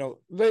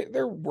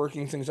 they're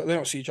working things out. They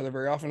don't see each other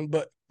very often,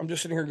 but I'm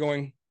just sitting here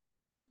going,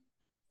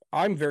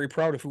 I'm very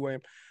proud of who I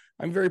am.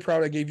 I'm very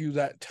proud I gave you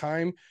that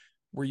time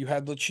where you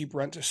had the cheap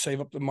rent to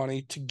save up the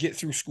money to get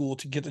through school,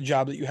 to get the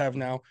job that you have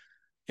now.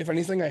 If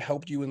anything, I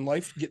helped you in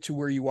life get to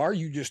where you are.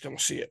 You just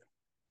don't see it,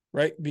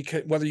 right?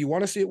 Because whether you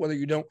want to see it, whether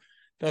you don't,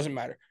 doesn't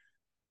matter.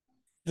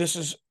 This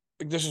is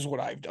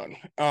what I've done.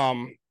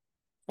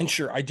 And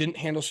sure, I didn't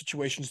handle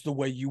situations the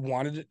way you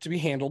wanted it to be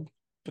handled.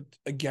 But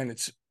again,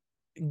 it's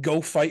go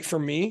fight for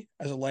me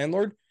as a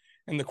landlord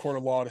in the court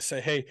of law to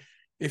say, hey,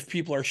 if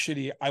people are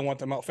shitty, I want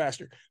them out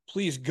faster.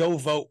 Please go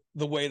vote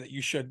the way that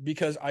you should,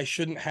 because I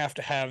shouldn't have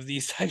to have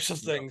these types of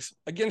things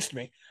against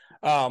me.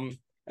 And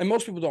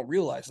most people don't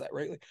realize that,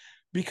 right? Like,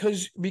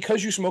 because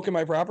you smoke in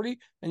my property,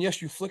 and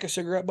yes, you flick a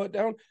cigarette butt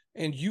down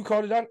and you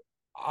caught it on,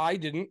 I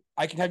didn't.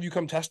 I can have you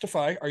come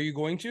testify. Are you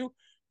going to?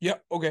 Yeah.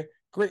 Okay,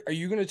 great. Are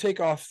you going to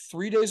take off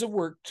 3 days of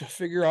work to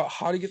figure out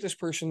how to get this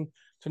person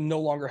to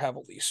no longer have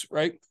a lease,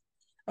 right?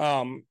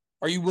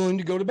 Are you willing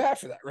to go to bat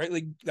for that, right?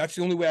 Like, that's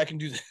the only way I can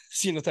do this,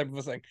 type of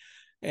a thing.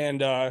 And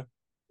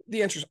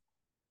the answer is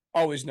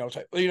always no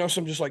type. So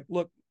I'm just like,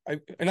 look, I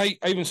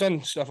even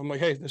send stuff. I'm like,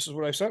 hey, this is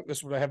what I sent. This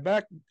is what I have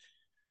back.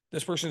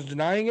 This person's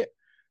denying it.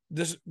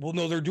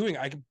 No, they're doing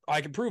it.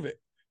 I can prove it.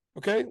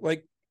 Okay.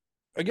 Like,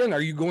 again,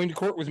 are you going to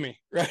court with me?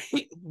 Right?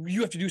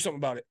 You have to do something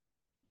about it.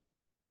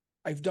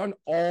 I've done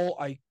all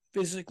I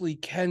physically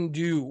can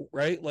do.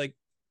 Right. Like,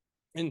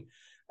 and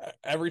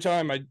every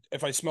time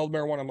if I smelled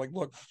marijuana, I'm like,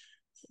 look,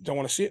 don't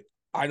want to see it.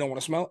 I don't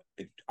want to smell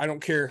it. I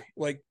don't care.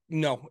 Like,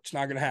 no, it's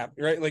not going to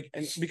happen. Right. Like,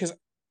 and because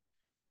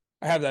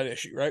I have that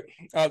issue. Right.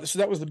 So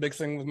that was the big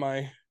thing with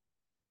my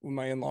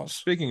in-laws.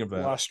 Speaking of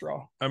that, last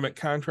straw. I'm at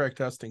contract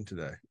testing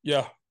today.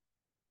 Yeah.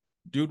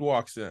 Dude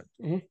walks in.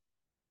 Mm-hmm.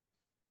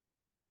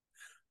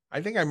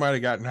 I think I might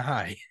have gotten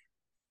high.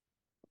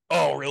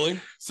 Oh, really?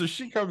 So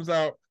she comes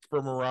out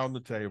from around the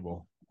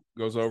table,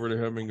 goes over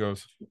to him and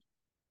goes,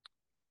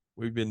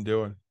 we've been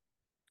doing.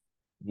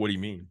 What do you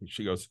mean?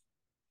 She goes,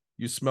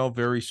 you smell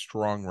very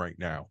strong right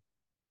now.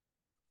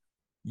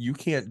 You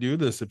can't do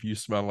this if you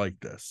smell like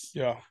this.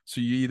 Yeah.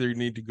 So you either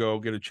need to go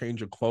get a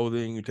change of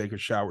clothing, you take a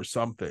shower,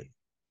 something.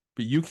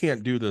 But you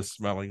can't do this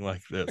smelling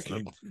like this.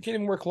 You can't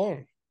even wear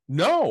cologne.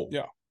 No.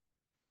 Yeah.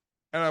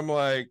 And I'm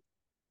like,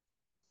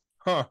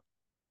 huh.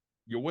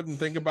 You wouldn't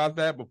think about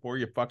that before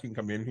you fucking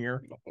come in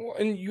here? Well,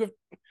 and you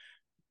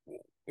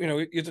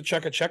have to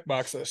check a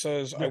checkbox that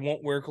says, I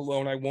won't wear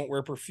cologne, I won't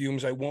wear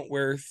perfumes, I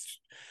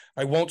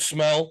won't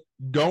smell.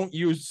 Don't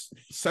use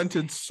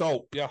scented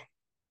soap. Yeah.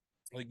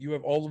 Like, you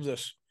have all of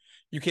this.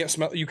 You can't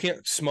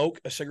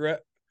smoke a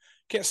cigarette.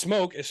 Can't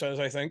smoke, it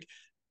says, I think,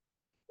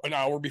 an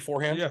hour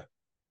beforehand. Yeah.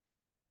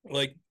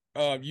 Like,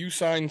 you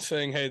signed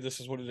saying, hey, this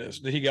is what it is.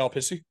 Did he get all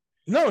pissy?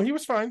 No, he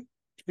was fine.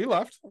 He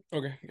left.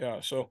 Okay. Yeah.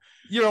 So,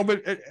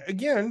 but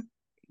again,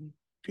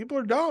 people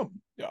are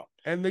dumb. Yeah.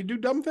 And they do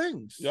dumb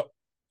things. Yep.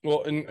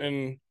 Well,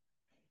 and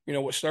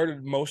what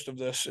started most of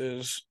this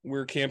is we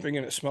were camping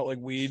and it smelled like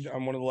weed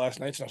on one of the last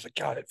nights. And I was like,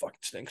 God, it fucking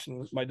stinks.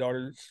 And my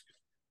daughter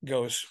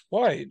goes,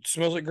 why? It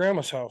smells like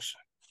grandma's house.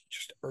 It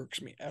just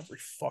irks me every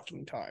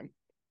fucking time.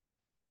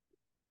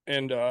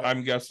 And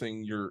I'm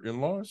guessing your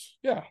in-laws?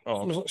 Yeah.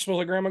 Oh. Smells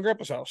like grandma and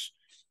grandpa's house.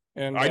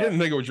 And I didn't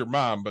think it was your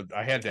mom, but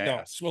I had to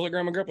ask. It smells like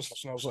grandma and grandpa's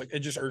house. And I was like, it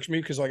just irks me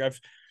because like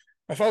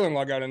my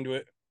father-in-law got into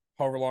it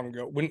however long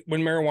ago. When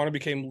marijuana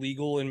became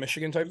legal in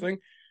Michigan type thing,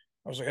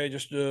 I was like, hey,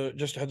 just a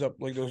heads up,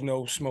 like there's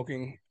no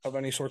smoking of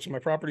any sorts in my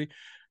property.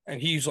 And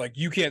he's like,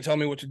 you can't tell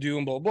me what to do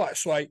and blah, blah, blah.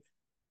 So I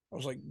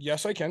was like,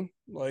 yes, I can.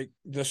 Like,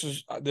 this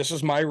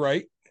is my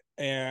right.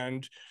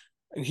 And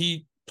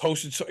he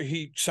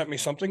he sent me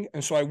something.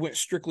 And so I went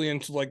strictly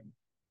into like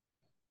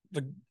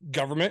the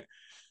government,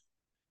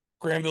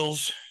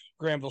 Granville's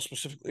Granville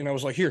specifically, and I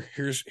was like,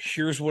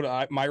 here's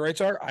what my rights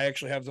are. I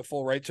actually have the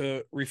full right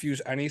to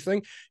refuse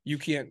anything. You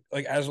can't,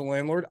 like, as a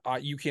landlord,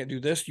 you can't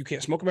do this. You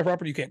can't smoke on my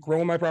property. You can't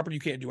grow on my property.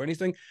 You can't do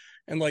anything.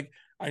 And like,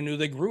 I knew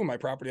they grew on my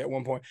property at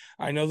one point.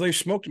 I know they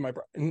smoked in my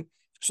property. And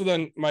so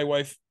then my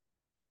wife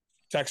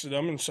texted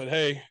them and said,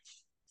 hey,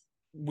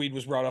 weed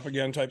was brought up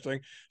again, type thing.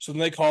 So then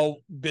they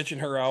call bitching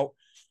her out.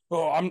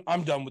 Oh,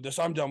 I'm done with this.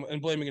 I'm done,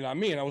 and blaming it on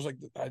me. And I was like,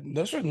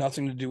 this has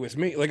nothing to do with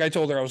me. Like I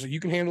told her, I was like,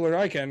 you can handle it,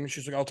 I can. And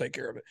she's like, I'll take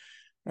care of it.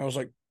 And I was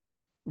like,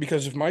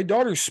 because if my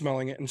daughter's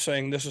smelling it and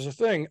saying this is a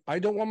thing, I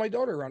don't want my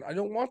daughter around. I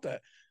don't want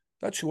that.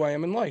 That's who I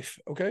am in life.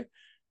 Okay.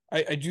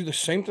 I do the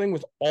same thing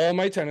with all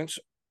my tenants,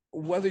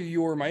 whether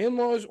you're my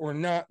in-laws or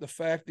not. The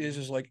fact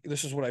is like,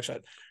 this is what I've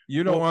said.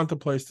 You don't want the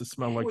place to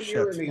smell like when shit.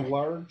 you're in a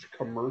large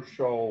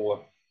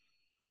commercial,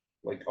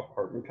 like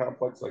apartment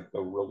complex, like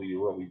the really,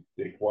 really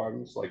big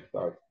ones, like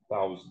the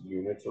 1,000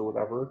 units or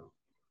whatever,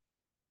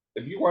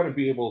 if you want to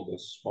be able to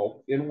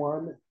smoke in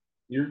one,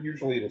 you're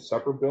usually in a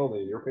separate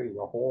building. You're paying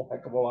a whole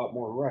heck of a lot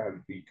more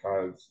rent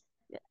because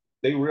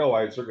they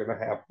realize they're going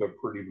to have to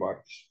pretty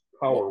much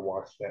power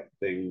wash that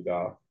thing.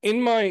 In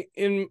my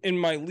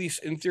lease,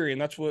 in theory, and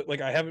that's what,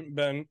 like, I haven't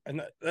been,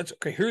 and that's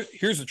okay.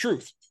 Here's the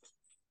truth.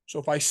 So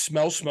if I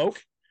smell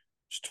smoke,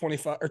 it's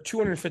 $25 or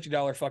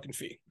 $250 fucking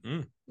fee.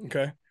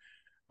 Okay.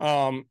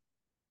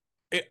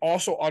 It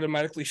also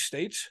automatically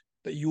states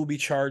that you will be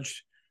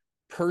charged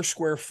per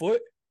square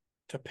foot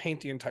to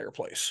paint the entire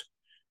place.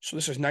 So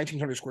this is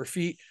 1,900 square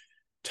feet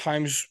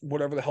times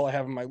whatever the hell I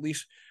have in my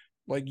lease.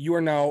 Like, you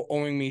are now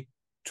owing me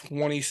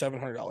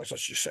 $2,700.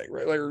 Let's just say,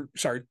 right? Like,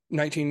 sorry,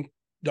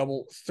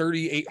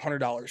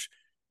 $3,800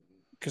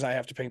 because I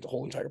have to paint the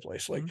whole entire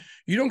place. Like,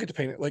 you don't get to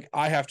paint it. Like,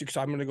 I have to, because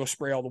I'm going to go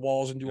spray all the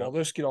walls and do all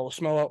this, get all the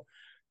smell out.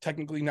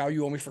 Technically, now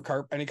you owe me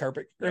for any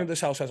carpet. Granted,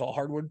 this house has all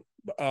hardwood.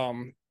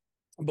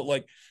 But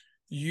like,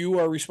 you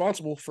are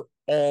responsible for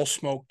all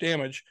smoke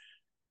damage,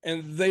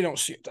 and they don't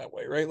see it that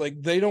way, right?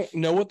 Like, they don't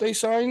know what they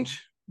signed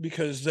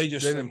because they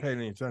didn't pay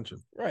any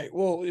attention, right?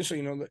 Well, so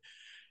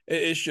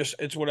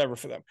it's whatever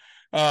for them.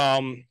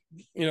 So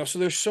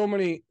there's so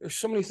many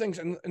things,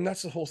 and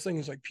that's the whole thing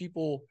is like,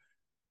 people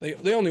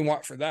they only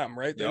want for them,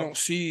 right? They don't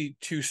see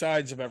two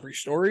sides of every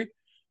story,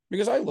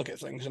 because I look at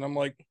things and I'm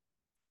like,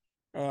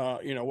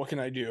 what can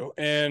I do?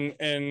 And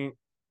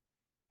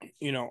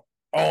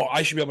oh,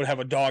 I should be able to have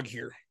a dog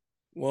here.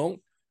 Well,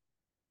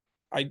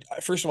 I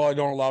first of all, I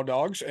don't allow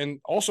dogs, and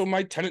also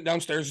my tenant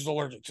downstairs is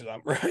allergic to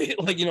them, right?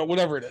 Like,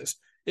 whatever it is.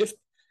 If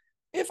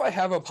I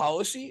have a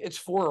policy, it's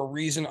for a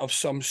reason of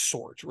some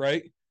sort,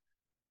 right?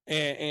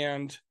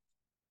 And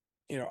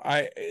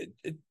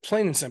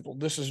plain and simple.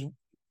 This is,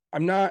 I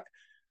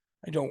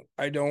don't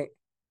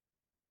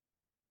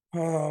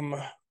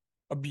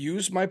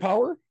abuse my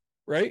power,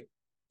 right?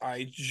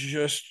 I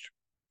just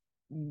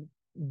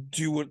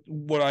do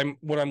what I'm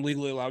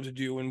legally allowed to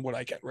do and what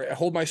I can, right? I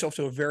hold myself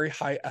to a very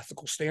high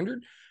ethical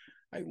standard.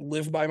 I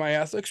live by my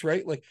ethics,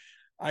 right? Like,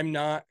 I'm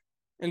not,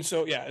 and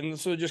so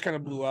it just kind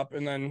of blew up.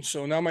 And then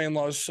so now my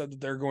in-laws said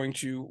that they're going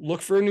to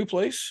look for a new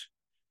place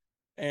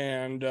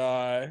and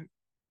a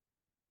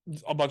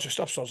bunch of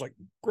stuff. So I was like,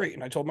 great.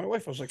 And I told my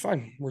wife, I was like,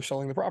 fine, we're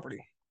selling the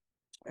property.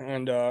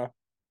 And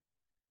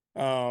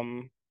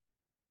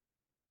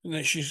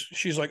then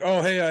she's like,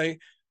 oh, hey,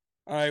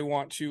 I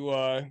want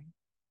to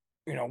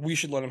we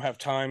should let them have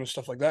time and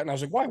stuff like that. And I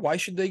was like, why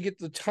should they get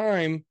the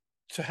time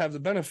to have the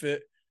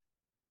benefit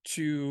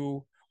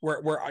to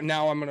where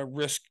now I'm going to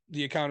risk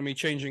the economy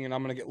changing and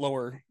I'm going to get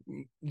lower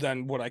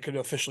than what I could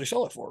officially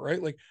sell it for,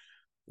 right? Like,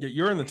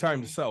 you're in the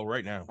time to sell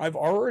right now. I've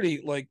already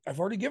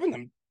given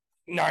them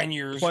 9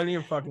 years, plenty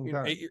of fucking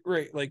time,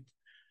 right? Like,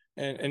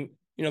 and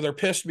they're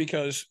pissed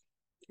because,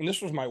 and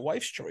this was my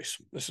wife's choice.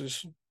 This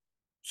is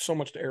so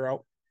much to air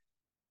out,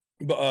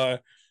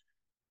 but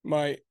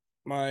my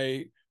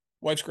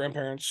wife's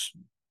grandparents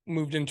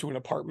moved into an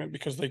apartment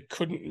because they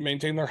couldn't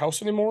maintain their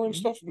house anymore and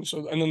stuff.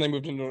 And then they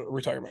moved into a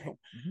retirement home.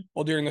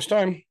 Well, during this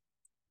time,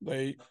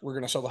 they were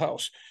going to sell the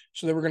house.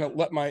 So they were going to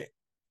let my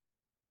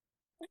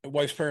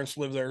wife's parents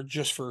live there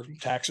just for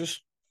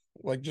taxes,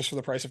 like just for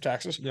the price of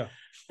taxes. Yeah.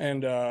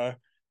 And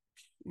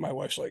my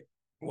wife's like,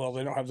 well,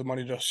 they don't have the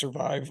money to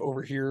survive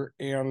over here.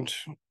 And,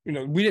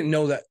 we didn't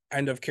know that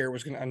end of care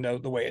was going to end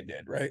out the way it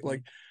did. Right.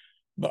 Like,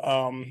 but,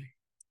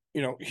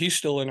 he's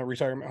still in a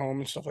retirement home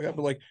and stuff like that,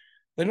 but like,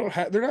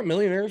 they're not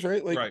millionaires,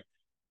 right? Like, right.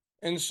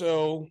 And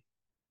so,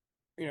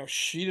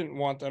 she didn't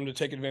want them to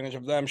take advantage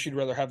of them. She'd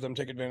rather have them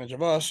take advantage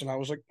of us. And I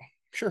was like,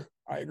 sure,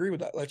 I agree with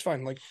that. That's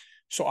fine. Like,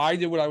 so I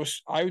did what I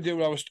was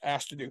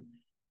asked to do.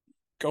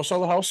 Go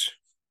sell the house,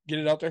 get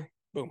it out there.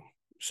 Boom.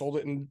 Sold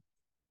it, and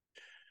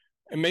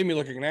it made me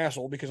look like an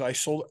asshole because I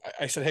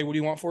said, hey, what do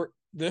you want for it?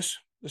 This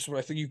is what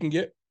I think you can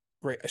get.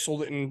 Great. I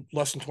sold it in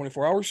less than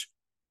 24 hours.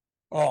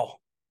 Oh,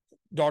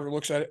 daughter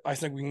looks at it. I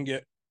think we can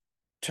get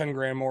 10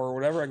 grand more or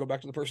whatever. I go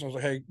back to the person. I was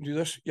like, hey, do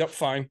this. Yep.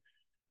 Fine.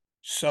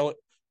 Sell it.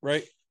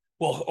 Right.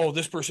 Well, oh,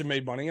 this person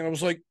made money. And I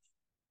was like,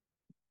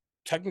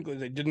 technically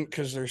they didn't,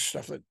 because there's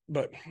stuff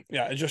but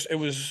yeah, it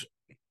was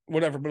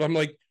whatever. But I'm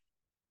like,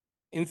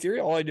 in theory,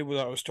 all I did was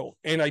what I was told,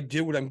 and I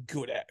did what I'm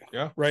good at.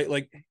 Yeah. Right.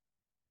 Like,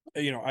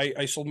 you know,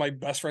 I sold my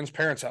best friend's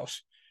parents'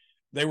 house.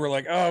 They were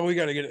like, "Oh, we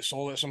got to get it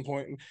sold at some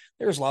point." And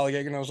there was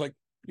lollygagging. I was like,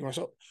 "You want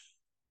to sell?"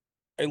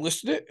 I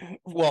listed it.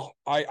 Well,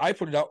 I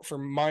put it out for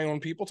my own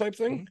people type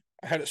thing. Mm-hmm.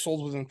 I had it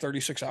sold within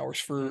 36 hours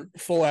for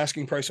full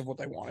asking price of what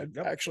they wanted.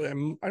 Yep. Actually,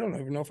 I don't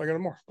even know if I got it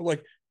more, but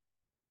like,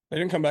 they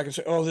didn't come back and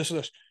say, "Oh, this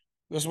is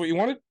what you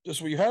wanted. This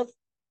is what you have.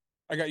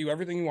 I got you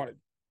everything you wanted."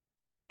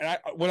 And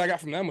what I got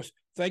from them was,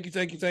 "Thank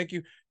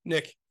you,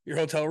 Nick. Your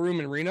hotel room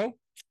in Reno,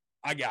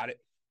 I got it.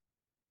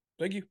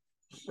 Thank you."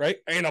 Right,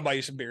 and I'll buy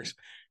you some beers.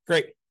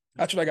 Great.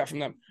 That's what I got from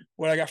them.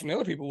 What I got from the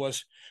other people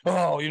was,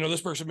 "Oh, you know,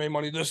 this person made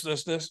money.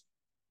 This.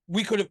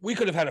 We could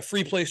have had a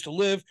free place to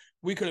live.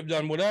 We could have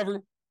done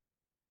whatever."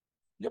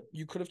 Yep,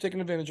 you could have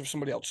taken advantage of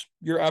somebody else.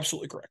 You're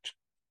absolutely correct.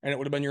 And it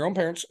would have been your own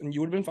parents, and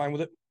you would have been fine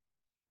with it.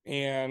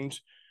 And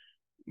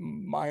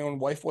my own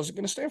wife wasn't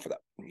going to stand for that.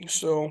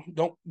 So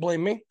don't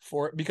blame me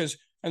for it, because,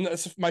 and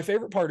that's my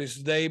favorite part,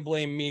 is they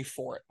blame me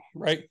for it,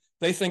 right?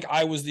 They think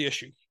I was the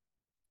issue.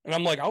 And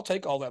I'm like, I'll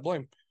take all that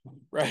blame,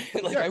 right?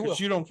 Like, Yeah, I will.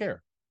 you don't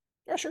care.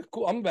 Yeah, sure,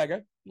 cool. I'm a bad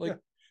guy. Like,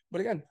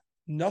 but again,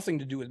 nothing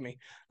to do with me.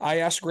 I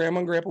asked Grandma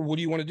and Grandpa, "What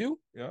do you want to do?"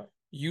 Yeah.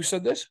 You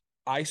said this.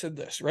 I said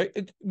this, right?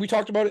 We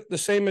talked about it the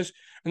same as,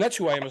 and that's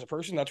who I am as a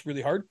person. That's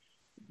really hard.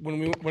 When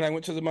I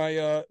went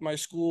to my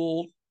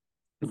school,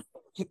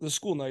 the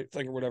school night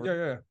thing or whatever.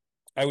 Yeah.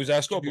 I was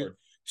asked School to do board.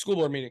 school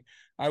board meeting.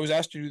 I was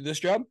asked to do this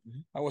job.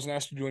 I wasn't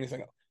asked to do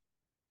anything else.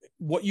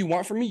 What you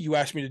want from me, you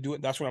asked me to do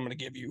it. That's what I'm going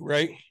to give you,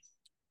 right?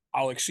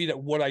 I'll exceed at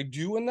what I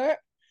do in that,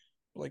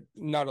 like,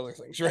 not other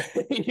things, right?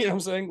 You know what I'm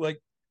saying?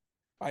 Like,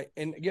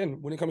 and again,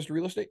 when it comes to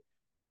real estate,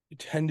 you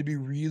tend to be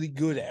really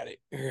good at it.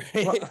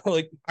 Right?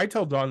 Like, I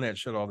tell Dawn that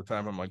shit all the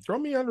time. I'm like, throw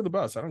me under the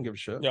bus. I don't give a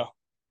shit. Yeah.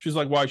 She's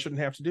like, well, I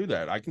shouldn't have to do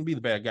that. I can be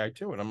the bad guy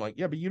too. And I'm like,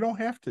 yeah, but you don't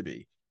have to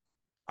be.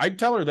 I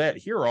tell her that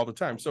here all the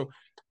time. So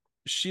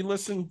she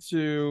listened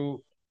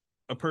to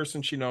a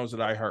person she knows at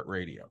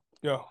iHeartRadio.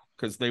 Yeah.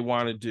 Because they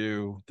want to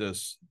do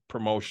this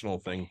promotional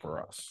thing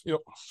for us.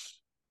 Yep.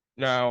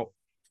 Now,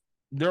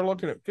 they're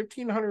looking at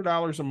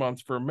 $1,500 a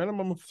month for a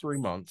minimum of 3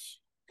 months.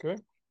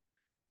 Okay.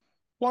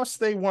 Plus,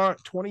 they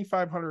want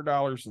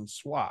 $2,500 in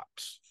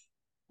swaps,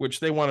 which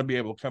they want to be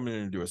able to come in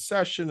and do a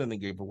session, and they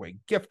gave away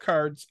gift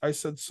cards. I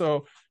said,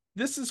 so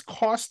this is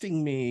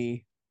costing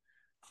me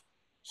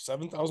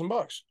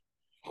 $7,000.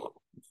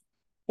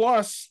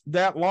 plus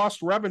that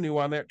lost revenue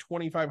on that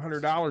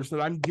 $2,500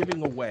 that I'm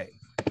giving away.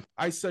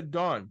 I said,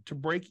 Dawn, to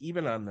break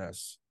even on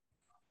this,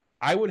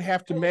 I would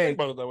have to make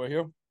about it that way,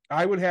 yeah.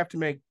 I would have to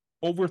make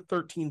over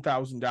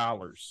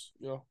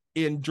 $13,000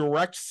 in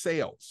direct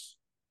sales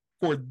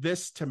for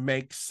this to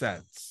make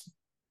sense.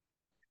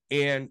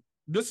 And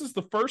this is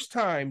the first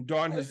time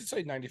Dawn has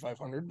say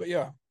 9,500, but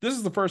yeah. This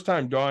is the first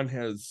time Dawn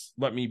has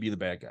let me be the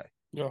bad guy.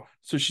 Yeah.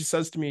 So she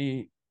says to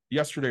me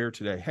yesterday or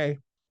today, "Hey,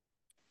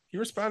 you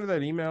respond to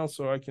that email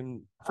so I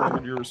can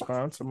forward your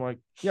response?" I'm like,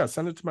 "Yeah,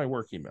 send it to my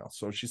work email."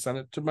 So she sent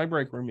it to my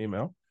break room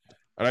email,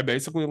 and I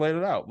basically laid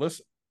it out.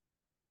 Listen,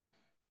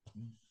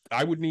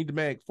 I would need to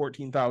make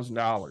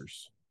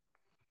 $14,000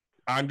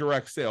 on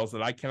direct sales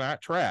that I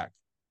cannot track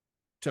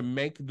to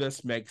make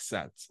this make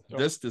sense. Yep.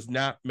 This does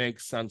not make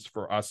sense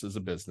for us as a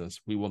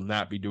business. We will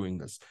not be doing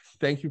this.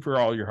 Thank you for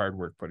all your hard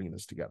work putting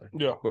this together.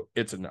 Yeah. But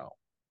it's a no.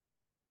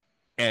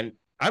 And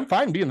I'm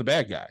fine being the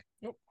bad guy.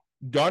 Yep.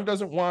 Dawn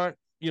doesn't want,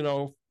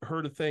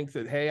 her to think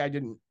that, hey, I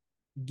didn't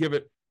give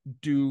it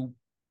due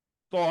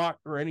thought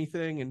or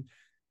anything. And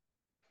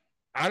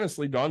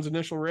honestly, Dawn's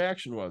initial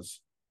reaction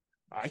was,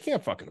 I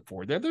can't fucking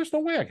afford that. There's no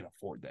way I can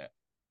afford that.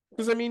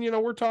 Because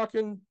we're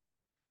talking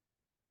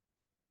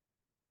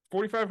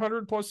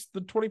 4,500 plus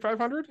the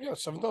 2,500. Yeah,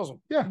 7,000.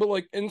 Yeah, but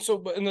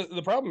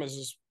the problem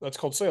is that's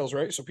called sales,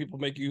 right? So people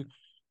make you,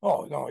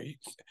 oh no,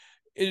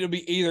 it'll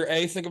be either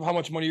A, think of how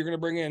much money you're going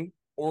to bring in,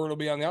 or it'll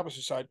be on the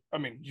opposite side. I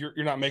mean, you're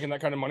not making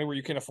that kind of money where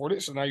you can't afford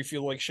it, so now you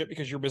feel like shit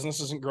because your business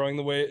isn't growing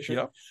the way it should.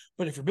 Yep.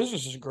 But if your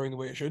business isn't growing the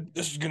way it should,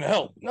 this is going to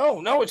help.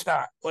 No, it's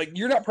not. Like,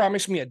 you're not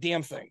promising me a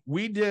damn thing.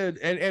 We did,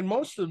 and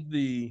most of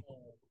the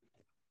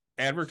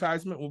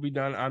advertisement will be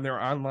done on their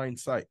online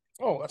site.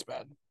 Oh, that's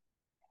bad.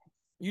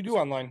 You do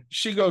online.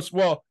 She goes,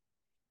 well,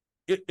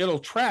 it'll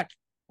track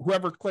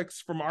whoever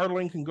clicks from our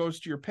link and goes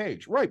to your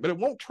page. Right. But it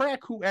won't track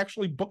who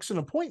actually books an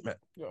appointment.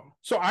 Yeah.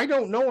 So I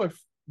don't know if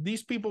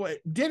these people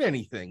did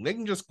anything. They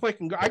can just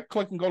click and go. I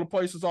click and go to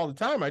places all the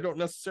time. I don't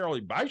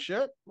necessarily buy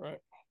shit. Right.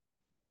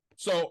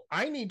 So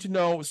I need to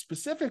know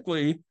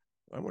specifically.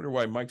 I wonder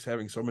why Mike's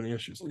having so many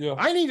issues. Yeah.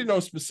 I need to know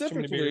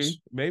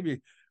specifically maybe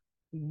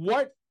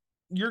what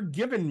you're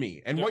giving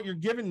me, and what you're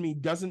giving me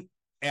doesn't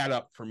add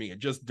up for me. It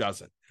just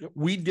doesn't. Yep.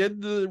 We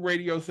did the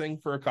radio thing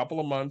for a couple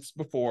of months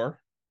before.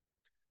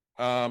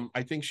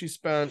 I think she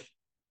spent,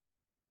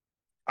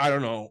 I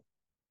don't know,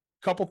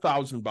 a couple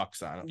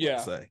 $1,000 on it,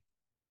 let's say.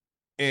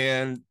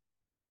 And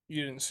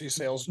you didn't see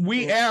sales.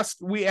 We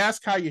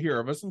asked how you hear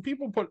of us, and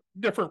people put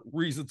different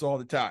reasons all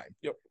the time.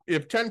 Yep.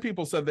 If 10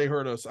 people said they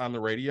heard us on the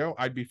radio,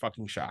 I'd be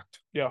fucking shocked.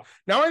 Yeah.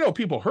 Now I know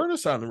people heard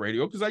us on the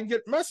radio because I can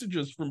get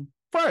messages from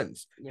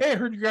friends. Yeah. Hey, I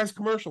heard you guys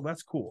commercial.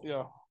 That's cool.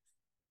 Yeah.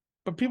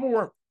 But people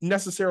weren't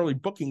necessarily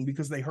booking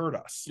because they heard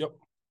us. Yep.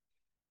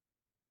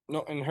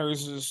 No, and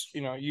hers is,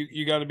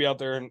 you got to be out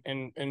there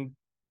and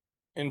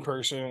in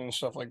person and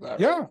stuff like that.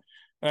 Yeah. Right?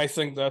 And I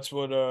think that's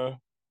what, to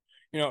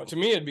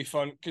me, it'd be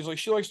fun because like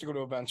she likes to go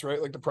to events,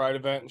 right? Like the Pride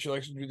event, and she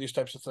likes to do these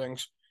types of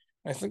things.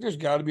 And I think there's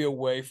got to be a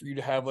way for you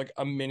to have like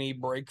a mini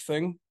break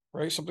thing,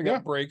 right? Something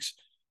that breaks,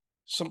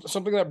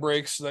 something that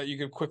breaks that you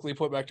could quickly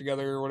put back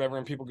together or whatever,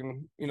 and people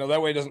can,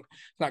 that way it's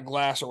not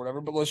glass or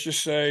whatever. But let's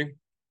just say,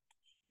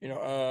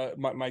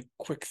 my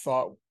quick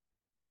thought,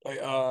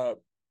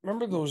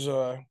 remember those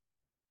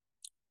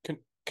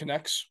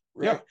connects,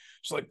 right? Yeah.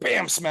 So like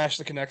bam, smash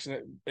the connects and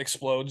it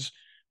explodes.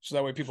 So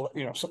that way people,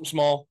 something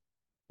small.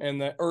 And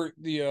then,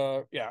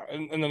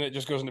 and then it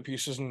just goes into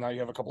pieces, and now you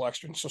have a couple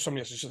extra. So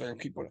somebody has to sit there and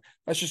keep putting.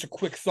 That's just a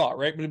quick thought,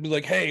 right? But it'd be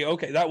like, hey,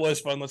 okay, that was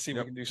fun. Let's see if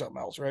we can do something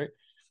else, right?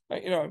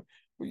 When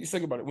you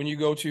think about it, when you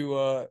go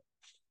to,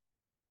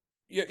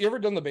 you ever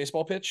done the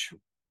baseball pitch,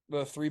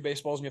 the 3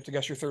 baseballs, and you have to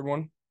guess your third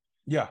one?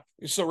 Yeah.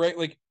 So right,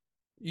 like,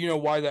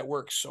 why that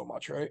works so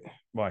much, right?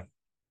 Why?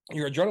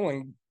 Your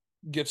adrenaline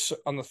gets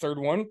on the third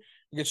one,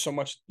 gets so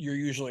much you're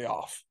usually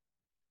off.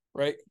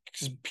 Right,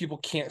 because people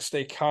can't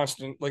stay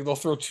constant. Like they'll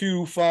throw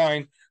 2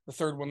 fine, the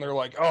third one they're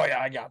like, oh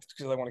yeah, I got this,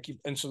 because they want to keep.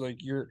 And so like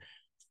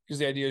because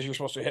the idea is you're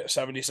supposed to hit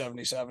 70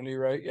 70 70,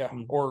 right? Yeah.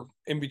 Mm-hmm. Or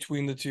in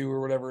between the 2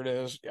 or whatever it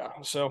is. Yeah.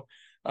 So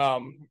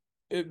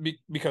that's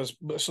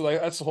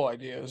the whole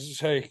idea is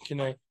hey,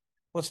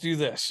 let's do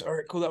this. All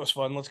right, cool, that was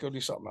fun, let's go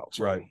do something else,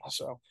 right?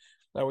 So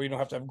that way you don't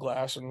have to have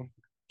glass and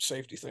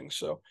safety things.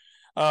 So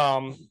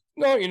no,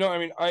 I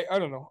mean, I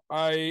don't know,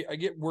 I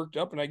get worked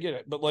up and I get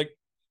it, but like,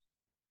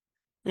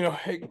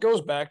 it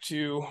goes back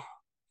to,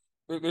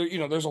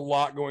 there's a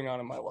lot going on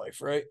in my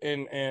life, right?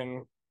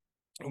 And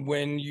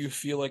when you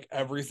feel like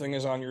everything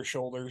is on your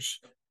shoulders,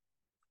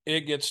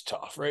 it gets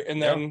tough, right?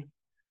 And then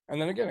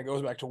again, it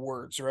goes back to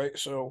words, right?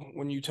 So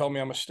when you tell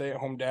me I'm a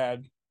stay-at-home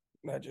dad,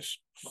 that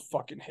just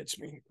fucking hits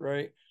me,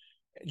 right?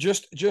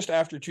 Just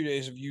after 2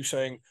 days of you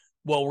saying,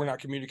 well, we're not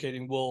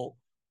communicating, we'll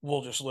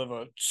just live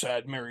a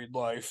sad married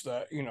life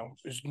that,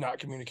 is not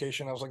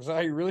communication. I was like, is that how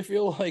you really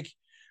feel? Like,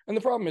 and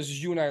the problem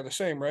is you and I are the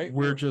same, right?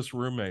 We're just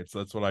roommates.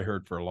 That's what I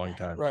heard for a long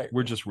time. Right.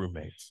 We're just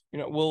roommates.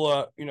 But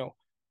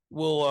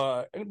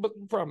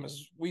the problem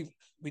is we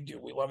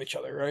love each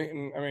other, right?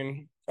 And I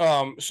mean,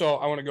 so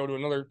I want to go to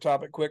another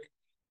topic quick.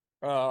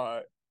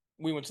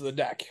 We went to the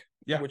deck,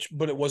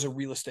 but it was a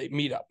real estate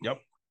meetup. Yep.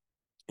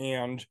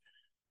 And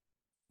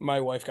my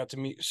wife got to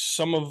meet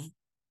some of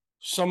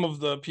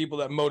the people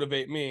that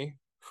motivate me,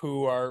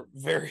 who are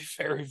very,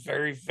 very,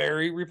 very,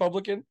 very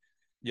Republican.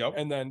 Yep.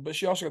 But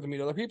she also got to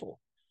meet other people.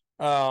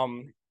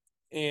 And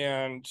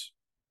I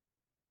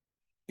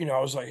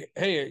was like,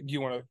 hey, do you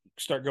want to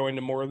start going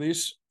to more of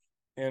these?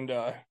 And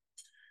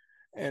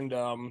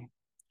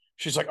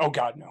she's like, oh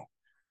God, no.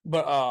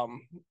 But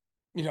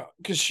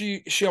because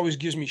she always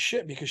gives me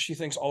shit because she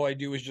thinks all I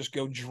do is just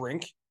go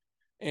drink,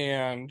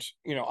 and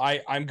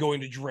I'm going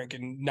to drink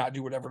and not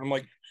do whatever. And I'm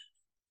like,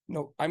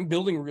 no, I'm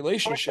building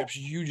relationships.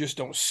 You just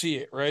don't see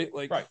it, right?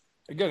 Like, right.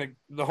 Again,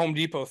 the Home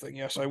Depot thing.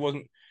 Yes, I've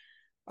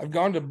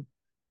gone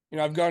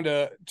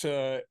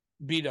to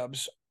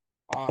B-Dubs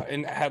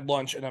and had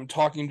lunch, and I'm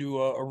talking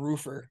to a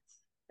roofer,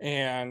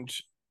 and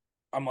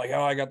I'm like,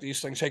 oh, I got these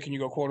things. Hey, can you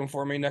go quote them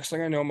for me? Next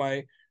thing I know,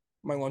 my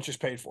lunch is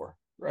paid for,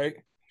 right?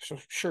 So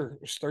sure,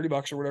 it's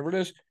 $30 or whatever it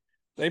is.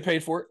 They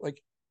paid for it.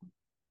 Like,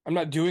 I'm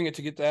not doing it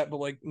to get that, but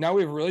like now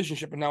we have a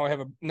relationship, and now I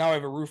have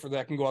a roofer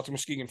that can go out to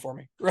Muskegon for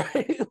me,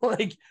 right?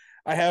 Like,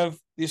 I have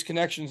these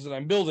connections that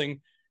I'm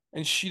building,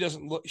 and she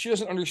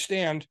doesn't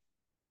understand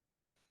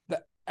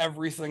that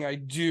everything I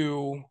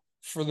do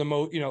for the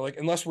most, like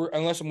unless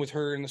I'm with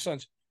her, in the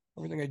sense,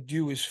 everything I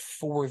do is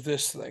for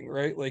this thing,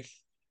 right? Like,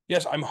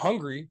 yes, I'm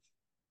hungry.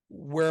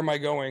 Where am I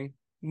going?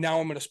 Now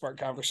I'm going to spark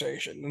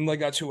conversation. And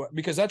like,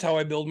 because that's how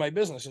I build my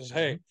business is,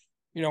 hey,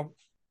 I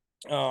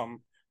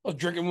was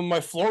drinking with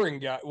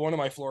one of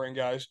my flooring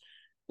guys.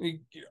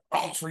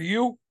 For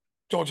you,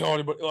 don't tell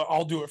anybody,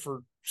 I'll do it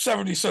for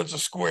 70 cents a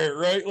square,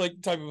 right?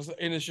 Like, type of,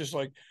 and it's just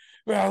like,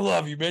 man, I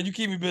love you, man. You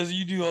keep me busy.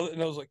 You do all that.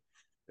 And I was like,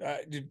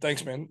 dude,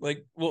 thanks, man.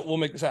 Like, we'll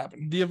make this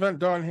happen. The event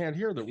Dawn had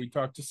here that we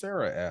talked to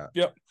Sarah at.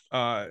 Yep.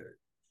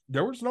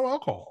 There was no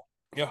alcohol.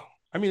 Yeah.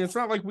 I mean, it's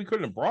not like we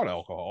couldn't have brought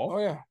alcohol. Oh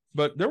yeah.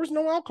 But there was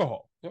no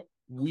alcohol. Yep.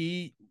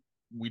 We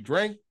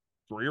drank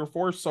 3 or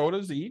 4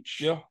 sodas each.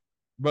 Yeah.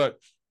 But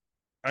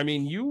I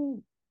mean,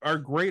 you are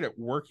great at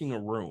working a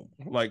room.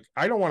 Mm-hmm. Like,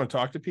 I don't want to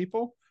talk to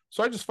people,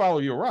 so I just follow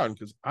you around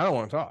because I don't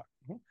want to talk.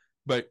 Mm-hmm.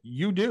 But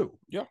you do.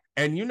 Yeah.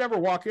 And you never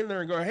walk in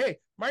there and go, hey,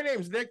 my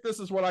name's Nick. This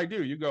is what I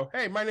do. You go,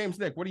 hey, my name's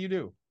Nick. What do you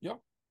do? Yeah.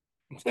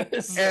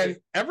 And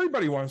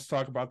everybody wants to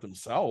talk about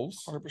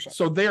themselves. 100%.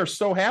 So they are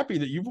so happy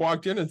that you've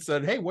walked in and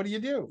said, hey, what do you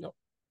do? Yep.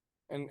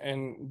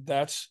 And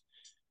that's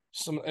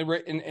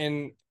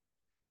and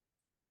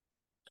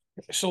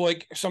so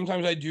like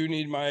sometimes I do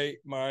need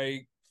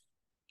my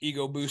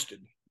ego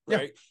boosted,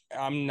 right?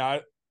 Yeah. I'm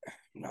not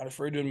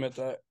afraid to admit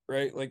that,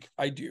 right? Like,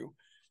 I do.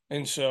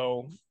 And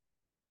so,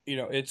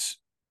 it's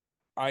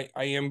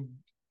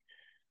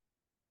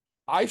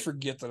I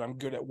forget that I'm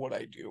good at what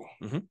I do.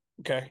 Mhm.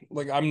 Okay.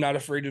 Like, I'm not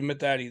afraid to admit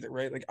that either.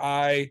 Right. Like,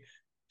 I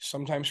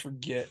sometimes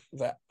forget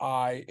that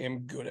I am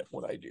good at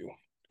what I do.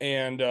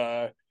 And,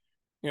 so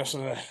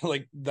that,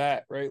 like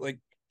that, right. Like,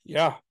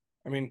 yeah,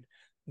 I mean,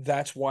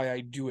 that's why I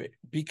do it,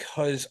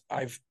 because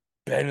I've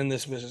been in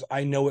this business.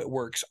 I know it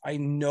works. I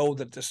know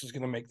that this is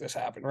going to make this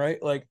happen.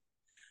 Right. Like,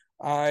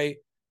 I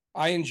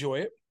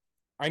enjoy it.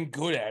 I'm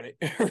good at it.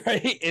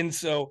 Right. And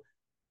so,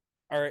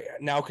 all right,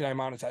 now can I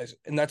monetize it?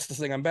 And that's the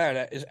thing I'm bad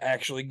at, is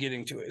actually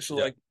getting to it. So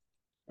like,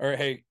 all right,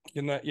 hey,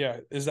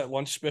 is that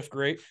lunch spiff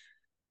great?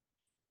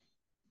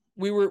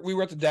 We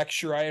were at the deck.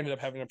 Sure, I ended up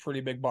having a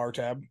pretty big bar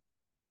tab.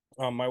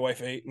 My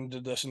wife ate and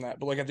did this and that.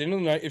 But like, at the end of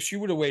the night, if she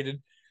would have waited,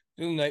 at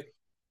the end of the night,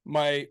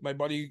 my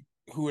buddy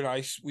who and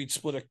I, we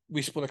split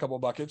a couple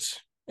of buckets.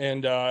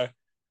 And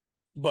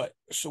but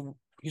so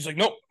he's like,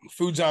 nope,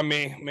 food's on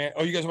me, man.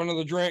 Oh, you guys want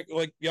another drink?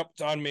 Like, yep,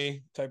 it's on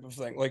me, type of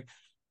thing. Like,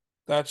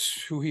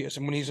 that's who he is.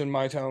 And when he's in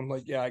my town,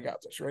 like, yeah, I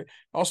got this, right?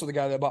 Also, the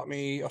guy that bought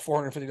me a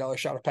 $450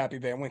 shot of Pappy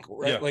Van Winkle,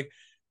 right? Yeah. Like,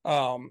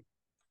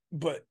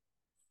 but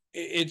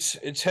it's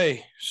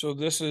hey, so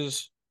this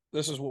is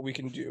what we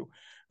can do.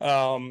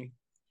 I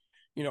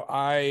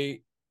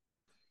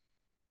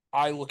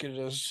look at it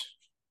as,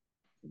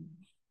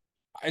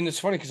 and it's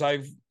funny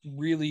because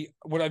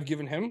what I've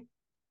given him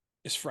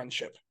is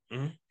friendship.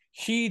 Mm-hmm.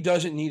 He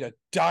doesn't need a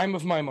dime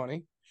of my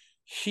money.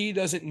 He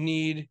doesn't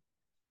need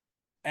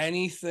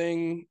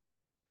anything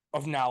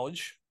of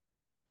knowledge,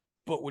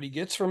 but what he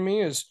gets from me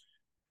is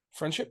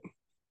friendship,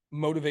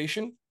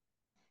 motivation,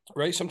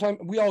 right? Sometimes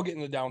we all get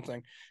in the down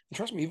thing, and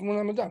trust me, even when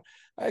I'm down,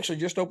 I actually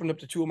just opened up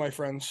to two of my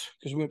friends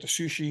because we went to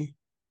sushi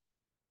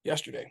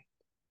yesterday,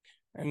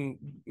 and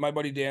my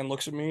buddy Dan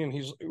looks at me and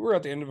we're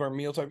at the end of our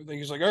meal type of thing.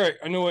 He's like, all right,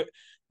 I know what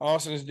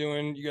Austin is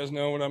doing. You guys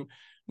know what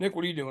Nick,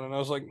 what are you doing? And I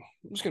was like,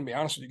 I'm just gonna be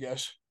honest with you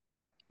guys,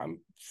 I'm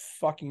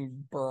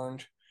fucking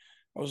burned.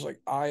 I was like,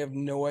 I have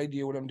no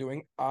idea what I'm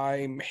doing.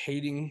 I'm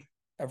hating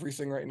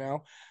everything right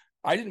now.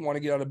 I didn't want to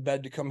get out of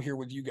bed to come here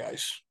with you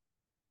guys.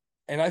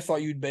 And I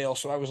thought you'd bail.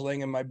 So I was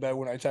laying in my bed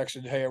when I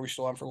texted, hey, are we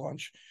still on for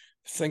lunch?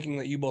 Thinking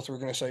that you both were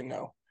going to say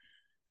no.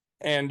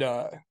 And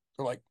they're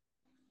like,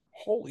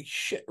 holy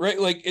shit. Right.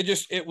 Like,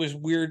 it was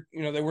weird.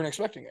 They weren't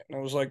expecting it. And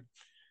I was like,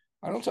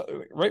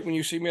 right when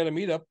you see me at a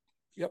meetup,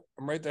 yep,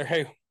 I'm right there.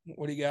 Hey,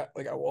 what do you got?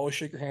 Like, I will always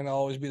shake your hand. I'll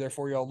always be there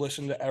for you. I'll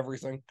listen to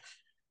everything.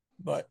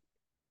 But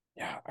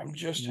yeah,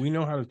 we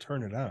know how to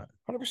turn it on.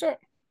 100%.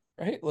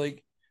 Right.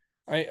 Like,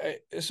 I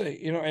say,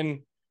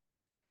 and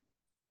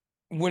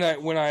when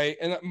I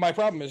and my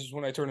problem is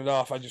when I turn it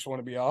off, I just want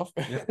to be off.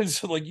 Yeah.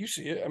 So like, you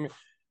see it. I mean,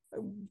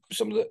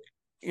 some of the,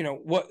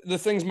 what the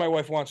things my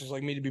wife wants is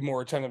like me to be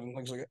more attentive and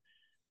things like that.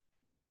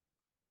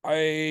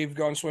 I've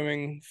gone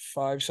swimming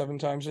 5-7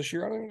 times this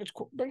year. I think it's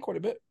been quite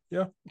a bit.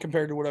 Yeah.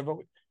 Compared to what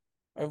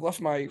I've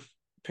left my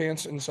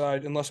pants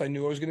inside unless I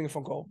knew I was getting a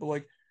phone call. But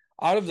like,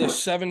 out of the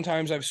 7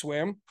 times I've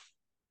swam,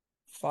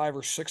 5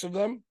 or 6 of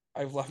them,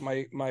 I've left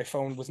my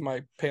phone with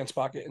my pants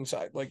pocket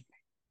inside. Like,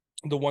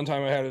 the one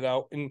time I had it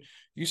out, and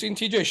you seen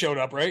TJ showed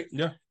up, right?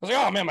 Yeah. I was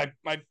like, oh man,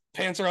 my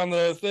pants are on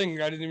the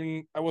thing.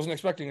 I wasn't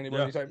expecting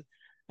anybody. Yeah.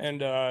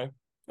 And I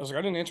was like,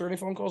 I didn't answer any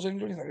phone calls. I didn't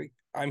do anything. Like,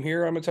 I'm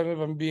here. I'm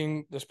attentive. I'm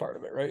being this part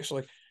of it, right? So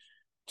like,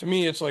 to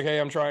me, it's like, hey,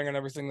 I'm trying on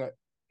everything that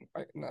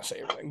I not say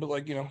everything, but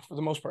like, for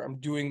the most part, I'm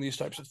doing these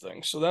types of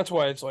things. So that's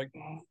why it's like,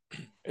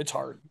 it's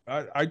hard.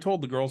 I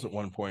told the girls at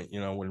one point,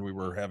 when we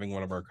were having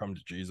one of our come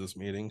to Jesus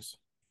meetings,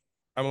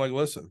 I'm like,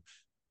 listen,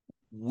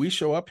 we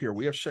show up here,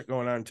 we have shit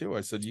going on too.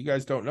 I said, you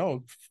guys don't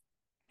know,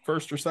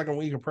 first or second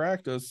week of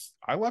practice,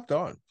 I left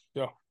on.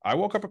 Yeah. I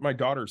woke up at my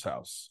daughter's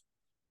house.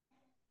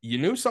 You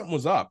knew something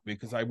was up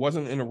because I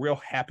wasn't in a real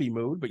happy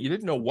mood, but you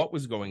didn't know what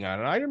was going on.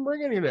 And I didn't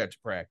bring any of that to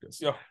practice.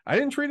 Yeah. I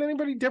didn't treat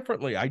anybody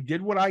differently. I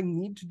did what I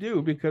need to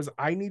do because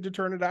I need to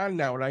turn it on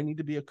now, and I need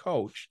to be a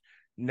coach,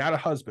 not a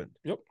husband.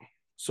 Yep.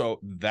 So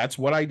that's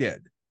what I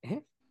did. Mm-hmm.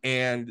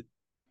 And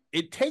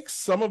it takes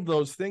some of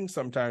those things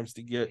sometimes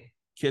to get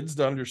kids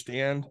to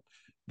understand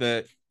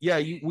that,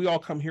 we all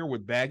come here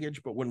with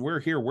baggage, but when we're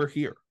here, we're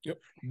here. Yep.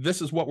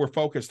 This is what we're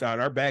focused on.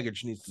 Our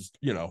baggage needs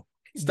to,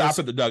 stop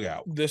at the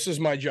dugout. This is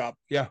my job.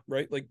 Yeah.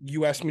 Right. Like,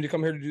 you asked me to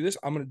come here to do this.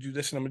 I'm going to do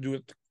this, and I'm going to do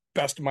it the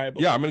best of my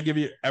ability. Yeah. I'm going to give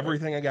you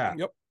everything I got.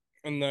 Yep.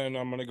 And then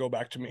I'm going to go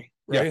back to me.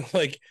 Right. Yeah.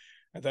 Like,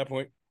 at that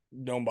point,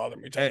 don't bother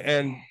me.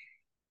 And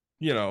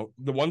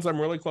the ones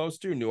I'm really close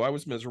to knew I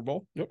was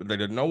miserable, Yep. but they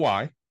didn't know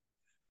why.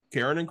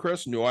 Karen and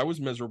Chris knew I was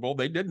miserable.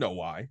 They did know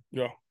why.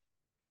 Yeah.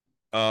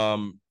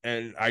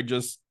 And I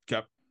just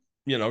kept,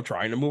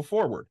 trying to move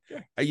forward.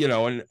 Yeah.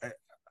 And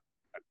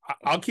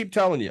I'll keep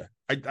telling you,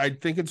 I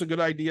think it's a good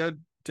idea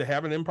to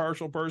have an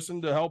impartial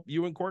person to help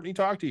you and Courtney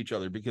talk to each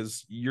other,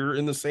 because you're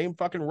in the same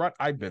fucking rut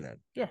I've been in.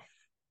 Yeah.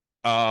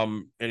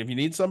 And if you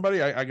need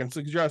somebody, I can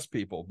suggest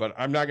people, but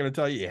I'm not going to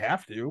tell you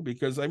have to,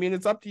 because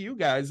it's up to you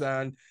guys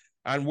on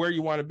where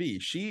you want to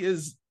be.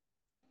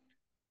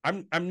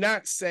 I'm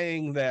not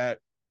saying that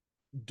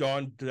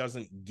Dawn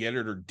doesn't get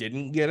it or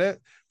didn't get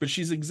it, but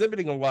she's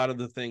exhibiting a lot of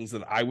the things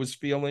that I was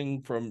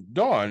feeling from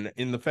Dawn,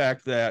 in the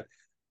fact that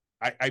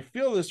I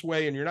feel this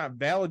way and you're not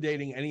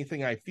validating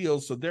anything I feel.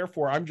 So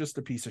therefore I'm just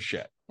a piece of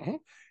shit.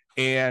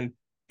 And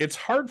it's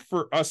hard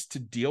for us to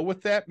deal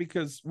with that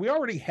because we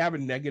already have a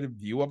negative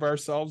view of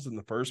ourselves in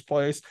the first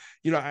place.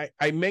 You know,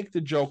 I make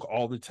the joke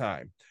all the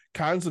time.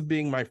 Cons of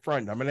being my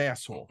friend, I'm an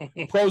asshole.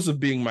 Pros of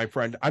being my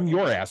friend, I'm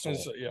your asshole.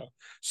 Yeah.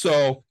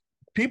 So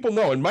people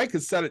know, and Mike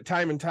has said it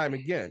time and time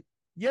again.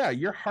 Yeah,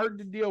 you're hard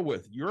to deal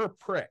with. You're a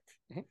prick.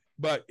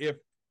 But if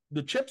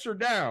the chips are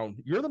down,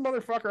 you're the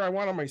motherfucker I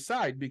want on my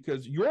side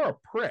because you're a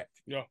prick.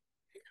 Yeah.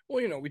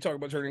 Well, you know, we talk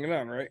about turning it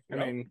on, right? I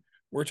mean,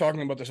 we're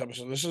talking about this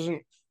episode. This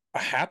isn't a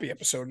happy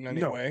episode in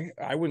any way.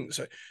 I wouldn't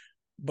say,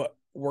 but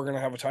we're going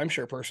to have a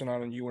timeshare person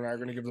on and you and I are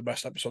going to give the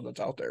best episode that's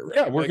out there. Right?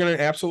 Yeah, we're going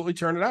to absolutely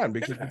turn it on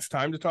because it's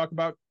time to talk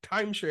about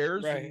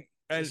timeshares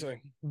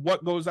and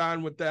what goes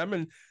on with them.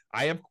 And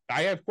I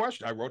have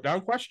questions. I wrote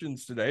down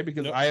questions today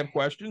because I have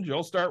questions.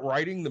 You'll start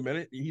writing the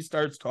minute he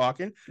starts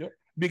talking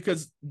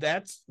because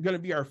that's going to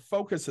be our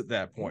focus at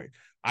that point.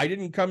 I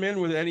didn't come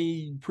in with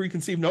any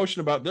preconceived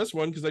notion about this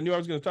one because I knew I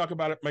was going to talk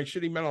about my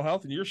shitty mental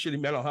health and your shitty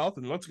mental health,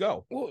 and let's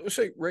go. Well,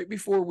 say right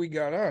before we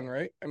got on,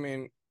 right? I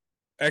mean,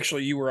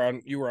 actually, you were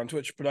on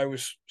Twitch, but I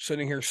was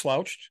sitting here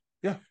slouched,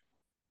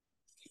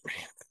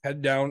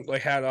 head down,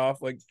 like hat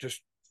off, like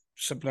just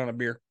sipping on a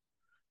beer.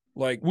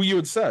 Like, well, you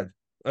had said,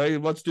 hey,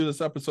 let's do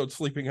this episode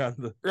sleeping on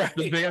the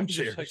van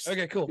chairs. Like,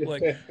 okay, cool.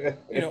 Like,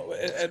 you know,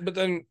 but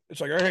then it's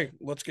like, all right,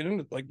 let's get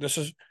into like this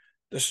is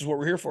what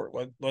we're here for.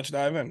 Let's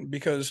dive in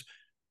because,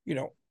 you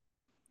know,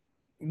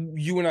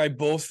 you and I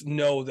both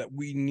know that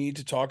we need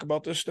to talk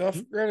about this stuff.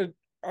 Granted,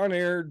 on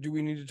air, do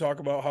we need to talk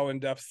about how in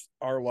depth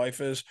our life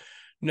is?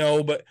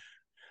 No, but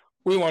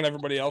we want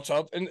everybody else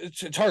out, and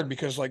it's hard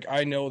because like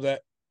I know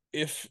that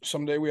if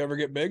someday we ever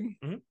get big,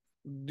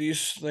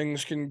 these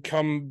things can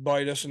come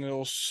bite us, and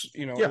it'll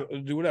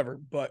do whatever.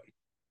 But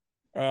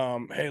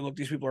hey, look,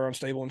 these people are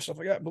unstable and stuff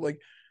like that. But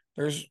like,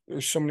 there's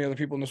so many other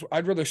people in this.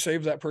 I'd rather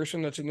save that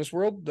person that's in this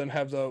world than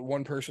have the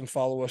one person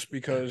follow us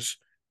because,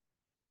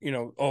 you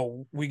know,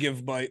 oh, we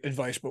give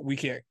advice, but we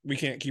can't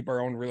keep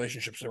our own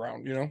relationships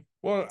around, you know?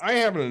 Well, I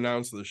haven't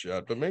announced this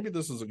yet, but maybe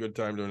this is a good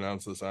time to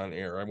announce this on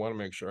air. I want to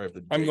make sure I have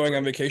the I'm going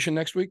on vacation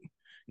next week.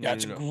 Yeah,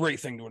 it's a great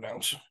thing to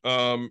announce.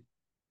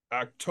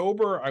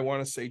 October, I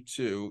want to say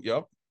 2.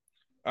 Yep.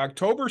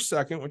 October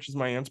 2nd, which is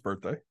my aunt's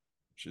birthday.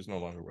 She's no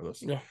longer with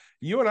us. Yeah.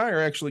 You and I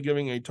are actually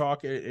giving a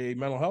talk at a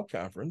mental health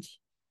conference.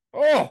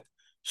 Oh,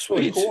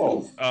 sweet.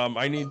 Cool.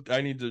 I need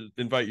to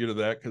invite you to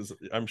that because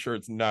I'm sure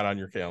it's not on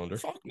your calendar.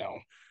 Fuck no.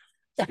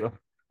 So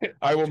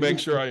I will make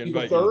sure I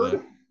invite you to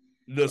that.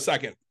 The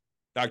 2nd,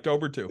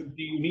 October 2.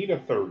 Do you need a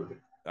third?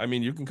 I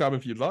mean, you can come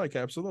if you'd like.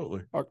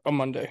 Absolutely. A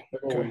Monday.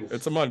 Okay.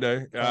 It's a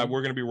Monday.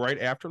 We're going to be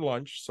right after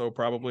lunch, so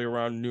probably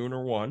around noon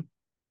or 1.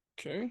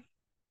 Okay.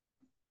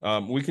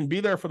 We can be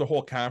there for the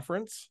whole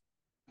conference.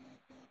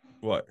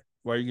 What?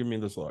 Why are you giving me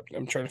this look?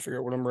 I'm trying to figure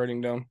out what I'm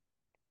writing down.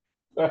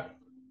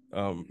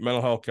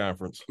 Mental health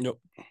conference. Yep.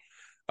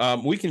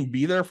 We can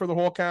be there for the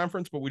whole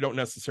conference, but we don't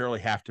necessarily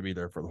have to be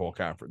there for the whole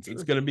conference.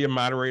 It's going to be a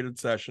moderated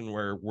session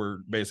where we're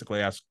basically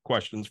asked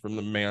questions from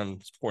the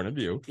man's point of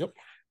view. Yep.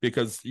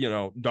 Because, you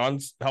know,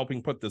 Dawn's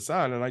helping put this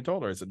on, and I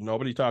told her, I said,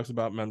 nobody talks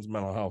about men's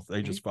mental health.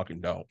 They just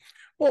fucking don't.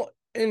 Well,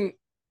 and,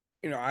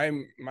 you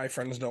know, my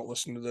friends don't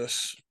listen to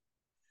this.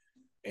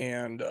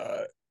 And,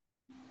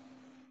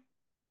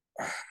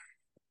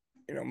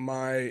 you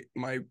know,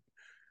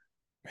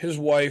 his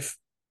wife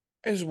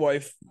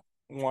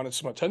wanted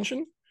some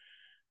attention,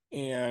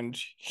 and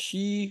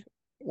he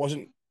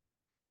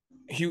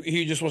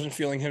just wasn't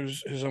feeling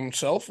his own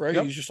self, right?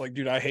 Yep. He's just like,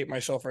 dude, I hate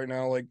myself right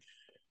now. Like,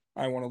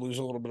 I want to lose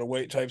a little bit of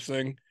weight type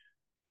thing.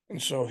 And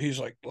so he's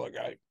like, look,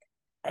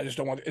 I just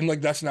don't want to, and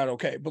like, that's not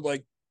okay. But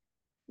like,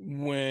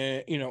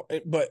 when, you know,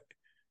 but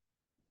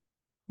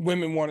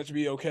women want it to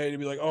be okay to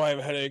be like, oh, I have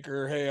a headache,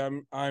 or hey,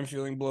 I'm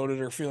feeling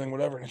bloated or feeling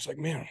whatever. And it's like,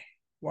 man,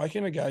 why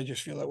can't a guy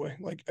just feel that way?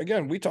 Like,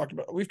 again,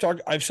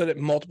 I've said it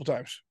multiple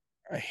times.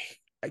 I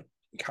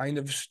kind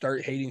of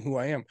start hating who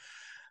I am.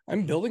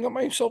 I'm building up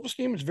my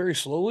self-esteem. It's very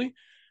slowly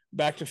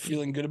back to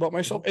feeling good about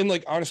myself. And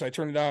like, honestly, I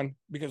turn it on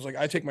because like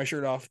I take my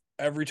shirt off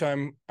every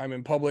time I'm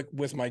in public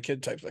with my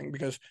kid type thing,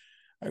 because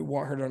I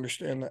want her to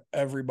understand that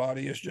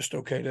everybody is just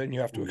okay to, and you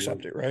have to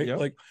accept it. Right. Yep.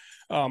 Like,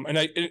 and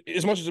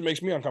as much as it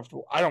makes me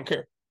uncomfortable, I don't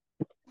care.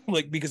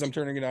 Like, because I'm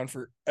turning it on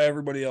for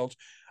everybody else.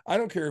 I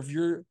don't care if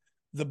you're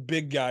the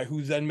big guy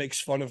who then makes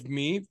fun of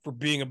me for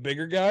being a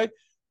bigger guy.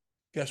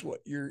 Guess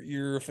what?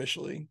 You're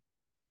officially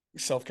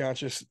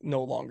self-conscious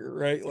no longer,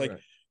 right? Like,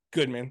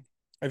 good, man.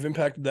 I've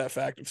impacted that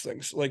fact of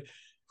things. Like,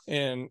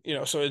 and you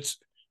know, so it's,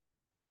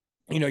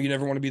 you know, you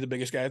never want to be the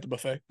biggest guy at the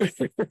buffet.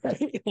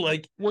 Right?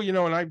 Like, well, you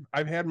know, and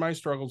I've had my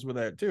struggles with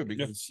that too,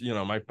 because you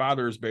know, my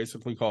father has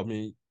basically called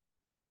me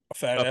a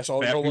fat ass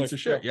all your piece of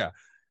shit. Yeah.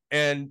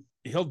 And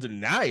he'll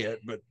deny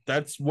it, but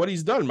that's what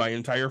he's done my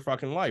entire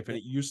fucking life. And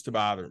it used to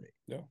bother me.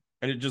 Yeah.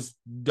 And it just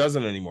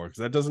doesn't anymore,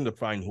 because that doesn't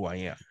define who I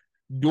am.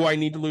 Do I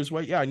need to lose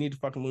weight? Yeah, I need to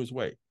fucking lose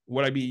weight.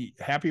 Would I be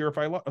happier if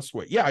I lost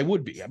weight? Yeah, I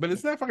would be, but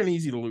it's not fucking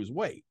easy to lose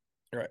weight.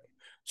 Right.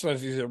 It's not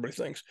as easy as everybody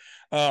thinks.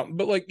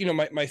 But like, you know,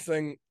 my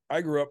thing,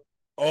 I grew up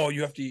oh,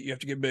 you have to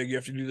get big, you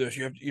have to do this,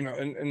 you have to,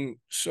 and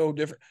so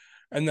different.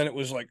 And then it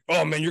was like,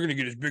 oh man, you're gonna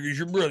get as big as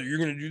your brother, you're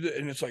gonna do that.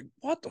 And it's like,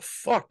 what the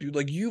fuck, dude?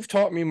 Like, you've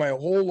taught me my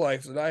whole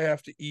life that I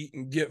have to eat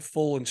and get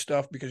full and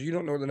stuff because you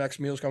don't know where the next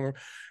meal's coming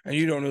from, and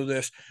you don't know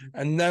this.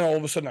 And then all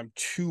of a sudden I'm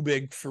too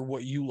big for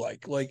what you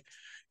like. Like,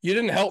 you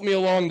didn't help me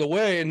along the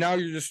way, and now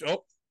you're just,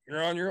 oh,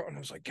 you're on your own. And I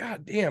was like,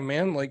 God damn,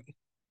 man. Like,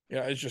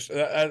 yeah, it's just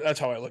that's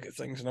how I look at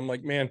things. And I'm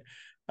like, man,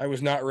 I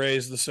was not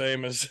raised the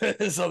same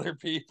as other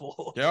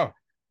people. Yeah.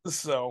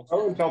 So I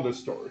want to tell this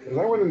story because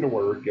I went into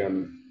work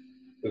and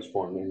this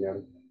morning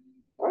and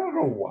I don't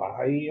know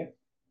why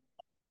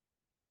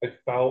I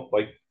felt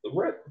like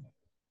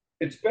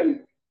it's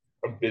been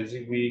a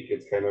busy week.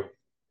 It's kind of,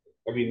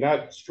 I mean,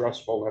 not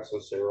stressful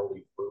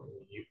necessarily for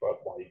me, but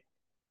like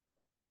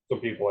some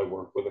people I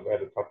work with have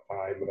had a tough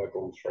time and I've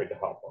always tried to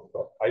help them.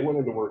 But I went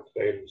into work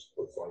today and it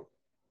was like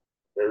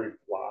very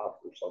flat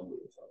for some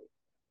reason.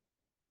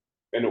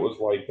 And it was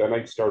like, then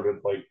I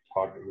started like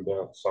talking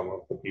to some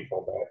of the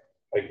people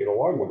that I get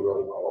along with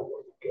really well at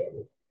work.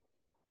 And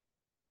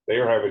they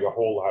are having a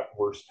whole lot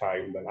worse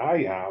time than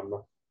I am.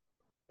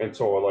 And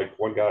so, like,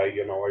 one guy,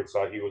 I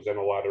saw he was in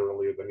a lot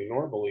earlier than he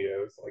normally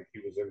is. Like, he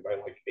was in by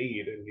like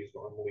 8, and he's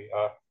normally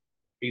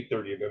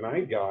 8:30 to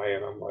 9 guy.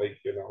 And I'm like,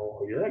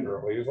 oh, you're in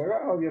early. He's like,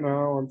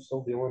 oh, I'm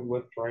still dealing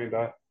with trying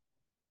to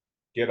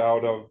get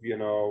out of,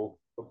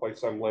 the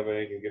place I'm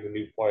living and get a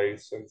new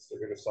place since they're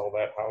going to sell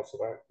that house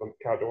or the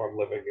condo I'm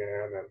living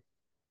in. And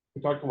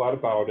we talked a lot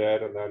about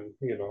it. And then,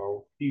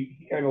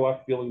 he kind of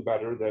left feeling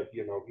better that,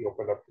 he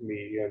opened up to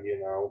me and,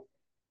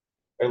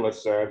 I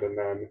listened. And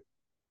then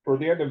for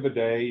the end of the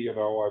day, I'm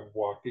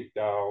walking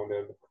down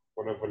and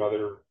one of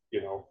another,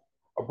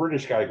 a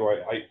British guy go,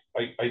 I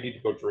need to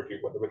go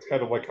drinking with him. It's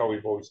kind of like how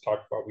we've always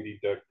talked about we need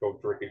to go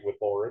drinking with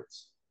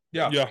Lawrence.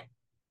 Yeah. Yeah.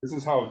 This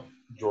is how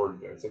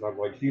Jordan is. And I'm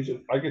like,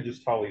 I could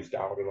just tell he's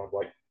down. And I'm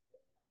like,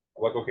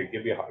 okay,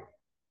 give me a hug.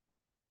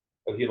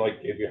 And he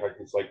like gave me a hug.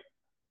 He's like,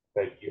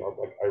 thank you. I'm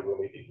like, I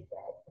really needed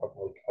that. I'm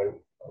like,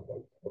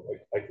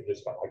 I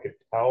could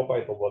tell by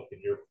the look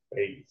in your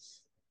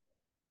face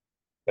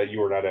that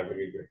you were not having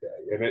a good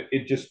day. And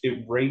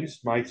it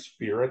raised my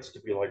spirits to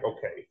be like,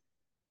 okay,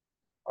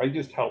 I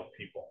just help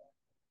people.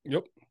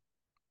 Yep.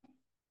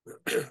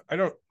 I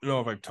don't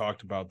know if I've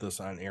talked about this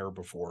on air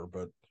before,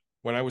 but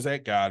when I was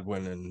at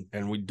Godwin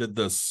and we did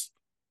this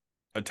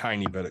a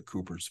tiny bit at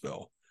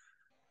Coopersville,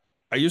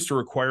 I used to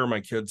require my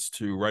kids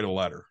to write a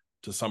letter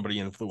to somebody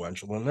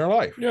influential in their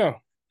life. Yeah.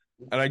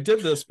 And I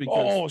did this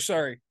because oh,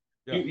 sorry.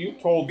 Yeah. You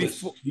told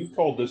this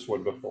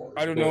one before.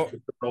 I don't know.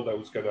 The girl that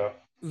was gonna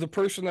the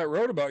person that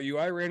wrote about you,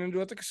 I ran into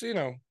at the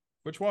casino.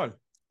 Which one?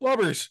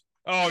 Lubbers.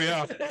 Oh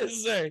yeah.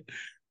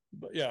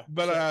 But yeah.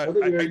 But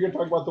you're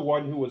talking about the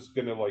one who was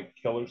gonna like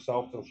kill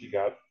herself till she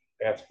got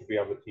asked to be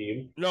on the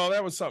team. No,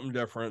 that was something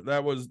different.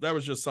 That was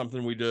just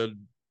something we did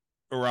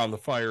around the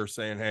fire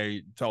saying,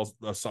 hey, tell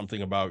us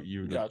something about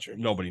you that gotcha.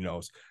 Nobody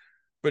knows.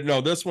 But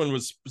no, this one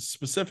was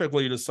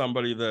specifically to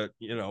somebody that,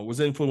 was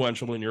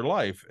influential in your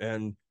life.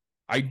 And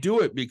I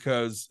do it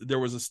because there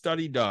was a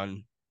study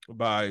done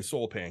by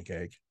Soul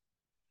Pancake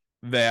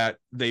that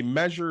they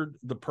measured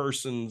the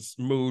person's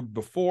mood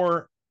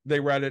before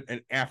they read it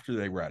and after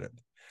they read it.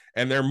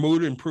 And their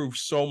mood improved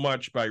so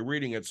much by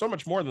reading it, so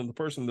much more than the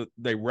person that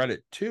they read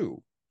it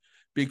to,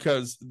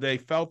 because they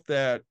felt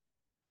that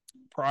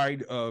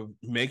pride of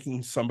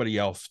making somebody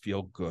else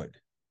feel good.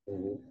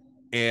 Mm-hmm.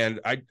 And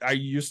I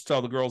used to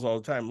tell the girls all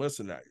the time,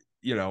 listen,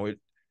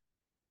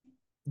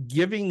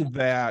 giving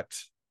that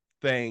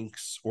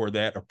thanks or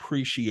that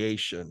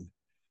appreciation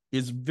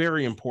is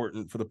very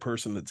important for the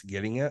person that's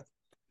getting it.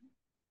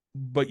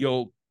 But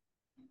you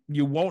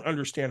won't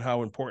understand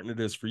how important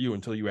it is for you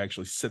until you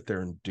actually sit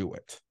there and do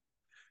it.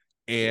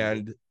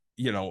 And,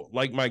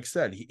 like Mike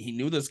said, he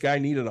knew this guy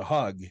needed a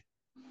hug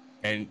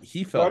and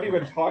he felt not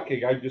even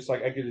talking. I just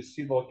like, I could just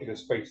see the look in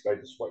his face. And I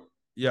just went,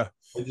 yeah.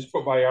 I just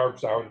put my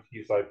arms out and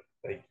he's like,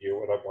 thank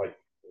you. And I'm like,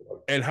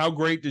 and how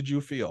great did you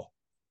feel?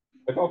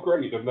 I felt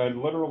great. And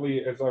then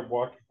literally as I'm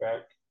walking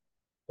back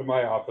to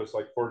my office,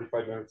 like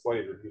 45 minutes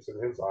later, he's in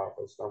his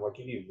office. And I'm like,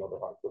 you need another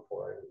hug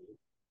before I leave.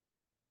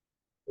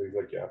 And he's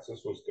like, yes,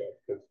 this was good.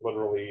 Because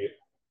literally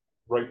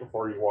right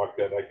before he walked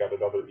in, I got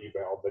another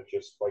email that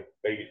just like,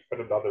 they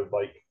put another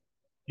like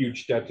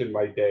huge dent in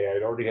my day.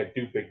 I'd already had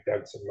 2 big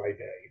dents in my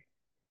day.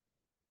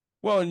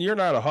 Well, and you're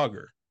not a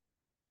hugger.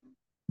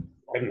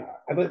 I'm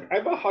not.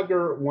 I'm a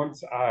hugger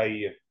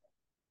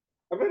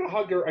I've been a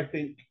hugger, I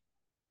think,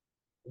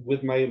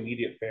 with my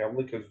immediate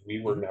family because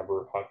we were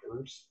never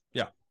huggers.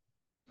 Yeah.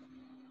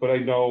 But I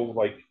know,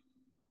 like,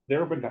 there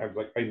have been times,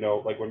 like, I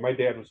know, like, when my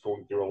dad was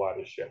going through a lot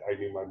of shit, I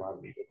knew my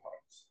mom needed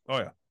hugs. Oh,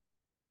 yeah.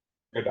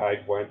 And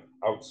I went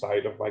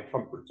outside of my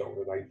comfort zone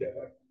and I did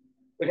it.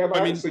 Like, I'm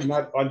honestly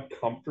not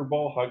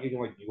uncomfortable hugging,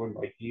 like, you and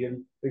Mikey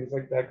and things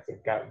like that because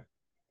I've gotten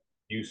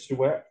used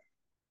to it.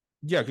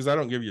 Yeah, because I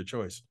don't give you a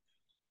choice.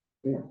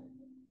 Yeah.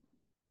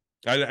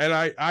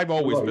 I've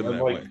always been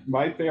that way.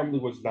 My family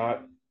was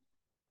not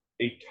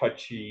a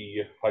touchy,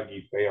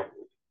 huggy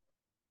family.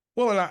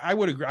 Well, and I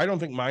would agree. I don't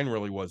think mine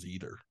really was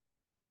either.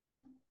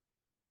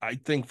 I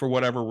think for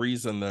whatever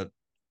reason that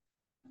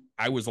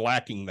I was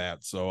lacking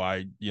that. So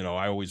I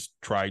always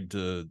tried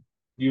to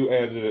you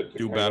added it to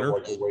do kind better.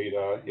 of like a way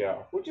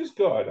to, which is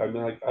good. I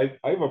mean, like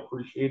I've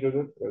appreciated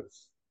it.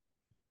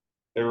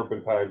 There have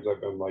been times I've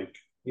been like,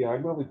 yeah,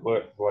 I'm really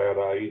glad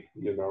I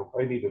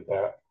needed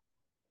that.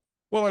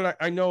 Well, and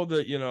I know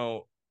that,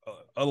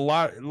 a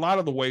lot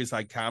of the ways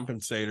I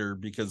compensate her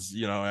because,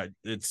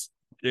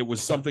 it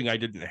was something I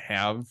didn't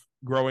have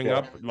growing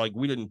up. Like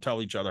we didn't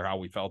tell each other how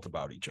we felt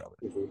about each other.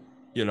 Mm-hmm.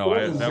 It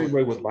was the same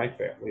way with my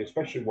family,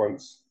 especially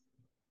once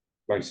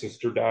my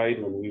sister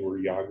died when we were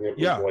young. It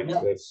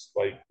was this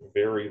like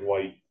very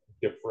like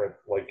different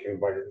like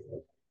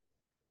environment.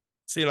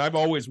 See, and I've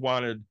always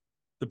wanted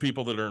the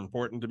people that are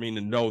important to me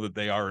to know that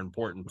they are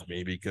important to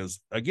me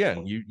because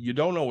again, you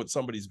don't know what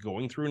somebody's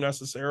going through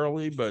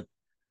necessarily, but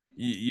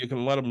you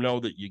can let them know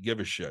that you give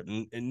a shit.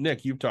 And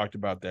Nick, you've talked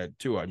about that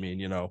too. I mean,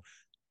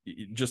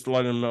 just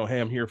let them know, hey,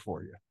 I'm here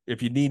for you.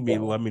 If you need me,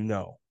 let me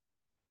know.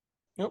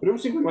 But it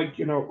was even like,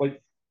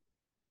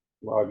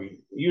 well, I mean,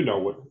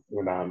 what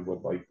went on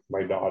with like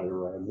my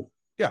daughter and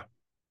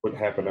what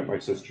happened at my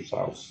sister's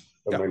house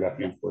on my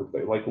nephew's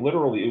birthday. Like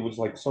literally, it was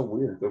like so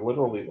weird. They're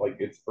literally like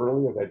it's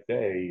earlier that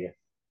day.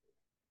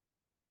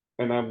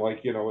 And I'm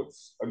like,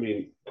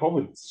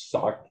 COVID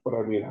sucked, but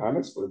I mean,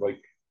 honestly,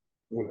 like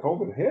when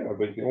COVID hit, I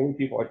mean, the only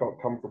people I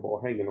felt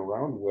comfortable hanging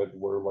around with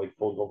were like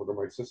going over to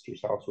my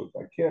sister's house with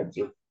my kids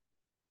or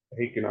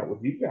hanging out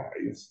with you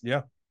guys.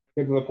 Yeah.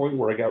 And to the point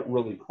where I got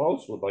really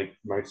close with like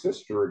my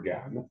sister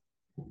again.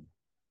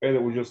 And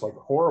it was just like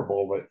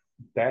horrible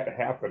that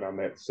happened on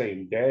that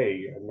same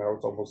day. And now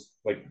it's almost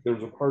like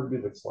there's a part of me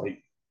that's like,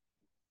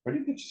 why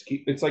didn't you just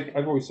keep? It's like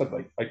I've always said,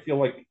 like, I feel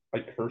like I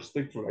curse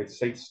things when I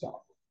say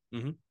stuff.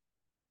 Mm-hmm.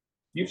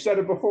 You've said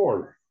it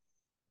before.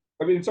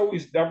 I mean, it's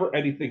always never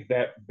anything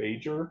that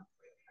major,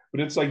 but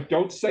it's like,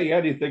 don't say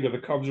anything or the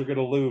Cubs are going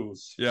to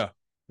lose. Yeah.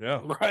 Yeah.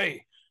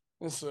 Right.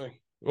 Let's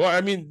see. Well,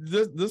 I mean,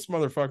 this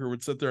motherfucker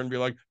would sit there and be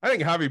like, I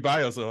think Javi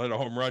Baez will hit a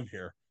home run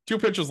here. 2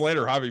 pitches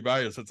later, Javi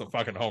Baez hits a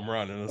fucking home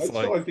run. And it's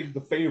I think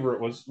the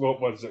favorite was, what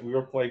was it? We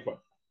were playing, but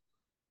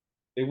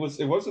it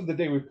wasn't the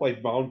day we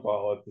played mound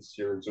ball at the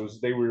series. It was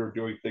the day we were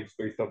doing things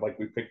based on like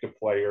we picked a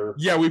player.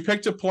 Yeah, we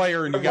picked a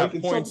player and you got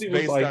points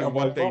based on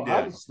what they did.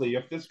 Honestly,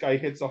 if this guy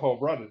hits a home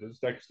run in his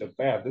next at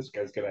bat, this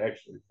guy's going to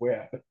actually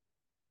win.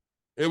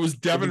 It was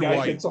Devin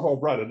White. Hits a home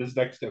run in his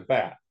next at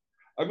bat.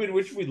 I mean,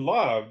 which we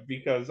love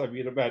because I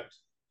mean, I bet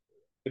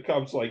the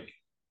Cubs I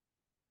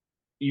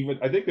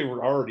think they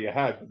were already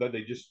ahead, but then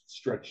they just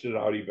stretched it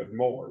out even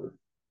more.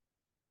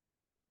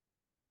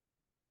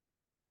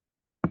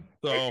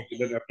 So it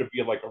didn't have to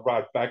be like a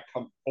Rod Beck,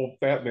 old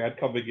fat man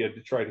coming in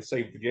to try to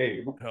save the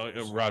game.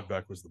 Rod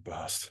Beck was the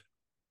best.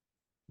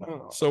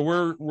 So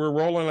we're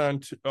rolling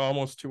on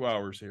almost 2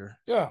 hours here.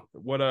 Yeah.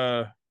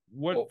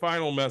 What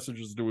final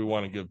messages do we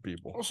want to give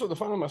people? Also, the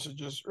final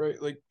messages,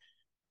 right? Like,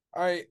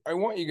 I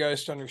want you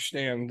guys to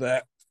understand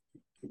that,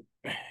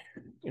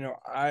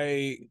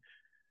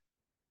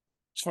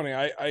 it's funny.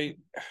 I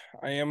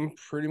am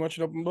pretty much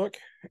an open book,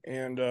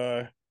 and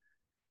I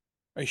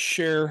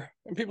share.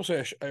 And people say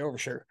I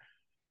overshare,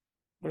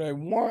 but I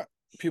want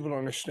people to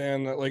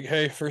understand that, like,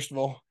 hey, first of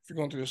all, if you're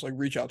going through this, like,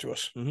 reach out to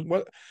us. Mm-hmm.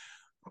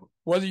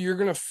 Whether you're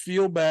gonna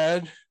feel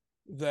bad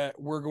that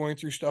we're going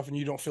through stuff and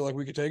you don't feel like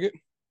we could take it,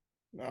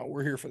 no,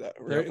 we're here for that,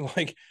 right? Yep.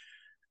 Like,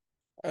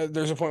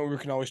 there's a point where we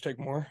can always take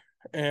more,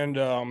 and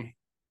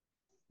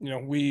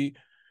we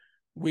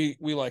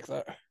like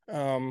that.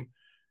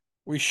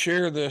 We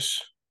share this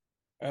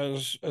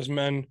as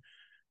men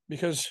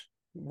because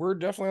we're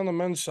definitely on the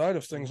men's side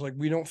of things. Like,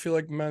 we don't feel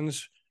like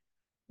men's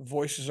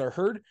voices are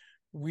heard.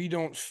 We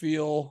don't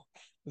feel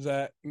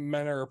that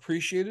men are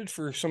appreciated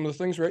for some of the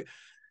things, right?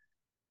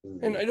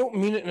 And I don't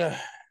mean it in a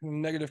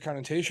negative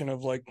connotation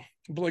of like,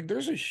 but like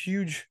there's a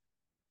huge,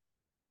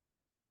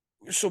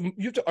 so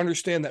you have to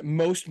understand that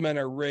most men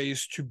are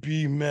raised to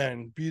be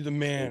men, be the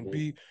man,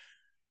 be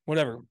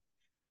whatever.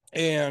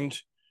 And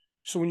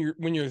so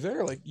when you're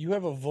there, like, you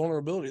have a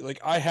vulnerability. Like,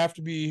 I have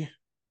to be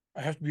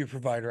a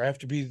provider. I have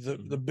to be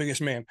the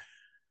biggest man.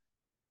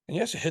 And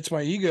yes, it hits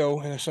my ego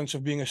in a sense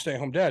of being a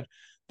stay-at-home dad.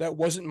 That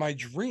wasn't my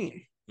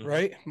dream,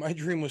 right? My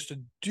dream was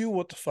to do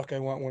what the fuck I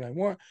want when I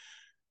want.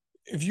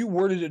 If you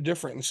worded it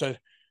different and said,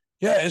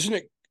 yeah, isn't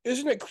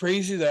it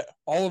crazy that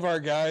all of our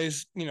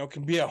guys,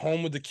 can be at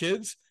home with the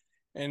kids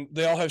and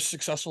they all have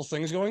successful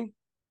things going?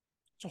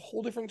 It's a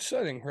whole different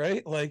setting,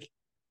 right? Like,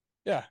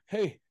 yeah,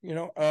 hey,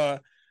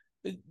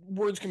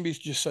 words can be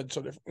just said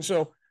so different.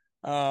 So,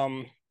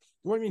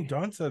 what I mean,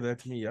 Dawn said that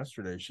to me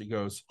yesterday. She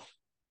goes,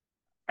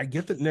 I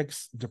get that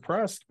Nick's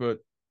depressed, but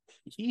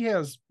he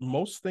has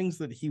most things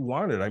that he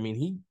wanted. I mean,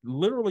 he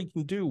literally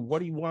can do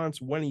what he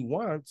wants when he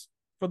wants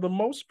for the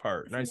most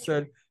part. And I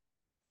said,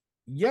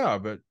 yeah,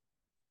 but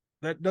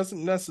that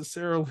doesn't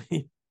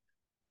necessarily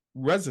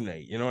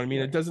resonate. You know what I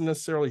mean? It doesn't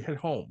necessarily hit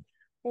home.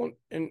 Well,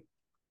 and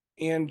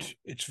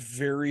it's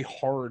very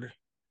hard.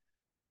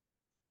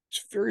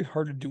 It's very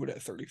hard to do it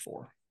at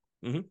 34.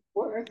 Mm-hmm.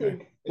 Well, I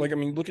think, I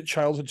mean, look at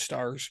childhood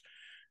stars.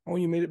 Oh,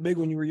 you made it big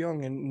when you were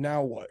young, and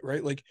now what,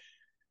 right? Like,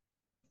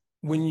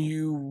 when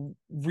you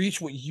reach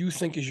what you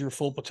think is your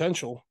full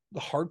potential, the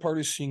hard part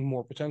is seeing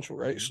more potential,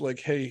 right? So like,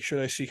 hey, should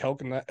I seek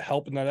help in that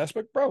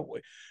aspect?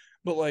 Probably.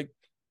 But like,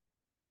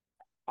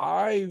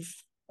 I've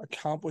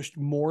accomplished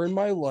more in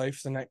my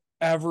life than I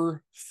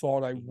ever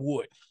thought I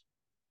would.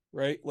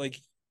 Right? Like,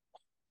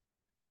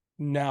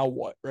 now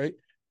what? Right?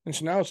 And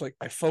so now it's like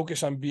I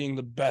focus on being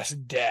the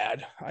best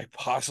dad I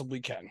possibly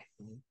can.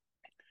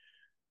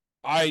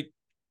 I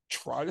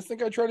try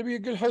to be a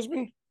good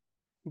husband,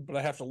 but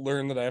I have to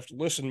learn that I have to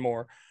listen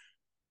more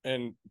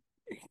and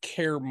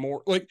care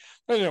more. Like,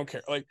 I don't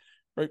care. Like,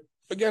 right.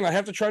 Again, I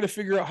have to try to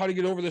figure out how to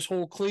get over this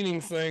whole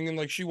cleaning thing. And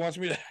like, she wants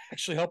me to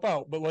actually help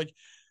out. But like,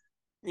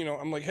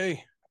 I'm like,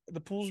 hey, the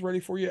pool's ready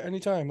for you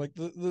anytime. Like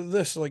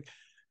this, like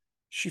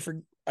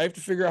I have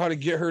to figure out how to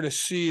get her to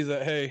see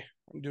that, hey,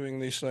 I'm doing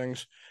these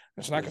things.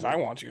 It's not because I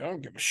want to. I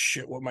don't give a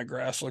shit what my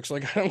grass looks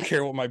like. I don't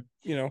care what my,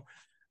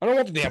 I don't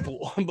want the damn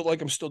pool, but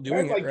like I'm still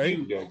doing it, right?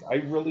 You did. I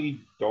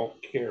really don't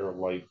care.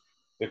 Like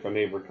if a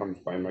neighbor comes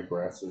by, my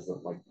grass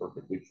isn't like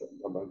perfectly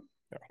trimmed.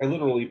 I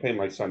literally pay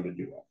my son to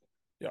do that.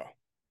 Yeah,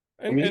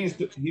 I mean,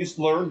 he's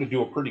learned to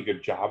do a pretty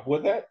good job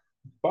with it.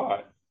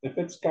 But if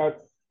it's got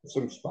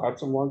some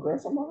spots on lawn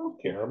grass, I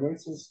don't care. I mean,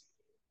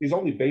 he's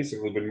only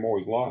basically been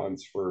mowing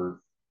lawns for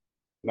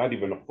not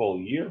even a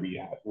full year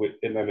yet.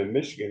 And then in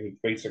Michigan, it's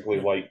basically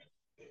like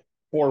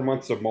 4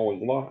 months of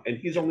mowing lawn, and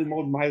he's only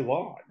mowed my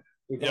lawn.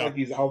 It's not like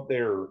he's out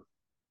there,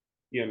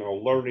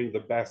 learning the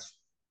best,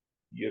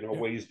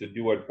 ways to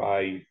do it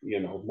by,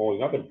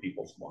 mowing other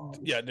people's lawns.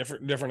 Yeah,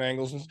 different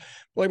angles.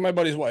 Like my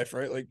buddy's wife,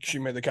 right? Like she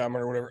made the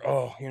comment or whatever.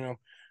 Oh,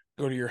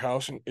 go to your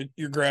house and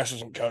your grass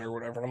isn't cut or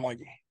whatever. And I'm like,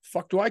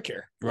 fuck, do I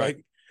care? Right.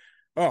 Like,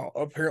 oh,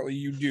 apparently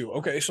you do.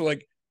 Okay, so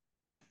like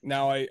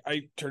now I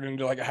turned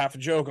into like a half a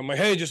joke. I'm like,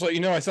 hey, just let you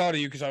know I thought of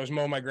you because I was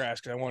mowing my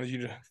grass because I wanted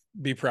you to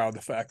be proud of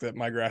the fact that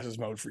my grass is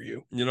mowed for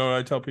you. You know what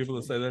I tell people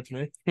to say that to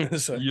me?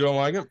 So, you don't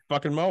like it?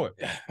 Fucking mow it.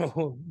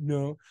 Oh,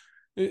 no.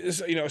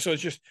 So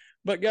it's just,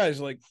 but guys,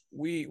 like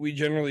we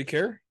generally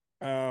care.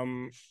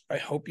 I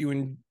hope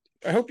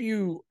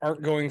you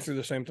aren't going through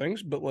the same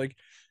things, but like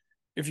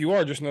if you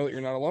are, just know that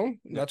you're not alone.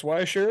 That's why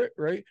I share it,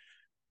 right?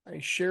 I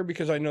share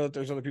because I know that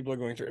there's other people that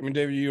are going through it. I mean,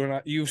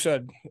 David, you've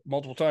said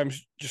multiple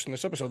times just in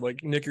this episode,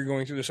 like, Nick, you're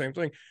going through the same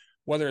thing.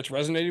 Whether it's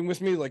resonating with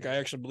me, like I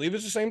actually believe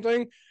it's the same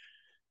thing,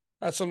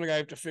 that's something I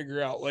have to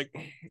figure out. Like,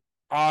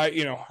 I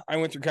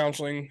went through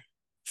counseling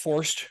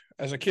forced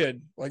as a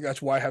kid. Like,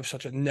 that's why I have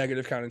such a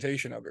negative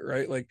connotation of it,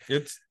 right? Like,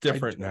 it's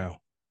different now.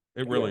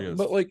 It really is.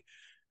 But like,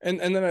 and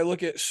then I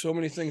look at so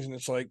many things and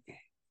it's like,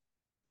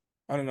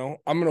 I don't know,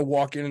 I'm going to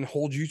walk in and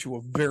hold you to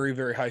a very,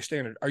 very high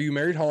standard. Are you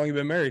married? How long have you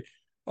been married?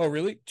 Oh,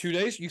 really? 2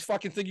 days? You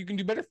fucking think you can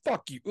do better?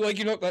 Fuck you. Like,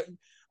 that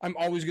I'm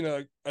always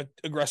going to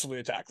aggressively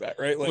attack that,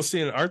 right? Like, well,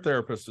 seeing our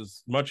therapist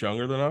is much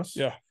younger than us.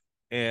 Yeah.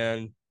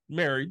 And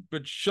married,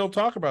 but she'll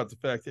talk about the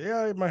fact that,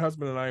 yeah, my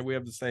husband and I, we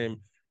have the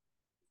same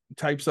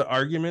types of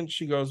arguments.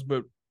 She goes,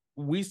 but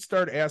we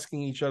start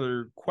asking each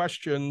other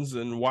questions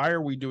and why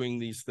are we doing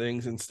these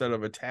things instead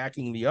of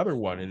attacking the other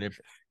one? And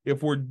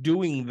if we're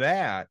doing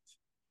that,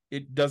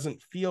 it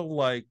doesn't feel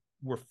like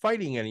we're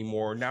fighting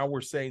anymore. Now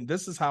we're saying,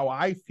 this is how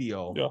I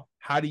feel. Yeah.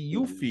 How do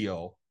you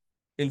feel?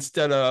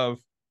 Instead of,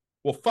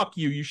 well, fuck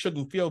you. You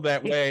shouldn't feel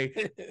that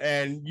way.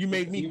 And you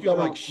made me feel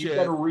like shit. You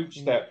got to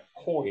reach that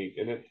point,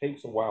 and it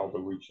takes a while to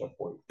reach that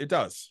point. It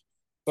does.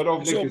 But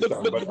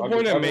the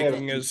point I'm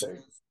making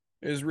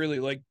is really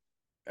like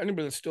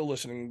anybody that's still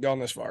listening, gone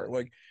this far.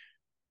 Like,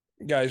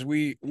 guys,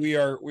 we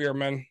are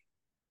men.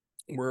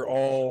 We're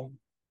all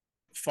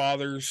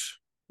fathers.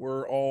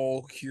 We're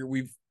all here.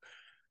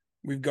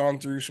 We've gone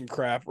through some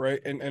crap, right?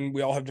 And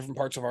we all have different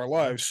parts of our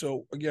lives.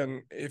 So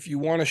again, if you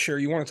want to share,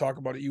 you want to talk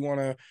about it, you want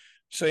to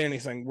say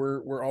anything,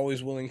 we're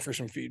always willing for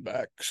some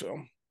feedback. So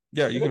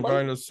yeah, you can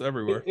find us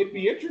everywhere. It'd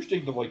be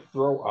interesting to like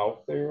throw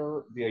out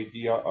there the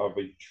idea of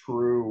a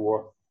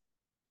true,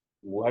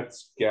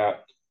 let's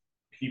get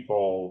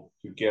people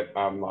to get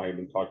online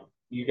and talk.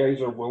 You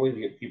guys are willing to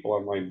get people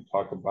online to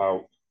talk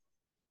about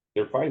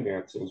their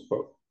finances,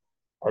 but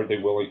are they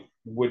willing?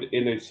 Would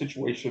in a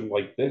situation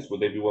like this,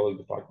 would they be willing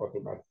to talk about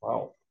their mental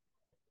health?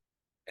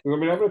 I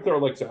mean, I'm gonna throw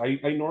like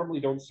I normally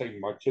don't say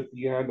much at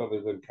the end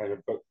other than kind of,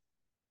 but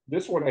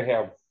this one I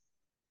have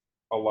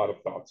a lot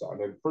of thoughts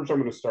on. And first, I'm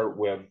going to start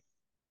with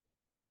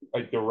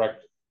a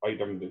direct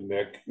item to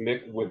Nick.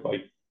 Nick, with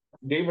like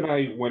Dave and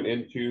I went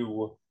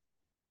into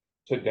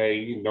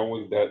today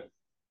knowing that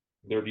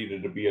there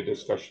needed to be a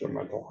discussion of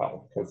mental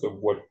health because of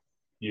what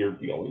you're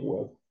dealing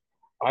with.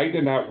 I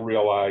did not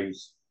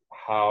realize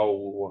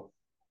how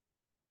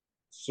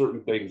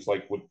certain things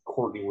like what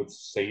Courtney would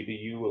say to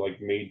you like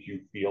made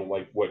you feel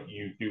like what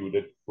you do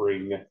to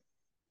bring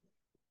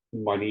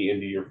money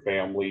into your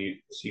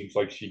family seems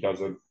like she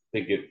doesn't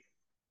think it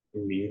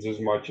means as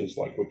much as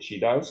like what she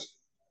does.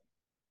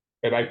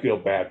 And I feel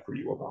bad for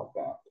you about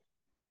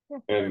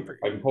that. And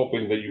I'm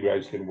hoping that you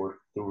guys can work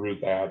through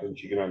that and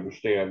she can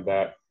understand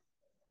that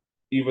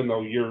even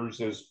though yours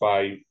is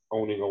by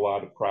owning a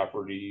lot of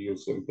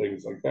properties and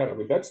things like that, I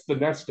mean, that's the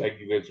nest egg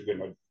you guys are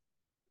going to,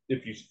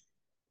 if you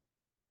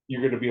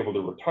you're going to be able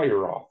to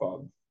retire off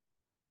of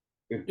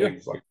and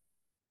things like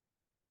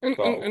and,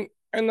 so.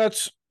 and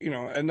that's,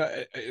 and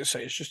I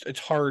say it's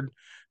hard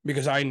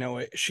because I know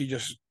it.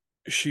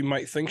 She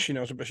might think she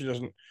knows it, but she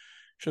doesn't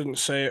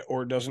say it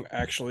or doesn't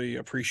actually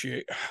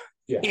appreciate.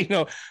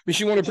 Yeah. But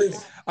she won't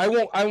appreciate. I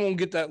won't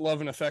get that love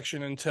and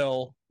affection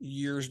until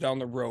years down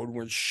the road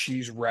when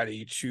she's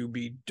ready to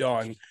be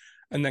done,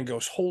 and then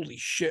goes, "Holy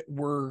shit,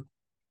 we're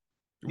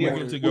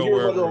to go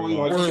wherever we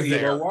want. We're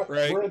there, what?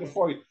 Right? We're at the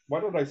point.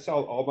 Why don't I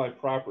sell all my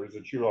properties?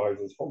 And she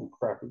realizes, holy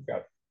crap,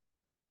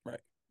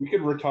 we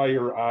can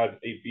retire on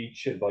a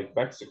beach in like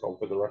Mexico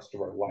for the rest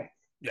of our life.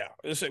 Yeah,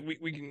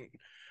 we can.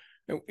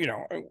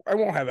 I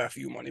won't have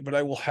FU money, but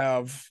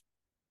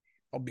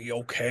I'll be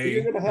okay.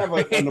 You're gonna have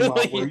an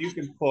amount where you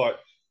can put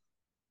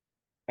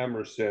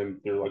Emerson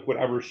through like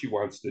whatever she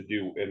wants to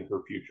do in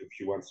her future. If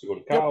she wants to go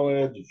to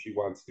college, if she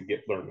wants to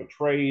learn a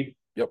trade,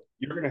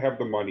 you're gonna have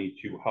the money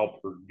to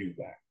help her do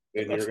that,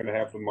 and you're gonna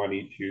have the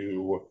money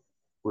to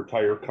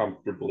retire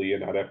comfortably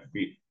and not have to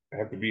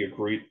be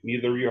agreed.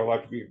 Neither of you will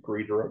have to be a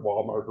greeter at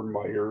Walmart or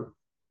Meijer.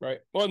 Right.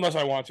 Well, unless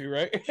I want to,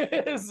 right?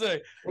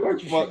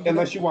 Well,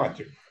 unless you want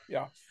to.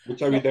 Yeah.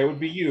 Which, I mean, that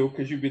would be you,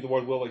 because you'd be the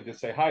one willing to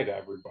say hi to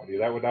everybody.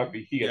 That would not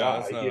be he and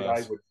I. He and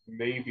I would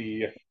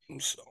maybe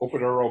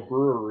open our own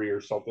brewery or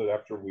something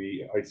after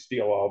I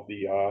steal all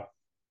the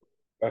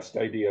best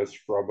ideas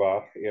from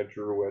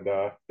Andrew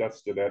and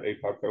Dustin at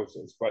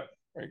Apoptosis. But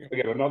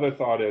again, another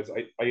thought is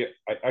I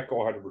echo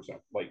 100%.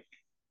 Like,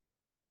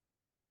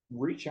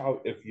 reach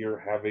out if you're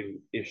having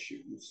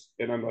issues.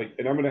 And I'm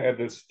going to add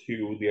this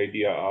to the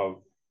idea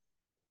of,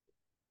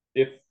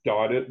 if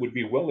Dawn would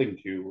be willing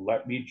to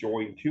let me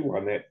join too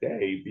on that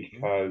day,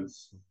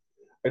 because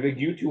I think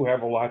you two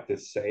have a lot to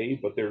say,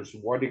 but there's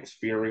one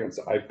experience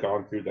I've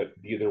gone through that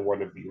neither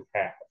one of you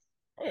have.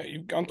 Oh,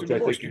 you've gone through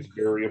divorce. I think is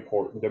very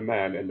important to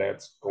men, and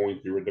that's going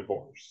through a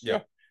divorce. Yeah.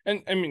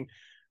 And I mean,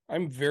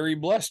 I'm very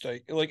blessed.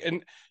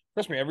 And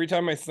trust me, every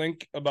time I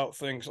think about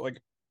things,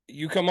 like,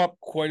 you come up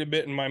quite a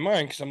bit in my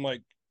mind, because I'm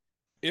like,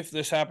 if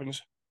this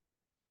happens,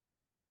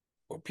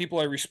 people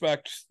I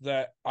respect,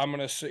 that I'm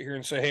going to sit here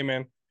and say, hey,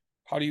 man,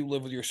 how do you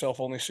live with yourself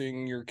only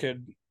seeing your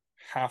kid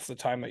half the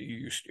time that you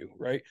used to,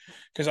 right?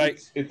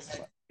 Because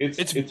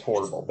it's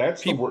horrible.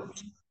 That's the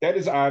worst. That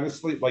is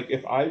honestly, like,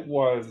 if I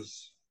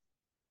was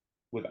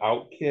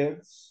without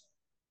kids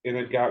and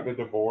had gotten a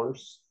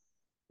divorce,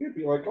 you'd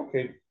be like,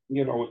 okay,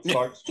 it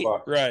sucks,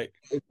 but right.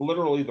 It's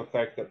literally the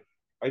fact that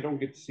I don't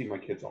get to see my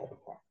kids all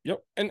the time.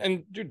 Yep.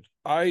 And dude,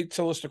 I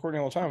tell this to Courtney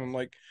all the time. I'm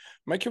like,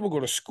 my kid will go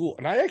to school,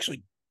 and I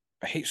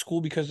hate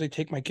school because they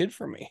take my kid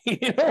from me.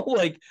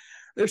 Like,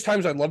 there's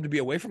times I'd love to be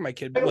away from my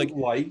kid, but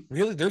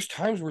really, there's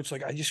times where it's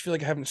like I just feel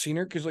like I haven't seen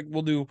her, because like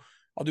I'll do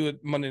a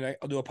Monday night,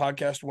 I'll do a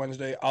podcast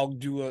Wednesday, I'll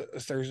do a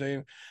Thursday,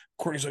 and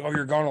Courtney's like, oh,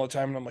 you're gone all the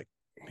time, and I'm like,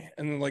 man.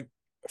 And then like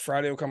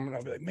Friday will come, and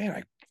I'll be like,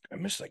 man, I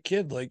miss that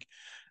kid, like,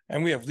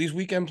 and we have these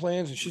weekend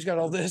plans, and she's got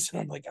all this, and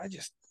I'm like, I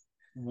just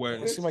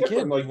see my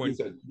kid. Like you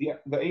said,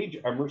 the age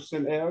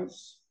Emerson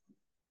is,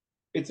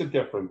 it's a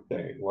different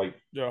thing. Like,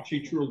 she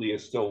truly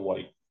is still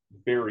like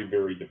very,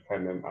 very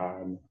dependent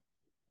on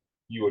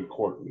you and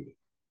Courtney.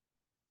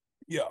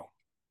 Yeah.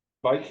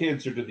 My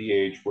kids are to the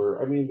age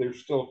where, I mean, they're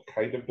still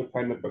kind of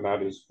dependent, but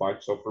not as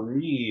much. So for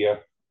me,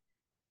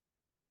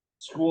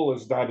 school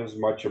is not as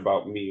much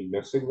about me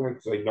missing them,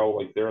 because I know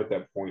like they're at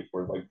that point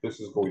where like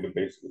this is going to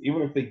basically,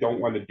 even if they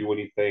don't want to do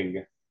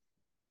anything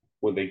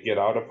when they get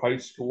out of high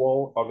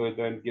school other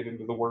than get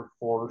into the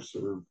workforce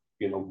or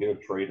get a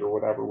trade or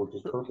whatever, which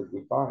is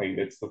perfectly fine.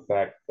 It's the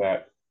fact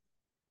that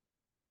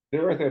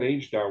they're at that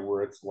age now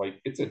where it's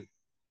like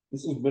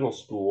this is middle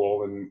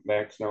school, and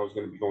Max now is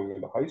going to be going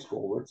into high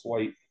school, where it's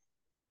like,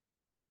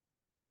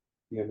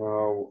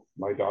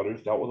 my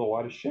daughter's dealt with a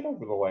lot of shit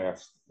over the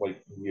last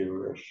like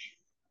year-ish.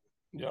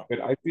 Yeah.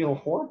 And I feel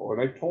horrible.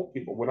 And I've told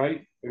people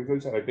as I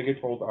said, I think I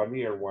told on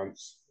the air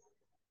once,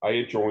 I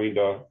had joined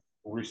a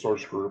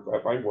resource group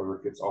at my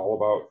work. It's all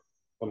about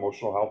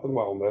emotional health and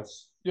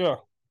wellness. Yeah.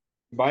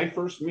 My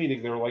first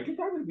meeting, they were like, it'd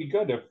probably be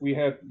good if we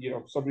had,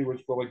 somebody was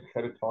willing to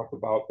kind of talk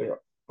about their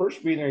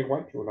first meeting I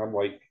went to, and I'm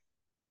like,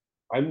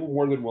 I'm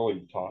more than willing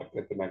to talk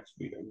at the next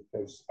meeting,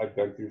 because I've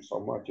been through so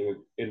much.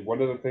 And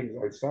one of the things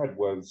I said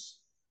was,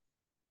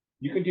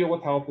 you can deal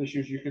with health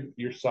issues, you can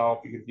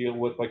deal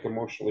with like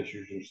emotional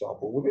issues yourself.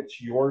 But when it's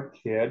your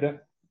kid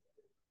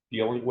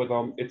dealing with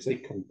them, it's a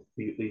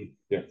completely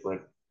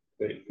different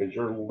thing, because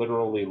you're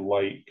literally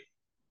like,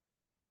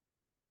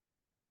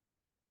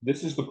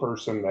 this is the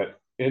person that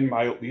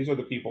these are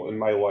the people in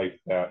my life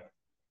that,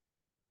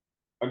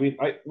 I mean,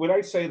 when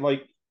I say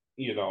like,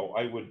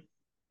 I would,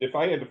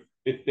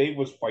 if Dave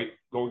was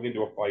going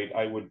into a fight,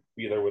 I would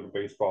be there with a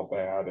baseball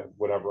bat and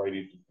whatever I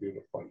need to do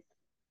to fight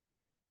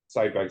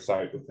side by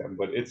side with him.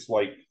 But it's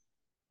like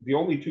the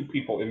only two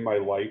people in my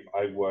life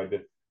I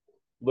would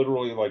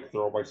literally like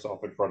throw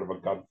myself in front of a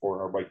gun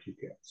for are my two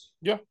kids.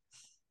 Yeah.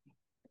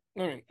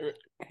 I mean,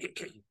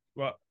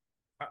 well,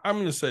 I'm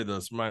going to say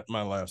this, my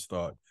last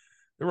thought.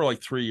 There were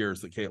like 3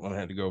 years that Caitlin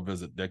had to go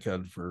visit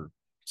Dickhead for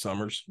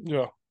summers.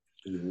 Yeah.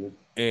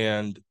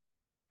 And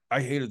I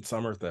hated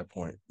summer at that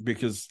point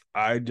because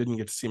I didn't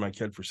get to see my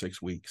kid for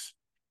 6 weeks.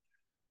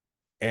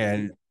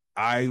 And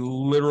I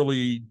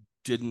literally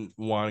didn't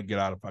want to get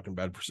out of fucking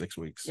bed for 6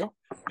 weeks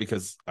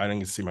because I didn't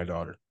get to see my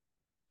daughter.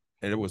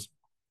 And it was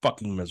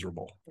fucking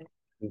miserable.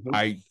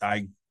 I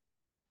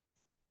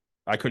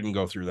couldn't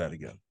go through that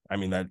again. I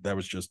mean, that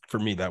was just, for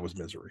me, that was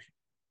misery.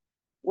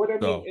 What I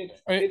mean,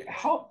 it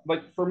helped.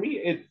 Like for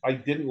me, I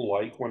didn't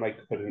like when I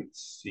couldn't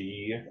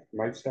see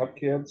my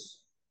stepkids,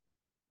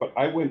 but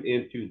I went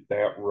into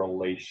that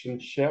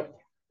relationship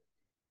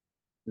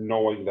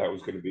knowing that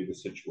was going to be the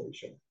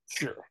situation.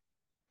 Sure.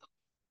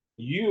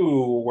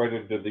 You went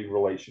into the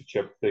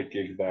relationship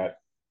thinking that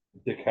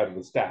dickhead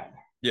was dead.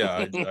 Yeah,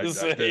 I did.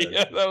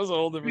 Yeah, that was a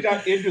whole different. We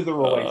got into the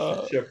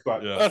relationship,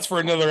 but that's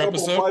for another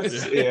episode.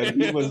 And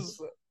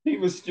he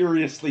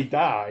mysteriously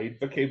died,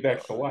 but came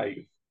back to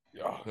life.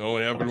 Yeah, it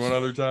only happened one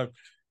other time.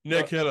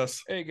 Nick, hit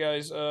us. Hey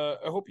guys, I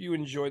hope you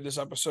enjoyed this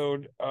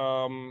episode.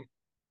 Not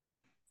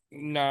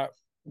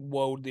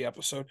woed the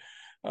episode.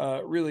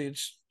 Really,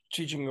 it's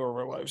teaching you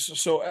over our lives.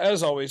 So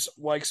as always,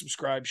 like,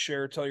 subscribe,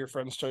 share, tell your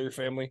friends, tell your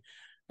family.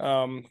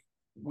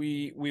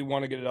 We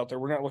want to get it out there.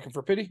 We're not looking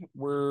for pity.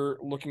 We're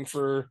looking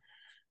for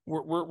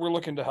we're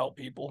looking to help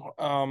people.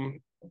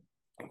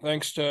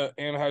 Thanks to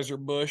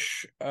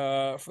Anheuser-Busch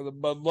for the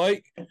Bud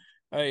Light.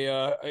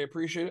 I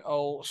appreciate it.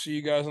 I'll see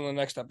you guys on the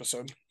next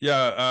episode.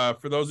 Yeah,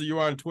 for those of you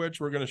on Twitch,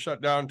 we're going to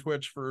shut down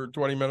Twitch for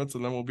 20 minutes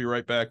and then we'll be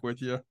right back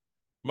with you.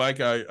 Mike,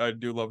 I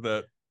do love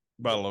that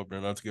bottle opener.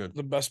 That's good.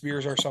 The best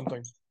beers are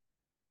something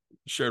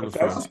shared with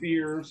friends. The best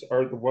beers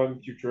are the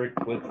ones you drink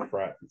with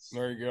friends.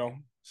 There you go.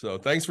 So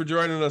thanks for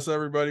joining us,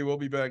 everybody. We'll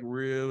be back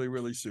really,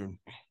 really soon.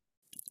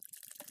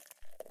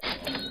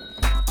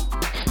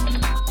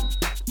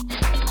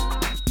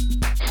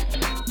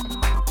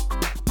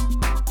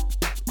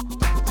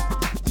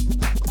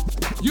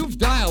 You've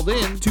dialed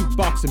in to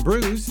Bucks and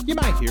Brews. You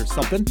might hear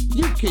something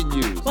you can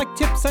use, like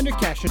tips on your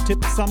cash or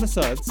tips on the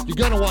suds. You're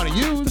gonna want to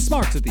use the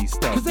smarts of these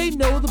stuff, because they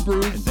know the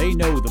brews, and they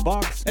know the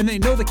Bucks, and they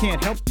know they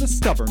can't help the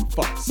stubborn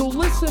fucks. So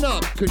listen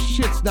up, cause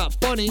shit's not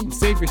funny. And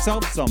save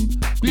yourself some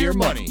beer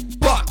money.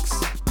 Bucks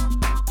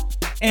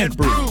and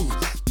Brews.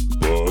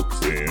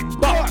 Bucks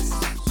and Bucks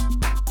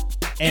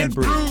and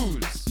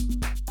Brews.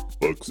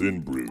 Bucks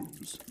and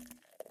Brews.